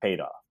hype paid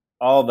off.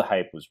 All the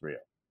hype was real.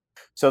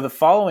 So the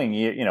following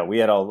year,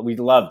 we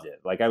loved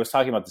it. Like I was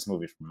talking about this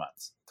movie for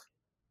months.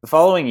 The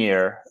following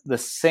year, the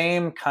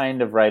same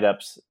kind of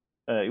write-ups,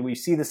 we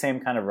see the same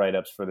kind of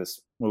write-ups for this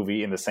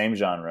movie in the same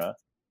genre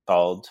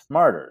called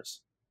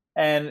Martyrs.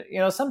 And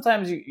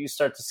sometimes you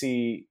start to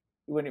see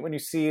when you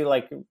see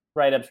like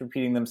write-ups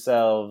repeating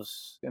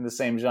themselves in the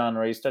same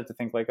genre, you start to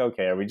think like,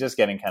 okay, are we just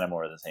getting kind of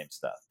more of the same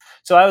stuff?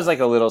 So I was like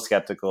a little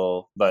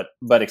skeptical, but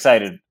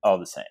excited all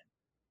the same.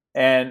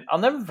 And I'll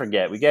never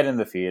forget, we get in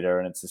the theater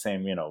and it's the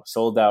same,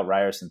 sold out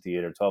Ryerson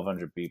Theater,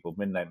 1,200 people,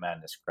 Midnight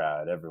Madness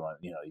crowd, everyone,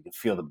 you can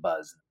feel the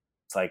buzz.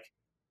 It's like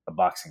a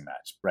boxing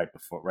match right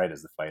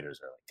as the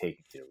fighters are like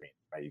taking to the arena,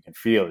 right? You can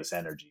feel this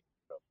energy.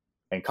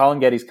 And Colin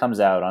Geddes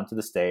comes out onto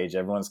the stage,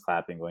 everyone's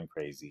clapping, going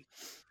crazy.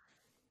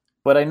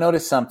 But I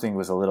noticed something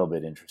was a little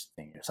bit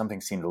interesting. Something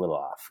seemed a little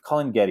off.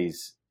 Colin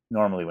Geddes,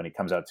 normally when he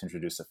comes out to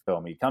introduce a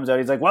film, he comes out,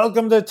 he's like,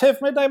 welcome to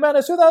TIFF Midnight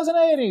Madness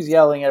 2008. He's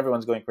yelling,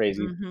 everyone's going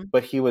crazy. Mm-hmm.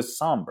 But he was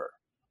somber.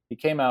 He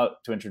came out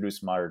to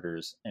introduce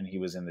Martyrs, and he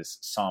was in this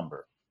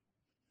somber.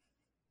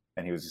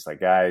 And he was just like,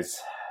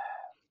 guys,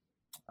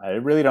 I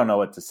really don't know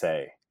what to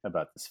say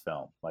about this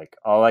film. Like,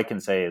 all I can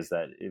say is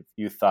that if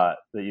you thought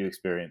that you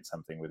experienced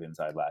something with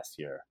Inside last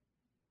year,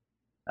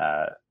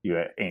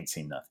 you ain't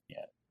seen nothing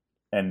yet.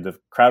 And the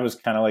crowd was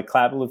kind of like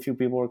clapping. A few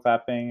people were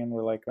clapping, and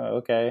we're like, oh,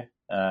 okay.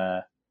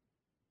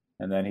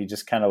 And then he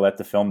just kind of let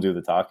the film do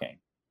the talking.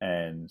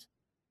 And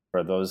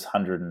for those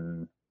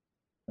 100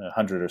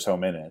 or so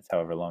minutes,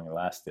 however long it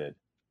lasted,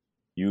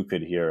 you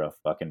could hear a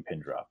fucking pin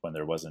drop when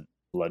there wasn't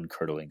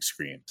blood-curdling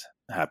screams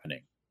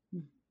happening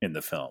in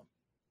the film.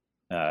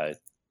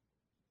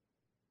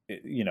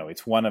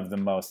 It's one of the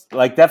most,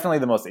 like, definitely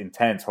the most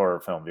intense horror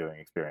film viewing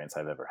experience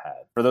I've ever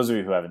had. For those of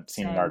you who haven't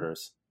seen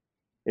Martyrs,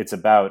 it's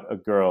about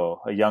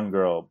a young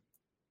girl.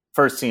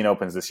 First scene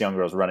opens, this young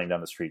girl's running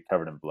down the street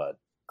covered in blood.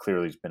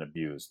 Clearly she's been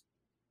abused.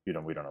 We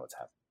don't know what's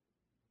happening.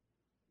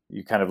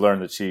 You kind of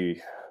learn that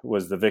she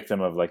was the victim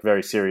of like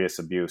very serious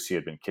abuse. She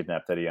had been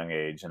kidnapped at a young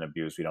age and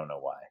abused. We don't know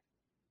why.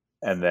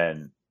 And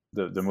then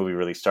the movie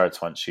really starts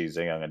once she's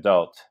a young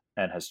adult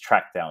and has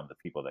tracked down the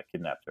people that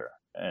kidnapped her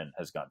and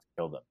has gone to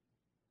kill them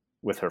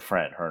with her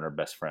and her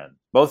best friend.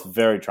 Both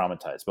very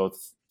traumatized,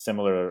 both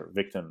similar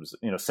victims.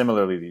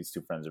 Similarly, these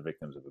two friends are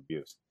victims of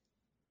abuse.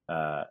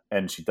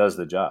 And she does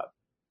the job.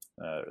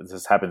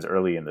 This happens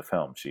early in the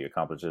film. She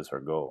accomplishes her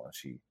goal and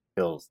she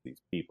kills these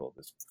people,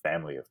 this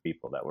family of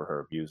people that were her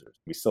abusers.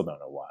 We still don't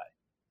know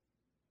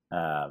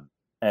why.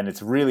 And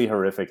it's really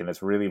horrific and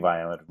it's really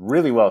violent,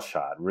 really well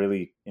shot,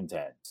 really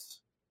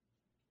intense.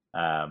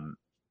 And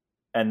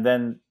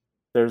then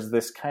there's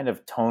this kind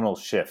of tonal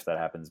shift that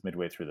happens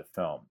midway through the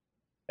film.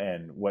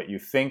 And what you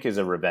think is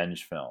a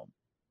revenge film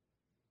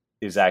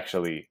is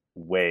actually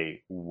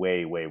way,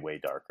 way, way, way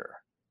darker.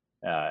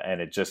 And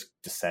it just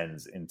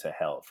descends into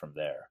hell from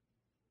there.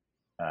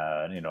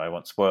 I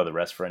won't spoil the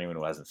rest for anyone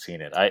who hasn't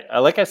seen it. I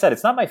like I said,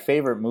 it's not my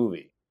favorite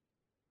movie.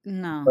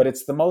 No. But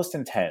it's the most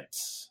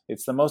intense.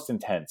 It's the most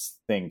intense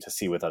thing to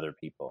see with other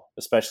people,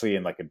 especially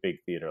in like a big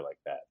theater like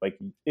that. Like,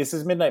 this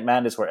is Midnight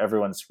Madness where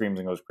everyone screams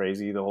and goes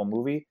crazy the whole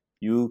movie.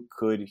 You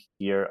could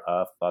hear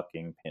a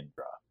fucking pin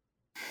drop.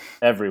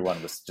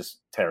 Everyone was just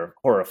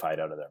horrified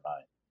out of their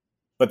mind.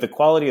 But the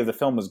quality of the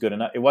film was good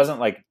enough. It wasn't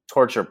like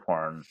torture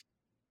porn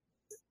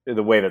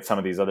the way that some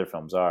of these other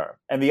films are.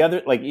 And the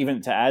other, like,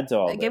 even to add to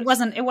all this, it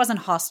wasn't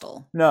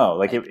hostile. No,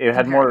 like it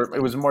had more,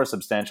 it was more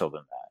substantial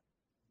than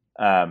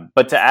that.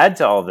 But to add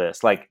to all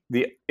this, like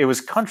it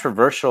was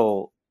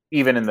controversial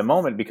even in the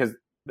moment, because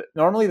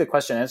normally the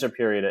question and answer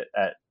period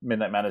at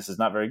Midnight Madness is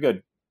not very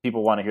good.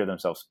 People want to hear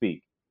themselves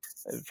speak.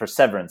 For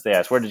Severance, they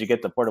asked, where did you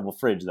get the portable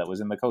fridge that was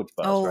in the coach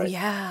bus? Oh, right?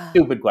 yeah.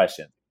 Stupid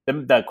question.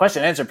 The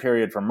question and answer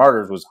period for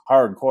Martyrs was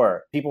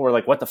hardcore. People were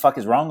like, what the fuck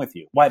is wrong with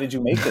you? Why did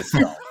you make this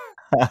film?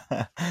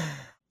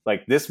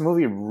 Like, this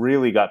movie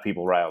really got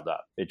people riled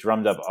up. It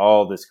drummed up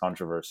all this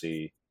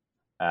controversy.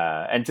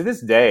 And to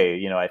this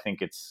day, I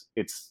think it's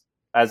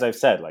as I've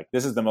said, like,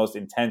 this is the most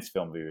intense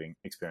film viewing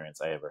experience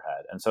I ever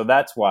had. And so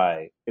that's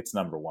why it's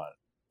number one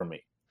for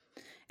me.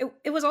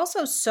 It was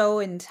also so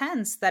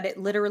intense that it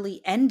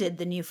literally ended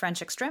the New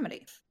French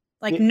Extremity.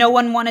 Like, no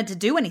one wanted to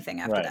do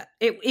anything after that.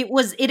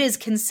 It is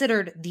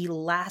considered the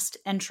last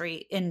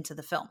entry into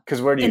the film.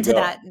 Because where do you into go?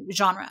 That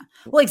genre?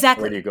 Well,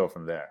 exactly. Where do you go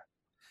from there?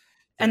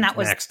 And that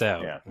was maxed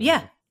out.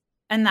 Yeah.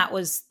 And that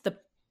was the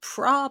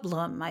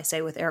problem, I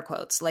say with air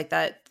quotes. Like,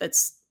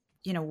 that's,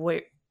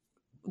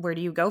 where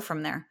do you go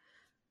from there?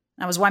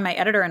 That was why my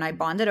editor and I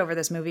bonded over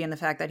this movie, and the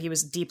fact that he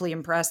was deeply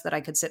impressed that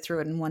I could sit through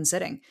it in one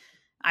sitting.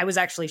 I was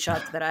actually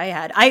shocked that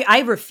I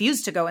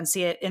refused to go and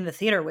see it in the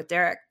theater with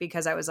Derek,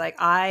 because I was like,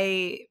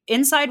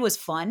 Inside was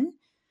fun,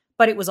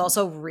 but it was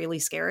also really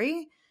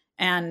scary.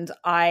 And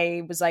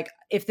I was like,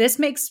 if this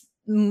makes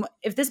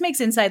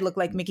Inside look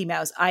like Mickey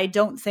Mouse, I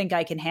don't think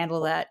I can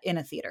handle that in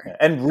a theater.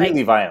 And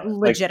really violent.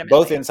 Legitimately.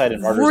 Like, both Inside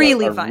and Martyrs are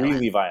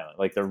really violent.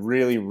 Like, they're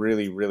really,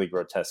 really, really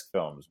grotesque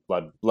films,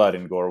 blood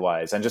and gore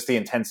wise, and just the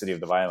intensity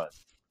of the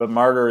violence. But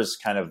Martyrs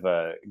kind of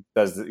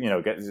does,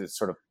 gets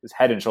sort of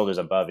head and shoulders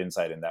above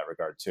Inside in that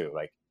regard too.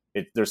 Like,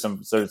 there's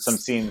some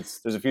scenes,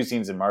 there's a few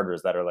scenes in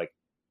Martyrs that are like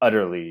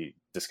utterly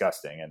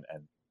disgusting and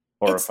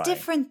horrifying. It's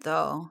different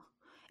though.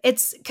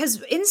 It's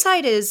because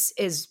Inside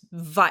is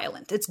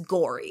violent, it's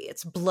gory,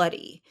 it's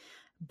bloody,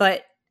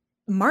 but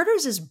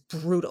Martyrs is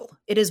brutal.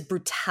 It is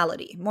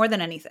brutality more than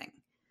anything.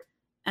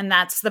 And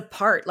that's the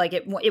part, like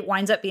it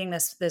winds up being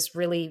this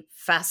really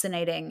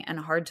fascinating and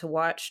hard to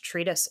watch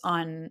treatise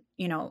on,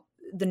 you know,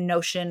 the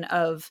notion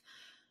of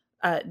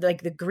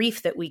like the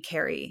grief that we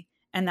carry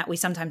and that we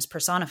sometimes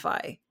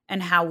personify,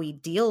 and how we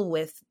deal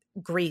with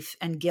grief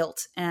and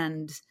guilt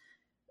and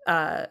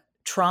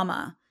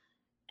trauma.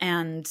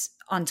 And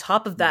on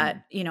top of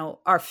that, you know,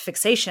 our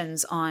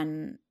fixations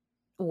on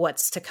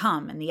what's to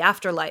come and the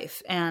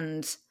afterlife,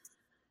 and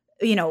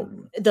you know,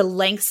 the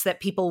lengths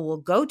that people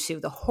will go to,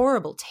 the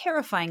horrible,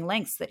 terrifying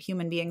lengths that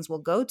human beings will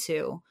go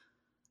to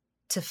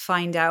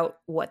find out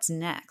what's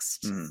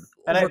next,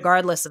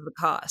 regardless of the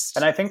cost.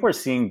 And I think we're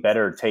seeing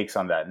better takes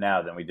on that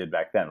now than we did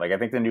back then. Like, I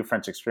think the New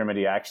French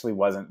Extremity actually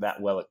wasn't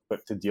that well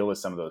equipped to deal with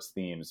some of those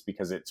themes,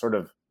 because it sort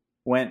of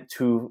went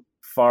too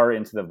far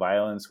into the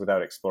violence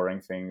without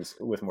exploring things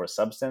with more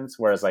substance.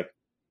 Whereas, like,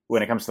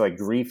 when it comes to like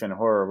grief and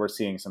horror, we're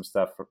seeing some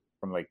stuff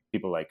from like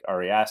people like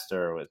Ari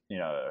Aster with, you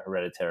know,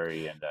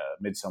 Hereditary and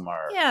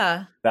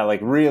Midsommar, that like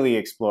really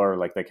explore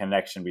like the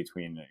connection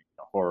between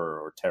horror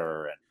or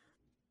terror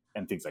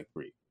and things like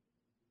grief.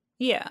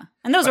 Yeah,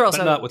 and those are also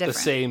but not with different.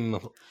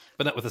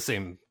 not with the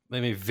same.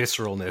 Maybe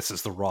visceralness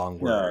is the wrong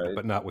word,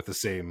 but not with the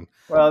same.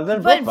 Well,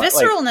 but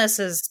visceralness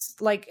is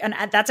like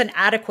that's an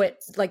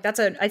adequate, like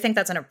I think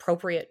that's an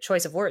appropriate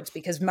choice of words,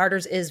 because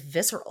Martyrs is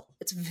visceral.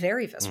 It's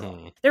very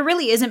visceral. There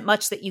really isn't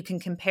much that you can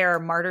compare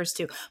Martyrs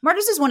to.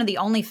 Martyrs is one of the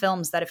only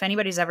films that, if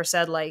anybody's ever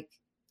said like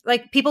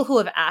people who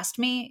have asked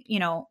me, you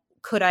know,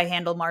 could I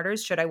handle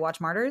Martyrs? Should I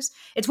watch Martyrs?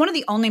 It's one of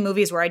the only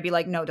movies where I'd be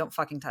like, no, don't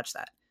fucking touch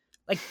that.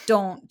 Like,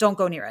 don't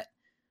go near it.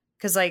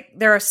 Because, like,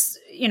 there are,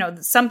 you know,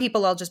 some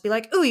people I'll just be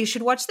like, oh, you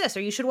should watch this,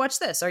 or you should watch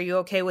this. Are you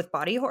okay with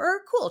body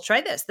horror? Cool,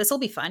 try this. This will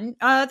be fun.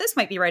 This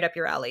might be right up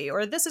your alley.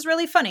 Or this is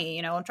really funny.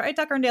 You know, try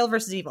Tucker and Dale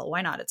versus Evil.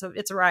 Why not?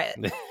 It's a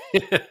riot.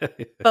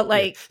 But,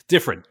 like...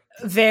 different.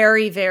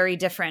 Very, very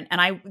different.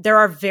 And there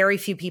are very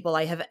few people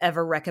I have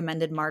ever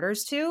recommended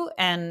Martyrs to.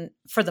 And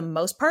for the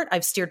most part,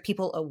 I've steered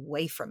people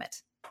away from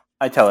it.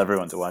 I tell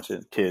everyone to watch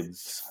it.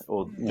 Kids,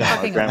 old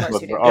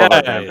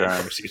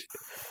grandparents.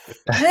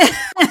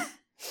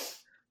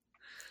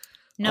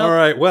 Nope. All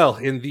right. Well,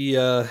 in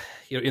the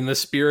in the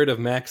spirit of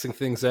maxing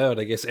things out,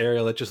 I guess,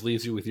 Ariel, that just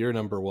leaves you with your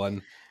number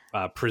one,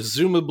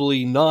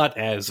 presumably not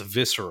as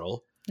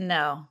visceral.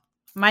 No,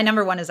 my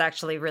number one is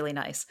actually really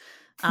nice.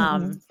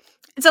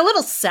 It's a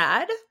little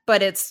sad,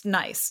 but it's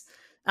nice,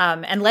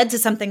 and led to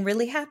something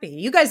really happy.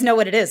 You guys know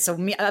what it is, so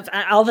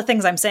all the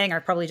things I'm saying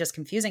are probably just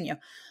confusing you.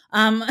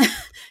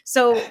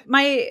 So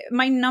my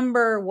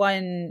number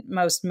one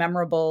most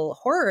memorable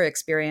horror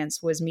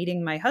experience was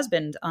meeting my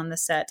husband on the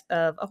set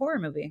of a horror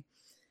movie.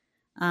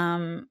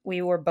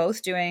 We were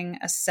both doing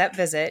a set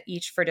visit,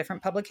 each for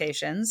different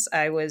publications.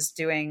 I was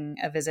doing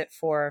a visit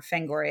for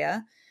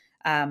Fangoria.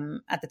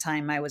 At the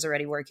time, I was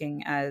already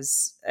working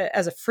as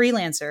a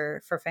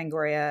freelancer for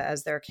Fangoria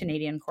as their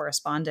Canadian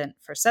correspondent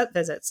for set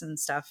visits and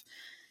stuff.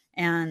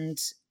 And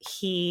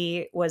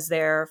he was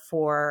there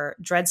for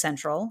Dread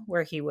Central,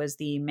 where he was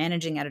the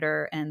managing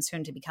editor and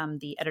soon to become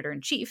the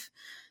editor-in-chief.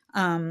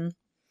 And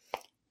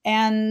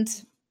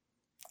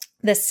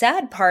the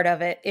sad part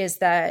of it is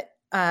that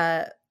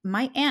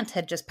my aunt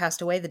had just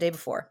passed away the day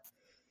before.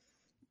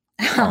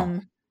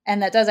 And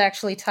that does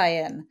actually tie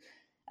in.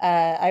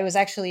 I was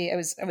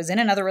in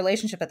another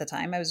relationship at the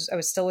time. I was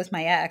still with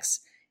my ex,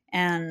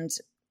 and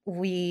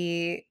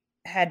we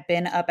had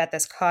been up at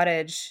this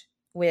cottage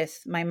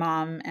with my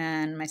mom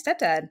and my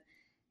stepdad,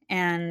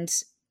 and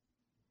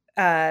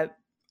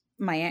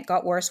my aunt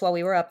got worse while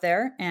we were up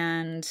there,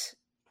 and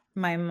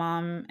my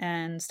mom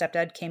and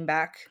stepdad came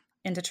back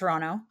into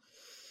Toronto.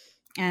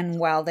 And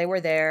while they were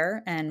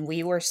there and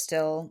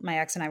my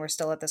ex and I were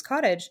still at this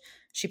cottage,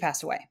 she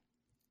passed away.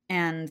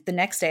 And the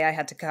next day I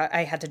had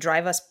to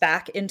drive us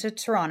back into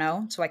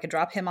Toronto so I could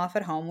drop him off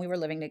at home. We were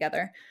living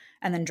together,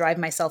 and then drive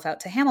myself out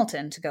to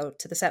Hamilton to go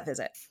to the set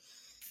visit.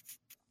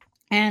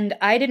 And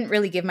I didn't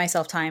really give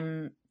myself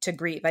time to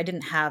grieve. I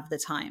didn't have the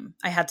time.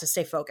 I had to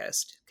stay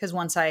focused, because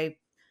once I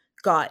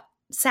got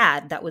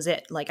sad, that was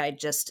it. Like, I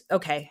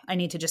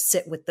need to just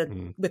sit with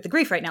the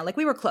grief right now. Like,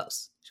 we were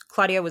close.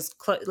 Claudia was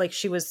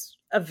she was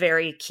a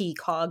very key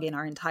cog in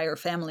our entire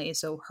family.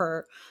 So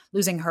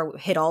losing her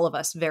hit all of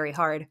us very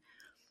hard.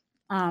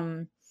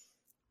 And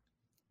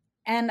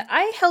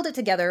I held it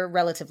together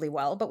relatively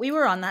well, but we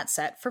were on that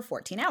set for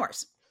 14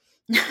 hours.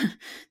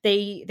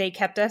 They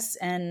kept us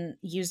and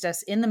used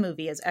us in the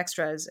movie as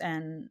extras,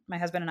 and my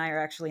husband and I are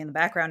actually in the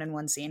background in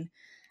one scene.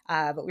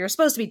 But we were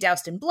supposed to be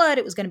doused in blood.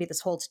 It was going to be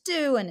this whole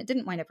to-do, and it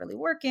didn't wind up really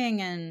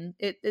working. And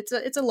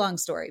it's a long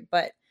story,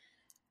 but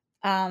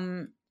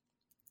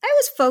I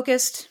was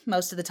focused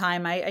most of the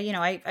time.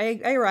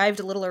 I arrived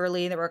a little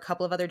early. There were a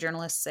couple of other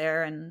journalists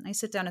there, and I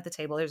sit down at the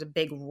table. There's a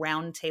big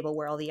round table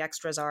where all the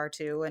extras are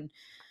too, and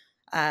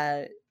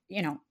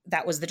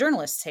that was the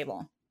journalists'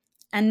 table.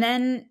 And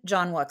then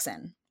John walks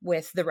in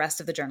with the rest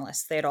of the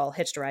journalists. They had all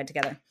hitched a ride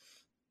together,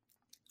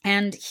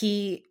 and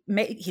he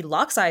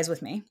locks eyes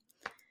with me.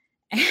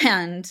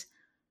 And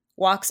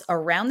walks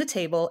around the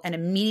table and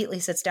immediately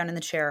sits down in the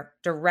chair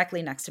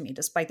directly next to me,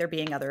 despite there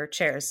being other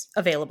chairs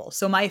available.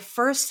 So my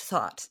first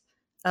thought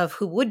of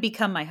who would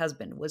become my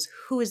husband was,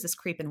 who is this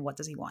creep and what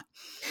does he want?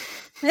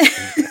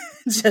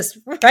 Just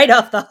right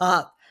off the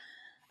hop.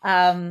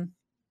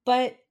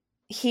 But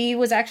he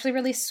was actually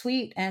really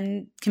sweet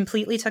and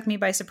completely took me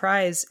by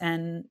surprise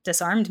and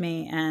disarmed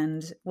me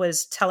and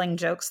was telling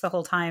jokes the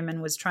whole time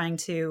and was trying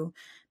to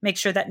make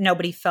sure that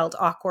nobody felt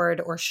awkward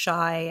or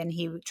shy. And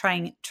he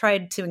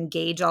tried to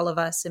engage all of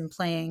us in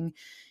playing,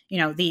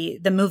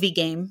 the movie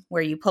game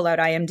where you pull out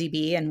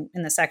IMDb and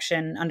in the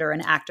section under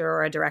an actor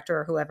or a director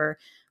or whoever,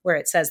 where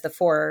it says the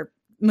 4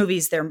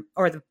 movies the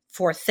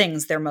 4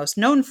 things they're most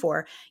known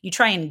for, you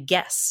try and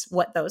guess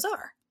what those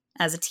are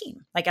as a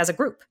team, like as a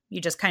group. You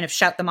just kind of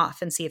shout them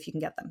off and see if you can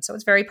get them. So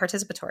it's very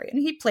participatory.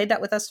 And he played that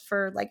with us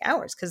for like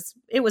hours because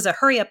it was a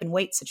hurry up and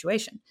wait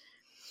situation.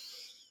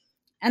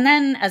 And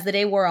then as the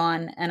day wore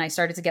on and I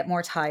started to get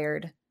more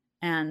tired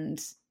and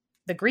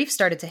the grief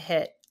started to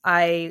hit,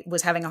 I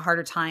was having a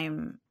harder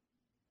time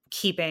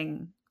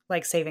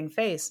saving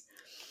face.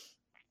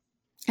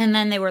 And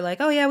then they were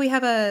like, "Oh yeah, we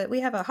have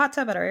a hot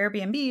tub at our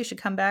Airbnb. You should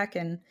come back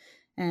and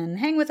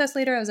hang with us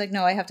later." I was like,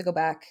 "No, I have to go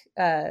back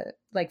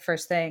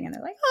first thing." And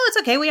they're like, "Oh,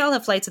 it's okay. We all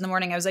have flights in the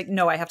morning." I was like,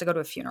 "No, I have to go to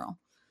a funeral."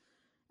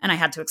 And I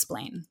had to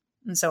explain.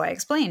 And so I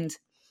explained.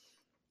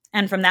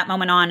 And from that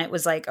moment on, it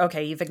was like,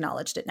 okay, you've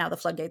acknowledged it. Now the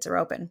floodgates are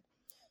open.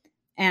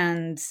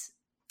 And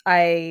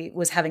I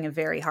was having a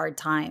very hard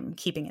time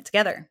keeping it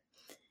together.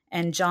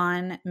 And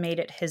John made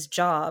it his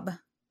job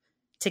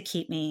to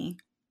keep me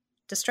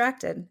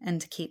distracted and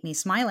to keep me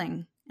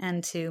smiling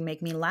and to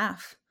make me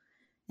laugh.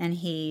 And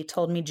he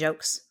told me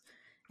jokes.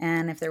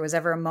 And if there was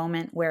ever a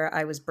moment where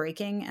I was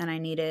breaking and I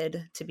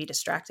needed to be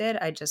distracted,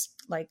 I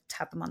just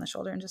tap him on the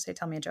shoulder and just say,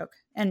 "Tell me a joke."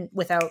 And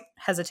without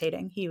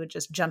hesitating, he would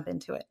just jump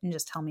into it and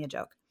just tell me a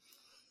joke.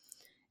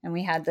 And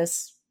we had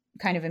this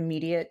kind of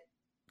immediate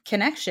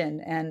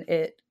connection, and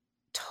it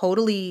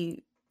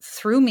totally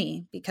threw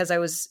me because I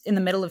was in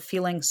the middle of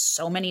feeling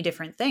so many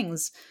different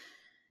things.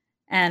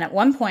 And at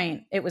one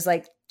point it was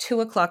like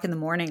 2:00 in the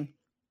morning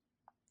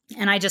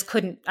and I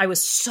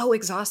was so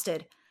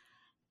exhausted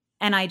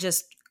and I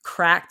just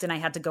cracked and I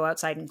had to go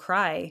outside and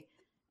cry.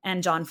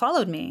 And John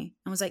followed me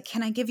and was like,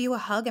 "Can I give you a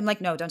hug?" I'm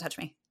like, "No, don't touch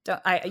me.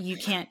 You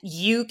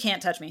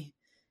can't touch me."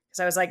 Because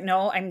I was like,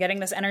 "No, I'm getting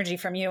this energy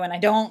from you and I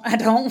don't,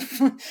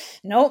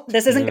 nope,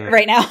 this isn't good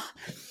right now."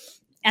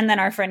 And then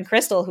our friend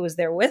Crystal, who was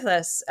there with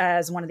us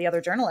as one of the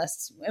other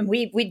journalists, and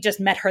we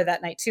just met her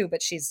that night too,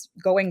 but she's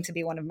going to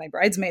be one of my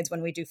bridesmaids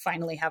when we do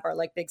finally have our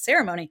big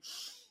ceremony.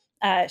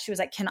 She was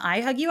like, "Can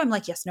I hug you?" I'm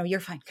like, "Yes, no, you're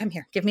fine. Come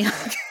here, give me a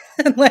hug."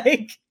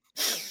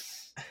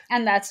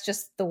 And that's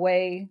just the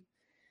way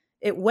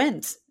it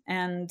went.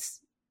 And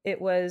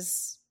it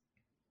was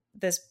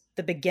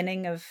the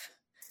beginning of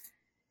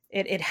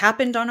it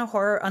happened on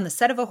the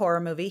set of a horror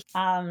movie.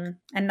 And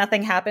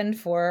nothing happened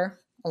for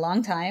a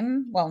long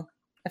time. Well,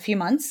 a few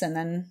months, and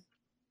then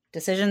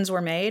decisions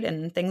were made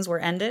and things were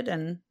ended,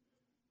 and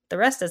the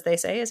rest, as they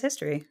say, is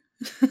history.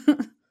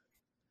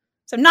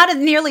 So not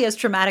nearly as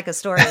traumatic a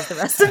story as the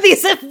rest of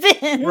these have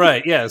been.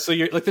 Right, yeah. So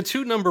you're like the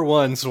 2 number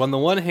ones. So on the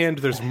one hand,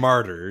 there's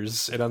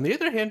Martyrs, and on the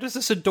other hand, there's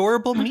this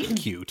adorable Meet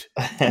Cute.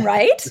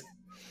 Right?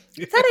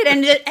 Thought it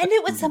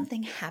ended with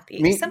something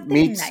happy,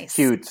 something nice.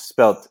 Cute,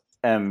 spelled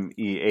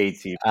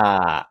MEAT.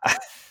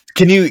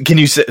 Can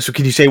you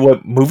say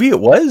what movie it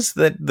was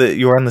that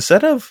you were on the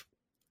set of?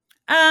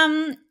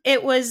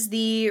 It was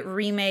the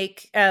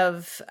remake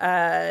of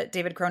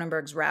David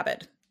Cronenberg's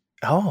Rabid.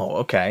 Oh,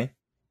 okay.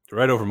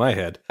 Right over my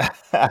head.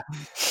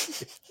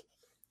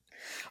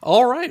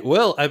 All right.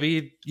 Well, I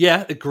mean,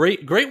 yeah, a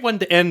great one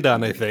to end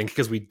on, I think,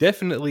 because we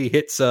definitely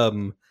hit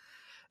some,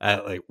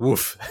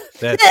 woof.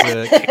 That's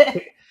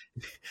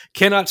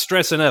cannot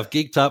stress enough.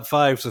 Geek Top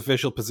 5's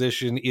official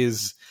position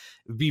is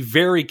be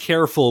very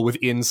careful with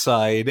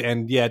Inside,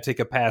 and take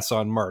a pass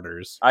on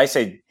Martyrs. I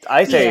say,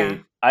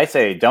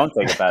 don't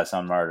take a pass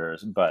on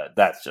Martyrs, but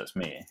that's just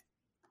me.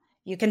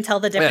 You can tell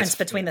the difference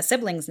between the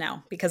siblings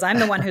now, because I'm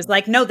the one who's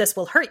like, "No, this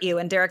will hurt you."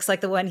 And Derek's like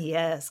the one,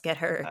 "Yes, get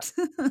hurt."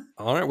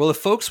 All right. Well, if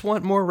folks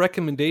want more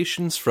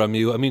recommendations from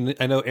you, I mean,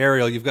 I know,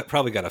 Ariel, you've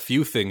probably got a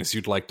few things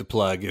you'd like to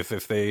plug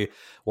if they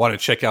want to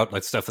check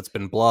out stuff that's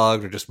been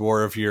blogged or just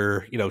more of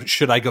your,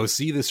 should I go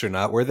see this or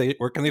not? Where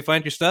can they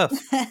find your stuff?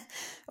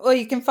 Well,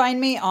 you can find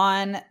me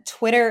on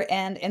Twitter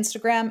and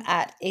Instagram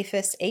at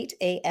AFIS8,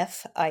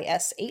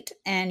 AFIS8.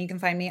 And you can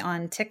find me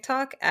on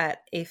TikTok at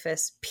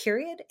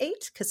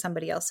AFIS8, because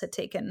somebody else had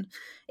taken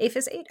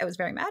AFIS8. I was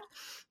very mad.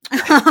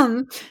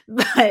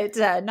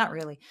 But not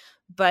really.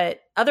 But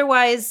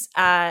otherwise,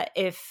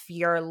 if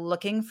you're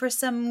looking for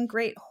some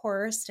great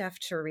horror stuff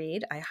to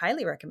read, I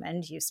highly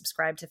recommend you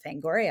subscribe to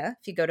Fangoria.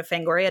 If you go to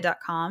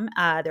fangoria.com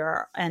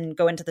and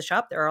go into the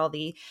shop, there are all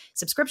the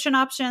subscription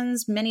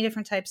options, many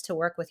different types to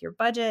work with your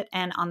budget.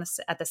 And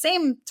at the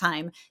same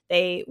time,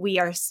 we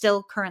are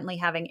still currently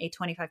having a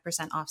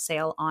 25% off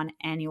sale on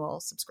annual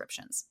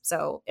subscriptions.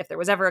 So if there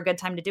was ever a good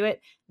time to do it,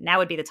 now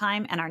would be the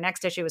time. And our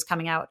next issue is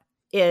coming out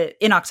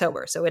in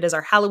October. So it is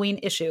our Halloween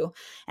issue,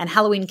 and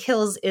Halloween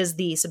Kills is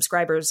the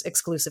subscribers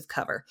exclusive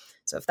cover.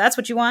 So if that's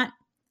what you want,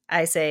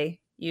 I say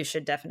you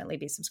should definitely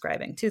be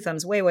subscribing. 2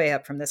 thumbs way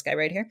up from this guy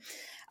right here.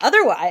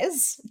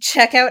 Otherwise,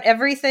 check out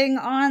everything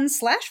on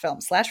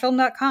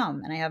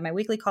slashfilm.com. And I have my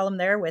weekly column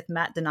there with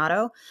Matt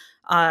Donato,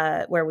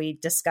 where we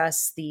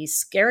discuss the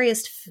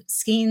scariest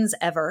scenes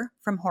ever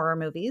from horror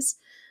movies.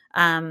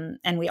 And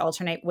we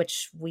alternate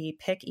which we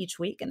pick each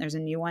week, and there's a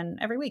new one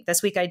every week.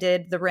 This week I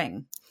did The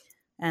Ring,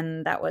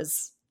 and that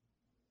was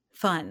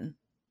fun.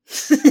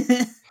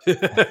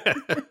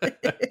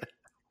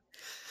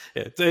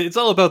 It's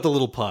all about the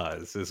little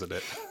pause, isn't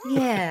it?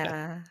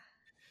 Yeah.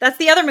 That's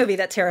the other movie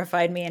that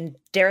terrified me, and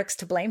Derek's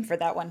to blame for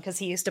that one because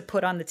he used to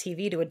put on the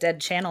TV to a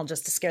dead channel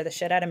just to scare the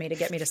shit out of me to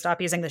get me to stop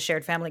using the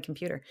shared family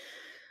computer.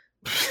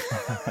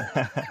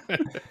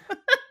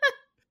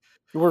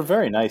 We're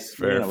very nice.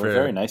 Fair. We're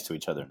very nice to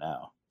each other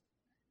now.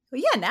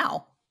 Well, yeah,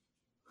 now.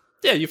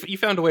 Yeah, you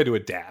found a way to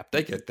adapt.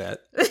 I get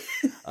that.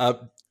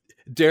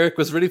 Derek,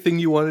 was there anything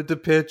you wanted to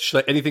pitch?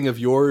 Like anything of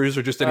yours,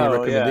 or just any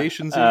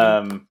recommendations?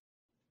 Yeah.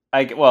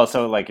 If you want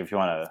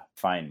to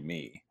find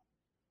me,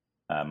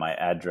 my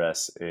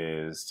address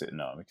is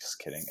no, I'm just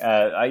kidding.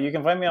 You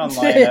can find me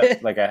online.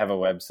 I have a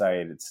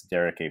website. It's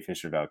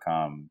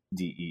derekafisher.com.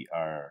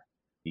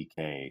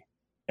 DEREKA,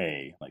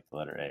 like the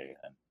letter A,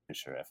 and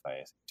Fisher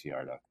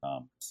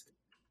FISHER.com.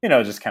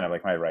 Just kind of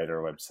like my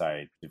writer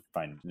website. You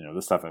find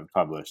the stuff I've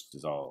published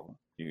is all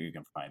you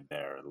can find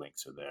there.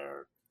 Links are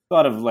there. A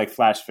lot of like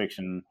flash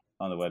fiction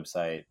on the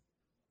website.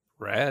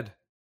 Rad.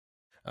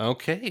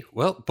 Okay,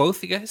 well, both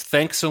of you guys,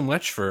 thanks so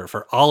much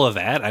for all of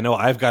that. I know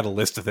I've got a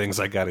list of things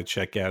I got to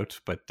check out,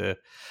 but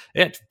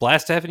it's a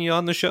blast having you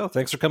on the show.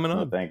 Thanks for coming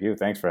on. Thank you.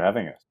 Thanks for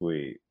having us.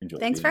 We enjoyed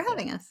it. Thanks for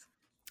having us.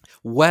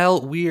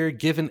 While we're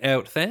giving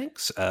out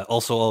thanks,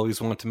 also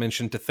always want to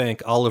mention to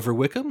thank Oliver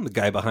Wickham, the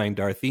guy behind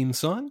our theme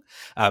song.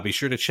 Be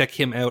sure to check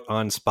him out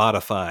on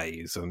Spotify.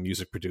 He's a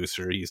music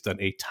producer. He's done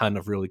a ton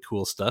of really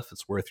cool stuff.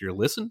 It's worth your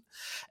listen.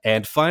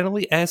 And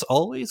finally, as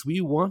always,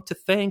 we want to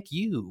thank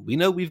you. We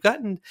know we've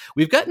gotten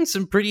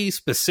some pretty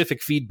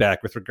specific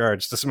feedback with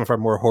regards to some of our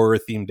more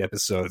horror-themed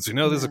episodes. We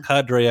know there's a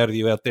cadre out of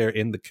you out there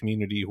in the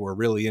community who are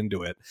really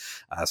into it.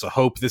 So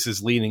hope this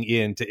is leaning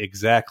into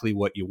exactly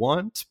what you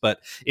want. But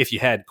if you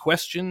had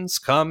questions,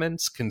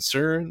 comments,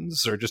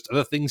 concerns, or just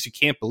other things you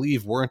can't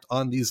believe weren't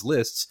on these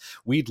lists,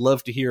 we'd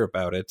love to hear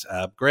about it.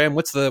 Graham,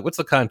 what's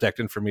the contact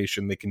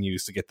information they can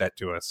use to get that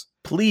to us?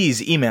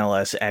 Please email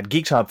us at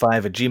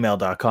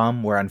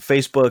geektop5@gmail.com. We're on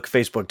Facebook,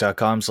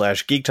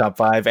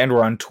 facebook.com/geektop5, and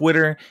we're on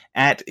Twitter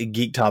at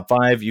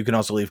geektop5. You can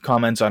also leave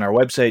comments on our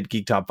website,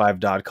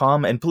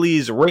 geektop5.com, and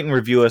please rate and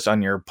review us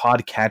on your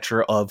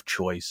podcatcher of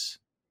choice.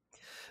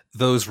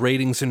 Those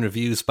ratings and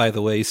reviews, by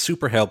the way,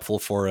 super helpful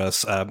for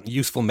us.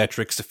 Useful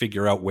metrics to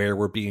figure out where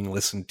we're being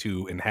listened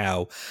to and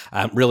how.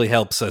 Really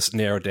helps us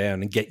narrow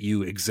down and get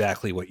you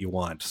exactly what you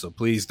want. So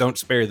please don't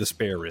spare the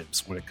spare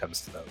ribs when it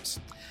comes to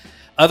those.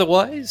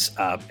 Otherwise,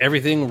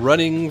 everything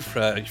running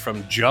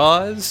from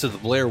Jaws to the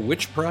Blair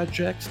Witch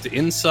Project to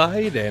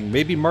Inside and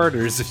maybe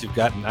Martyrs if you've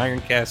got an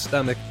iron cast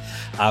stomach.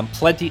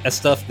 Plenty of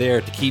stuff there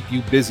to keep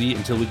you busy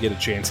until we get a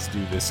chance to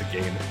do this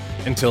again.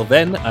 Until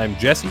then, I'm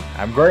Jesse.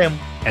 I'm Graham.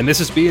 And this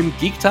has been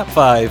Geek Top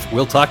 5.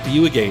 We'll talk to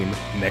you again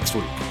next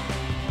week.